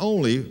not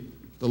only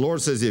the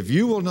Lord says, if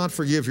you will not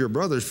forgive your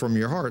brothers from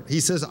your heart, He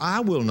says, I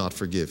will not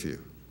forgive you.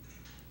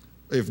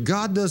 If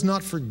God does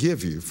not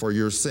forgive you for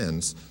your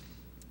sins,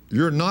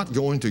 you're not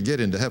going to get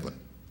into heaven.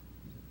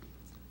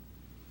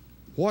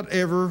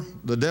 Whatever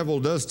the devil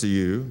does to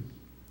you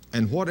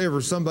and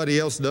whatever somebody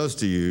else does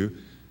to you,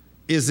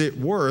 is it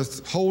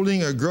worth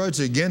holding a grudge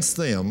against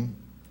them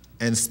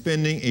and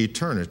spending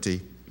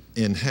eternity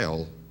in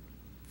hell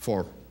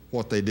for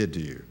what they did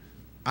to you?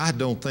 I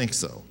don't think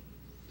so.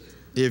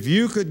 If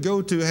you could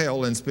go to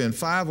hell and spend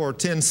 5 or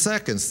 10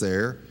 seconds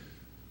there,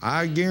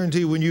 I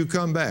guarantee when you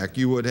come back,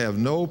 you would have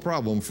no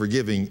problem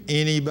forgiving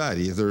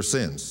anybody their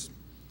sins.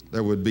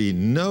 There would be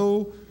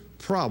no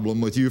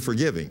problem with you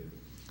forgiving.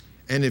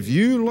 And if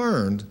you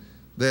learned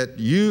that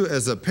you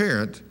as a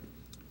parent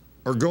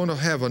are going to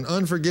have an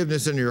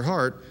unforgiveness in your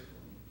heart,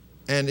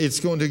 and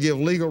it's going to give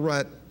legal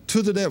right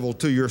to the devil,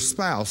 to your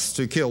spouse,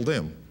 to kill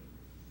them,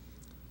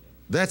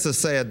 that's a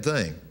sad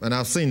thing. And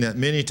I've seen that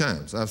many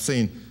times. I've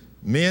seen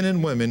men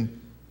and women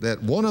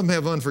that one of them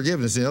have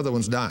unforgiveness and the other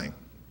one's dying.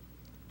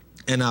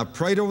 And I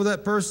prayed over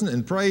that person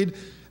and prayed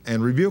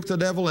and rebuked the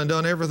devil and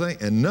done everything,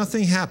 and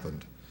nothing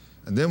happened.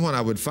 And then when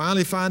I would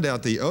finally find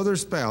out the other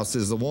spouse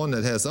is the one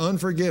that has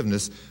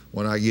unforgiveness,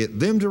 when I get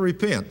them to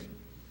repent,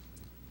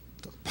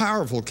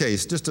 powerful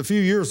case just a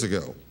few years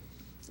ago,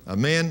 a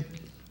man,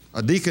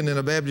 a deacon in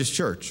a Baptist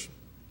church,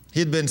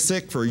 he'd been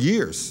sick for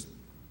years,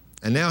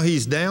 and now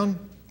he's down,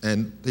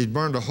 and he'd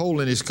burned a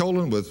hole in his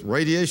colon with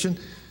radiation,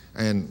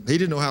 and he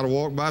didn't know how to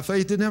walk by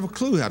faith, didn't have a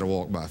clue how to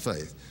walk by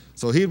faith.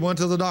 So he went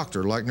to the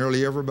doctor like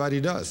nearly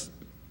everybody does.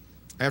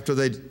 After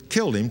they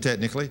killed him,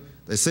 technically,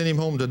 they sent him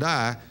home to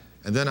die,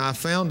 and then I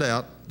found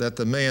out that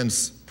the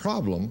man's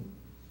problem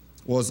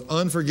was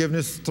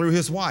unforgiveness through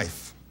his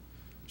wife.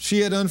 She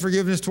had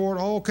unforgiveness toward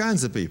all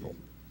kinds of people.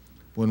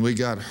 When we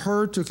got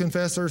her to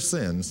confess her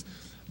sins,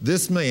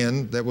 this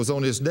man that was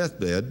on his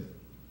deathbed,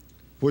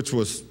 which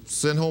was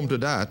sent home to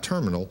die,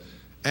 terminal,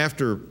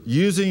 after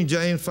using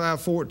James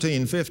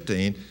 5:14,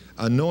 15,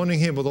 anointing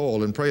him with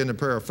oil and praying the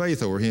prayer of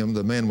faith over him,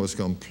 the man was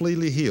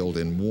completely healed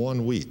in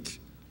 1 week.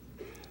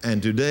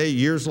 And today,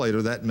 years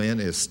later, that man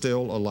is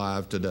still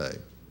alive today.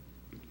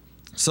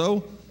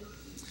 So,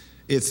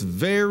 it's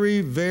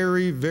very,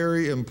 very,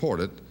 very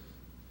important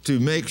to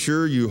make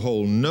sure you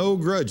hold no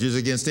grudges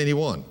against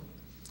anyone.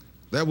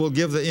 That will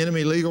give the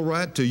enemy legal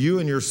right to you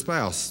and your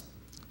spouse.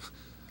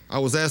 I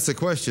was asked the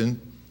question,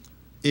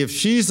 if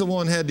she's the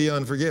one who had the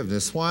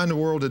unforgiveness, why in the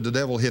world did the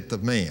devil hit the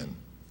man?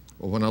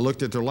 Well, when I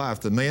looked at their life,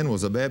 the man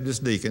was a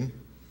Baptist deacon.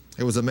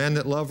 He was a man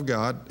that loved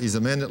God. He's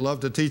a man that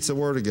loved to teach the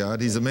Word of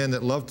God. He's a man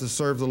that loved to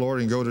serve the Lord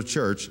and go to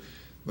church.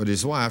 But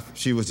his wife,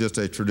 she was just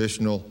a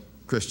traditional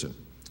Christian.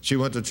 She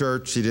went to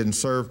church. She didn't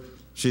serve.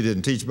 She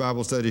didn't teach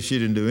Bible study. She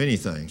didn't do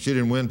anything. She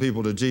didn't win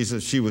people to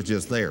Jesus. She was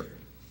just there.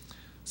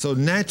 So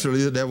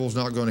naturally, the devil's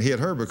not going to hit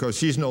her because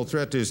she's no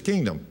threat to his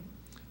kingdom.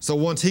 So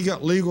once he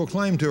got legal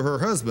claim to her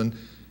husband,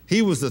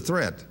 he was the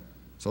threat.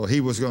 So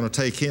he was going to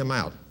take him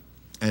out.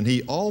 And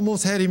he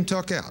almost had him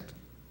tuck out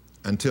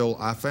until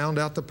I found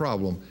out the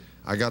problem.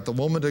 I got the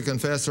woman to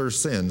confess her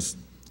sins.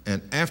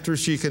 And after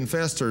she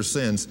confessed her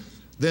sins,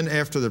 then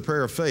after the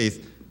prayer of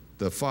faith,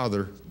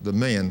 the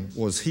man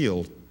was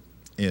healed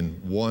in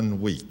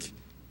 1 week.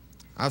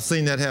 I've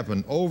seen that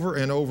happen over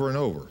and over and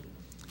over.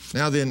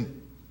 Now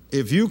then,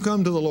 if you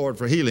come to the Lord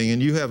for healing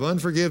and you have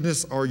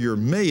unforgiveness or your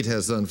mate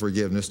has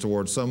unforgiveness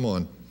towards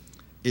someone,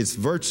 it's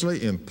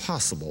virtually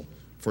impossible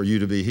for you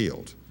to be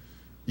healed.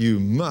 You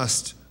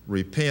must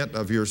repent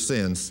of your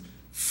sins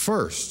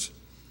first.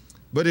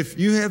 But if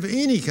you have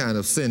any kind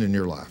of sin in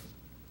your life,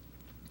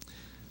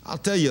 I'll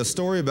tell you a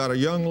story about a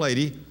young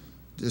lady.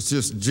 It's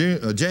just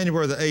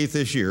January the 8th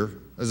this year.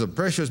 There's a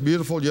precious,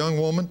 beautiful young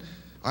woman.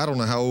 I don't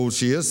know how old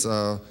she is.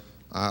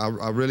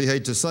 I really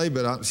hate to say,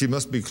 but she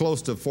must be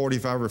close to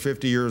 45 or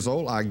 50 years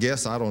old, I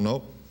guess. I don't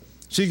know.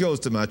 She goes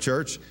to my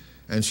church,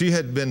 and she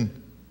had been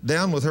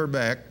down with her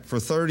back for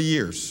 30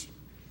 years.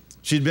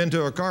 She'd been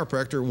to a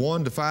chiropractor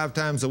 1 to 5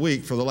 times a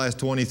week for the last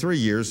 23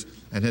 years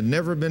and had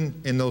never been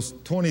in those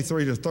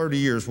 23 to 30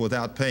 years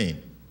without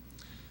pain.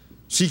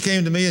 She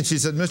came to me and she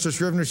said, Mr.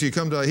 Scrivener, she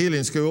come to a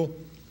healing school.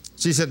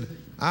 She said,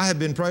 I have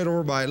been prayed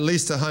over by at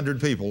least 100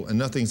 people and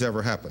nothing's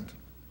ever happened.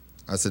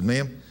 I said,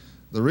 ma'am,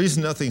 the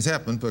reason nothing's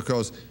happened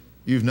because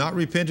you've not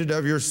repented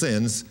of your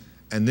sins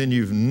and then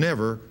you've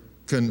never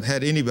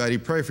had anybody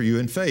pray for you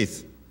in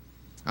faith.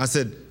 I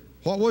said,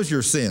 what was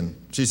your sin?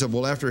 She said,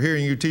 well, after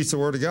hearing you teach the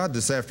Word of God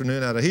this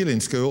afternoon at a healing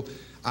school,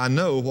 I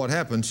know what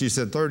happened. She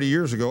said, 30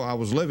 years ago, I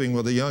was living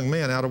with a young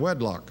man out of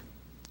wedlock.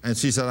 And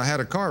she said, I had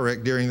a car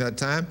wreck during that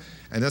time,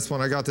 and that's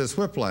when I got this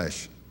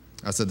whiplash.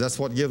 I said, that's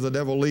what gives the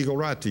devil legal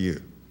right to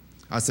you.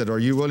 I said, are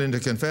you willing to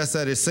confess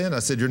that as sin? I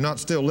said, you're not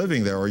still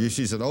living there, are you?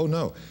 She said, oh,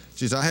 no.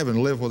 She said, I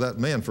haven't lived with that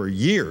man for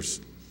years.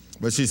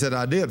 But she said,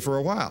 I did for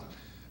a while.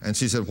 And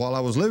she said, while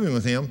I was living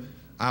with him,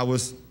 I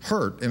was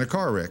hurt in a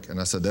car wreck. And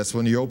I said, that's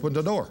when you opened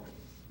the door.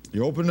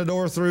 You opened the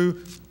door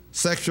through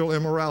sexual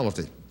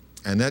immorality.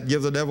 And that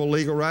gives the devil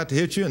legal right to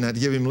hit you, and that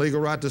gives him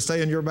legal right to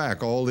stay in your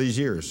back all these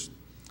years.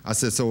 I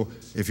said, so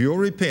if you'll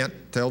repent,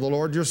 tell the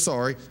Lord you're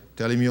sorry,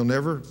 tell him you'll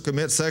never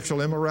commit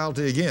sexual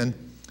immorality again,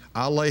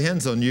 I'll lay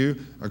hands on you,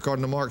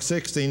 according to Mark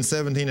 16,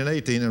 17, and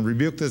 18, and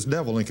rebuke this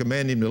devil and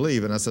command him to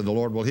leave. And I said, the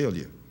Lord will heal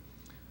you.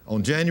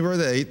 On January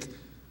the 8th,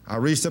 I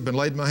reached up and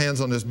laid my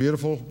hands on this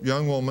beautiful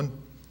young woman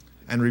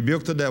and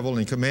rebuked the devil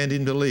and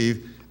commanded him to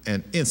leave,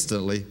 and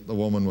instantly the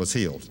woman was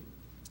healed.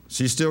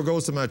 She still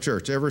goes to my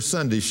church. Every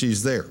Sunday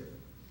she's there.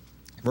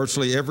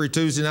 Virtually every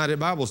Tuesday night at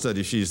Bible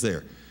study she's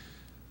there.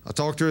 I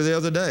talked to her the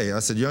other day. I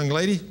said, young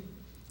lady,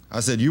 I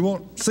said, you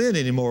won't sin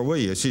anymore, will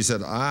you? She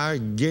said, I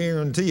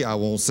guarantee I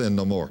won't sin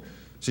no more.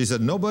 She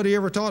said, nobody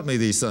ever taught me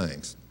these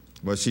things.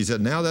 But she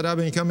said, now that I've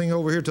been coming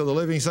over here to the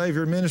Living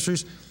Savior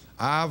Ministries,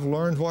 I've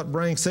learned what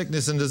brings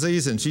sickness and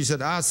disease. And she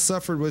said, I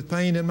suffered with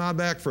pain in my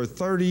back for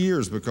 30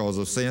 years because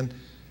of sin.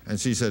 And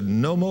she said,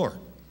 no more.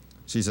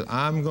 She said,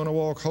 I'm going to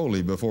walk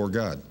holy before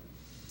God.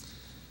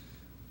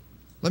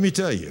 Let me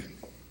tell you,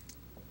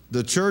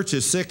 the church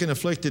is sick and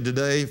afflicted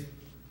today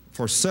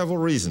for several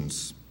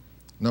reasons.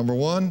 Number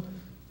one,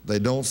 they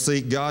don't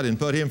seek God and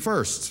put Him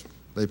first.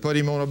 They put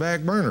Him on a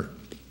back burner.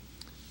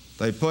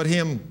 They put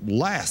Him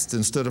last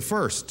instead of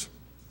first.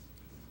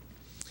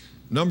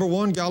 Number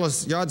one, God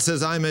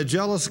says, I'm a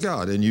jealous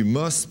God, and you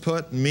must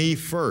put me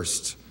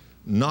first,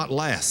 not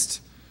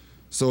last.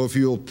 So if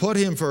you'll put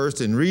Him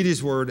first and read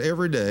His Word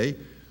every day,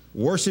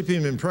 worship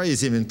Him and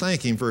praise Him and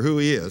thank Him for who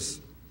He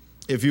is,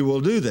 if you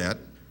will do that,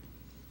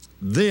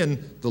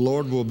 then the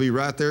Lord will be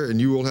right there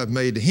and you will have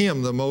made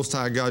Him the Most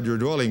High God your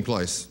dwelling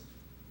place.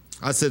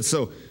 I said,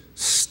 so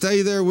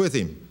stay there with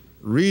Him.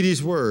 Read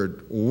His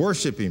Word.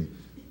 Worship Him.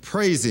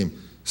 Praise Him.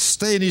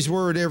 Stay in His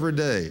Word every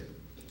day.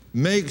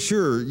 Make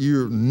sure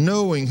you're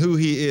knowing who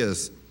He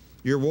is.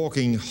 You're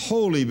walking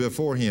holy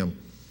before Him.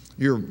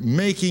 You're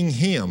making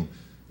Him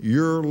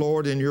your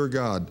Lord and your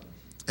God.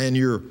 And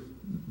you're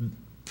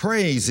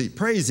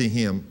praising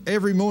Him.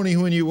 Every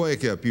morning when you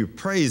wake up, you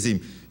praise Him.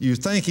 You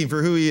thank Him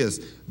for who He is.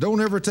 Don't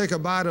ever take a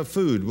bite of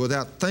food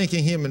without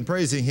thanking Him and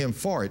praising Him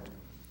for it.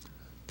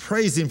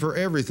 Praise Him for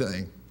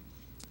everything.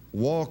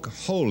 Walk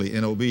holy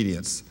in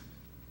obedience.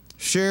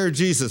 Share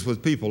Jesus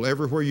with people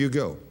everywhere you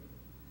go.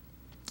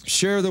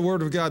 Share the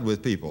Word of God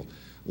with people.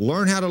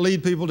 Learn how to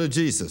lead people to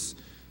Jesus.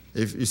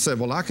 If you say,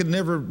 well, I could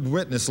never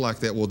witness like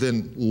that, well,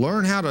 then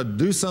learn how to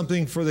do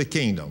something for the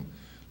kingdom.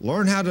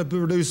 Learn how to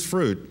produce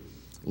fruit.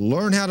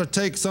 Learn how to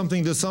take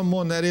something to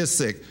someone that is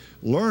sick.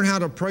 Learn how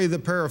to pray the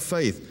prayer of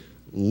faith.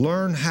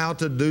 Learn how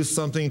to do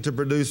something to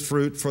produce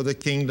fruit for the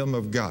kingdom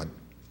of God.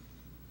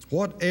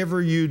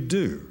 Whatever you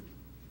do,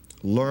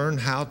 learn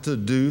how to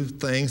do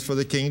things for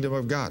the kingdom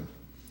of God.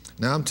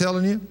 Now, I'm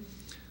telling you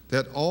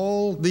that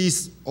all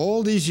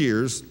these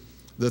years,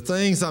 the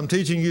things I'm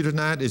teaching you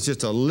tonight is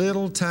just a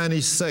little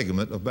tiny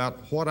segment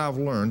about what I've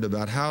learned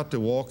about how to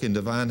walk in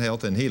divine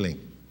health and healing.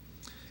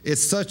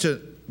 It's such a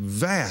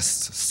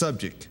vast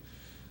subject.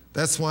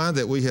 That's why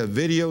that we have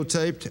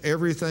videotaped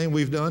everything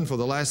we've done for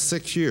the last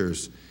 6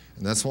 years.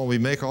 And that's why we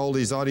make all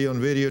these audio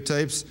and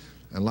videotapes.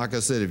 And like I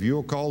said, if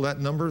you'll call that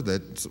number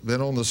that's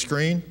been on the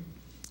screen,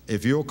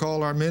 if you'll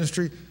call our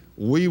ministry,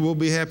 we will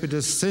be happy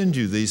to send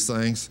you these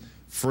things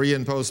free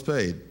and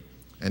postpaid.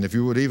 And if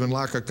you would even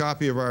like a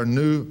copy of our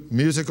new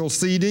musical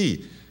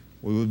CD,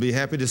 we would be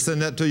happy to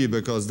send that to you,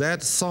 because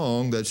that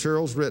song that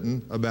Cheryl's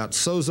written about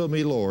Sozo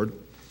Me Lord,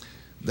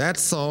 that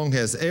song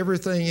has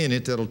everything in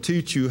it that'll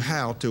teach you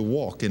how to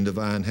walk in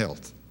divine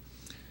health.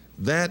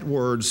 That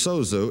word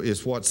sozo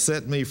is what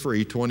set me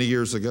free 20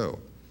 years ago.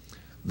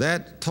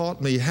 That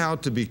taught me how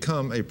to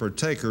become a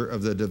partaker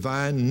of the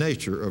divine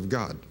nature of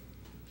God.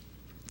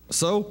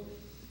 So,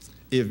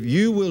 if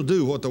you will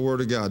do what the Word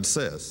of God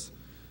says,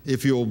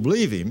 if you'll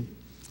believe Him,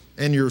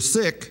 and you're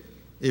sick,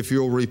 if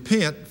you'll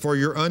repent for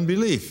your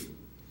unbelief.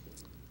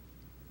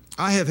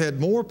 I have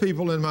had more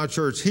people in my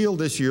church healed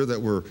this year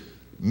that were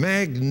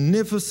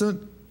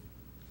magnificent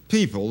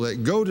people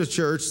that go to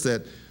church,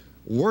 that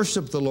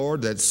worship the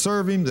Lord, that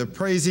serve Him, that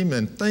praise Him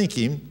and thank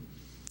Him.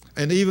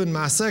 And even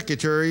my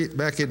secretary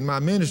back at my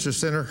minister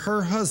center,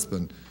 her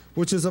husband,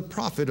 which is a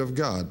prophet of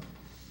God,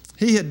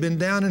 he had been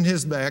down in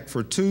his back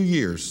for 2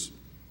 years.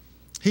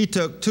 He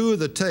took 2 of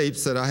the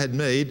tapes that I had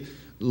made,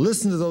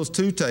 listened to those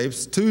 2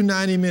 tapes, 2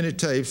 90-minute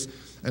tapes,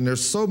 and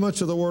there's so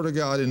much of the Word of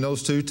God in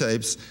those 2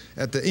 tapes.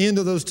 At the end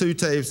of those 2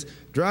 tapes,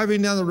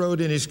 driving down the road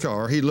in his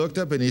car, he looked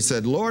up and he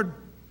said, Lord,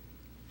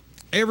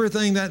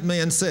 everything that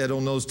man said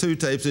on those 2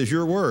 tapes is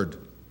your word.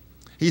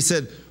 He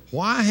said,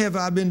 why have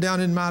I been down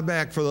in my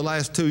back for the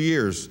last 2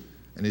 years?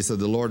 And he said,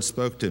 the Lord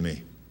spoke to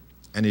me.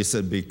 And he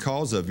said,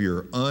 because of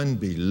your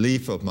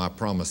unbelief of my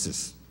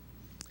promises.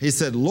 He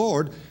said,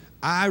 Lord,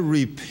 I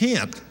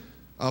repent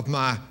of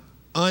my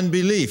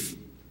unbelief.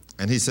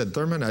 And he said,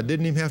 Thurman, I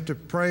didn't even have to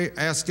pray,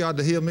 ask God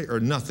to heal me, or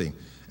nothing.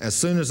 As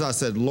soon as I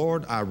said,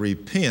 Lord, I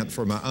repent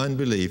for my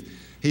unbelief,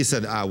 he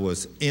said, I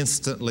was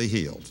instantly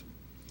healed.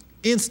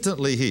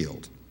 Instantly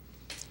healed.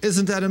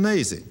 Isn't that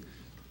amazing?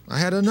 I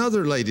had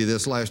another lady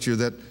this last year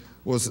that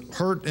was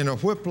hurt in a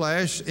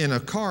whiplash in a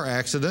car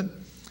accident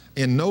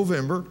in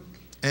November,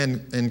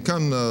 and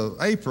come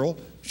April,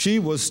 she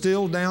was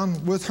still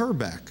down with her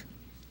back.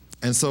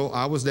 And so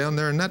I was down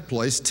there in that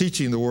place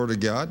teaching the Word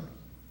of God.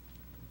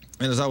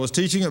 And as I was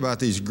teaching about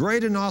these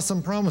great and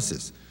awesome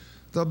promises,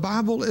 the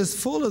Bible is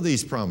full of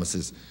these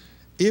promises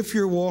if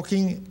you're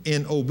walking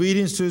in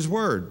obedience to His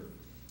Word.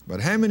 But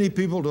how many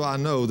people do I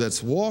know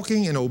that's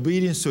walking in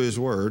obedience to His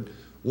Word,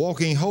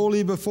 walking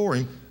holy before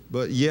Him,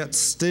 but yet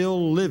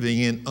still living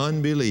in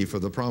unbelief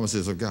of the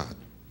promises of God?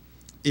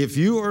 If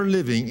you are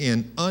living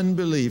in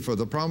unbelief of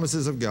the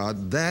promises of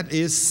God, that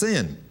is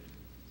sin.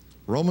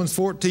 Romans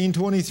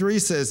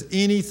 14:23 says,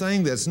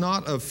 anything that's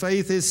not of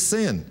faith is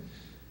sin.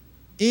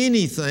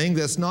 Anything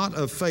that's not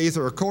of faith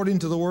or according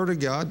to the Word of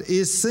God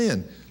is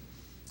sin.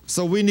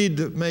 So we need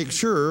to make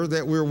sure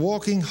that we're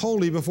walking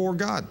holy before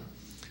God.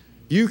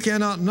 You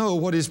cannot know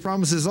what His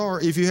promises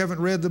are if you haven't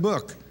read the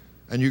book.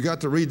 And you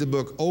got to read the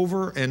book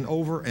over and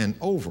over and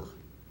over.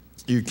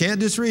 You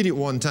can't just read it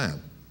one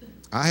time.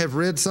 I have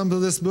read some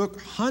of this book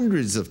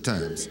hundreds of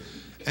times.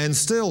 And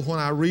still, when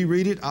I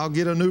reread it, I'll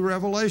get a new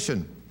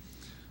revelation.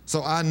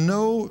 So I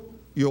know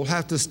you'll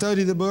have to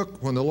study the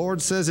book. When the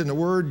Lord says in the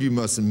Word, you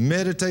must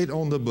meditate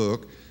on the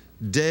book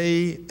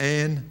day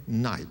and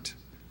night.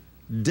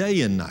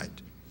 Day and night.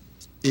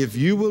 If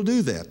you will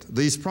do that,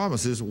 these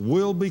promises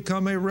will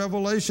become a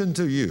revelation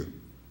to you.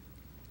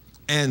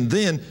 And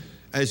then,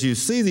 as you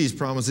see these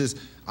promises,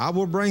 I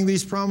will bring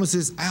these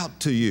promises out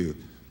to you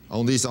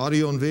on these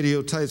audio and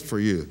video tapes for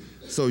you.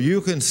 So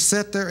you can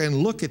sit there and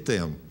look at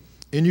them,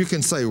 and you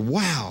can say,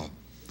 wow,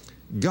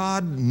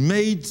 God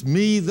made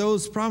me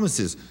those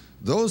promises.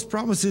 Those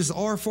promises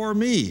are for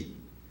me.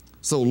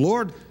 So,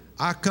 Lord,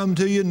 I come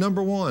to you,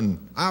 number one,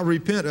 I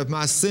repent of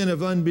my sin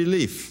of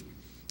unbelief.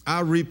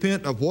 I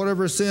repent of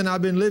whatever sin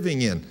I've been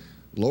living in.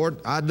 Lord,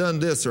 I done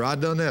this or I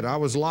done that. I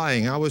was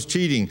lying, I was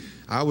cheating,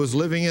 I was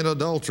living in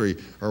adultery,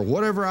 or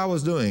whatever I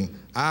was doing.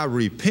 I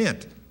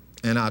repent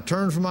and I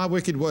turn from my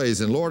wicked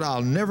ways, and Lord,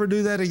 I'll never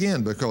do that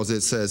again, because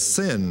it says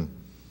sin,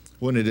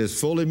 when it is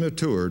fully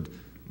matured,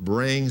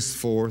 brings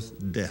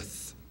forth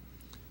death.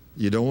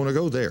 You don't want to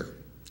go there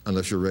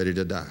unless you're ready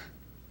to die.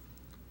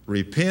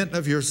 Repent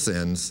of your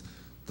sins.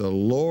 The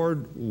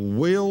Lord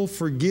will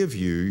forgive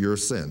you your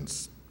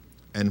sins.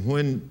 And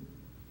when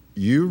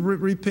you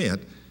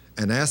repent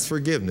and ask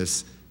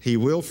forgiveness, He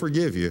will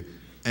forgive you.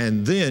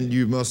 And then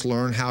you must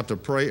learn how to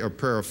pray a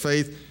prayer of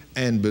faith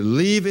and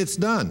believe it's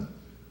done.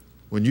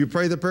 When you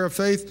pray the prayer of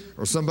faith,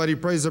 or somebody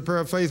prays the prayer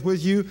of faith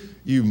with you,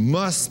 you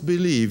must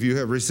believe you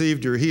have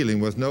received your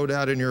healing with no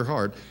doubt in your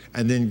heart,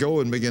 and then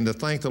go and begin to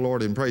thank the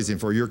Lord and praise Him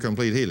for your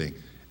complete healing.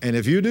 And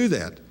if you do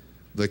that,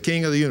 the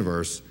King of the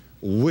universe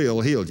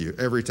will heal you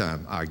every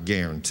time, I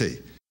guarantee.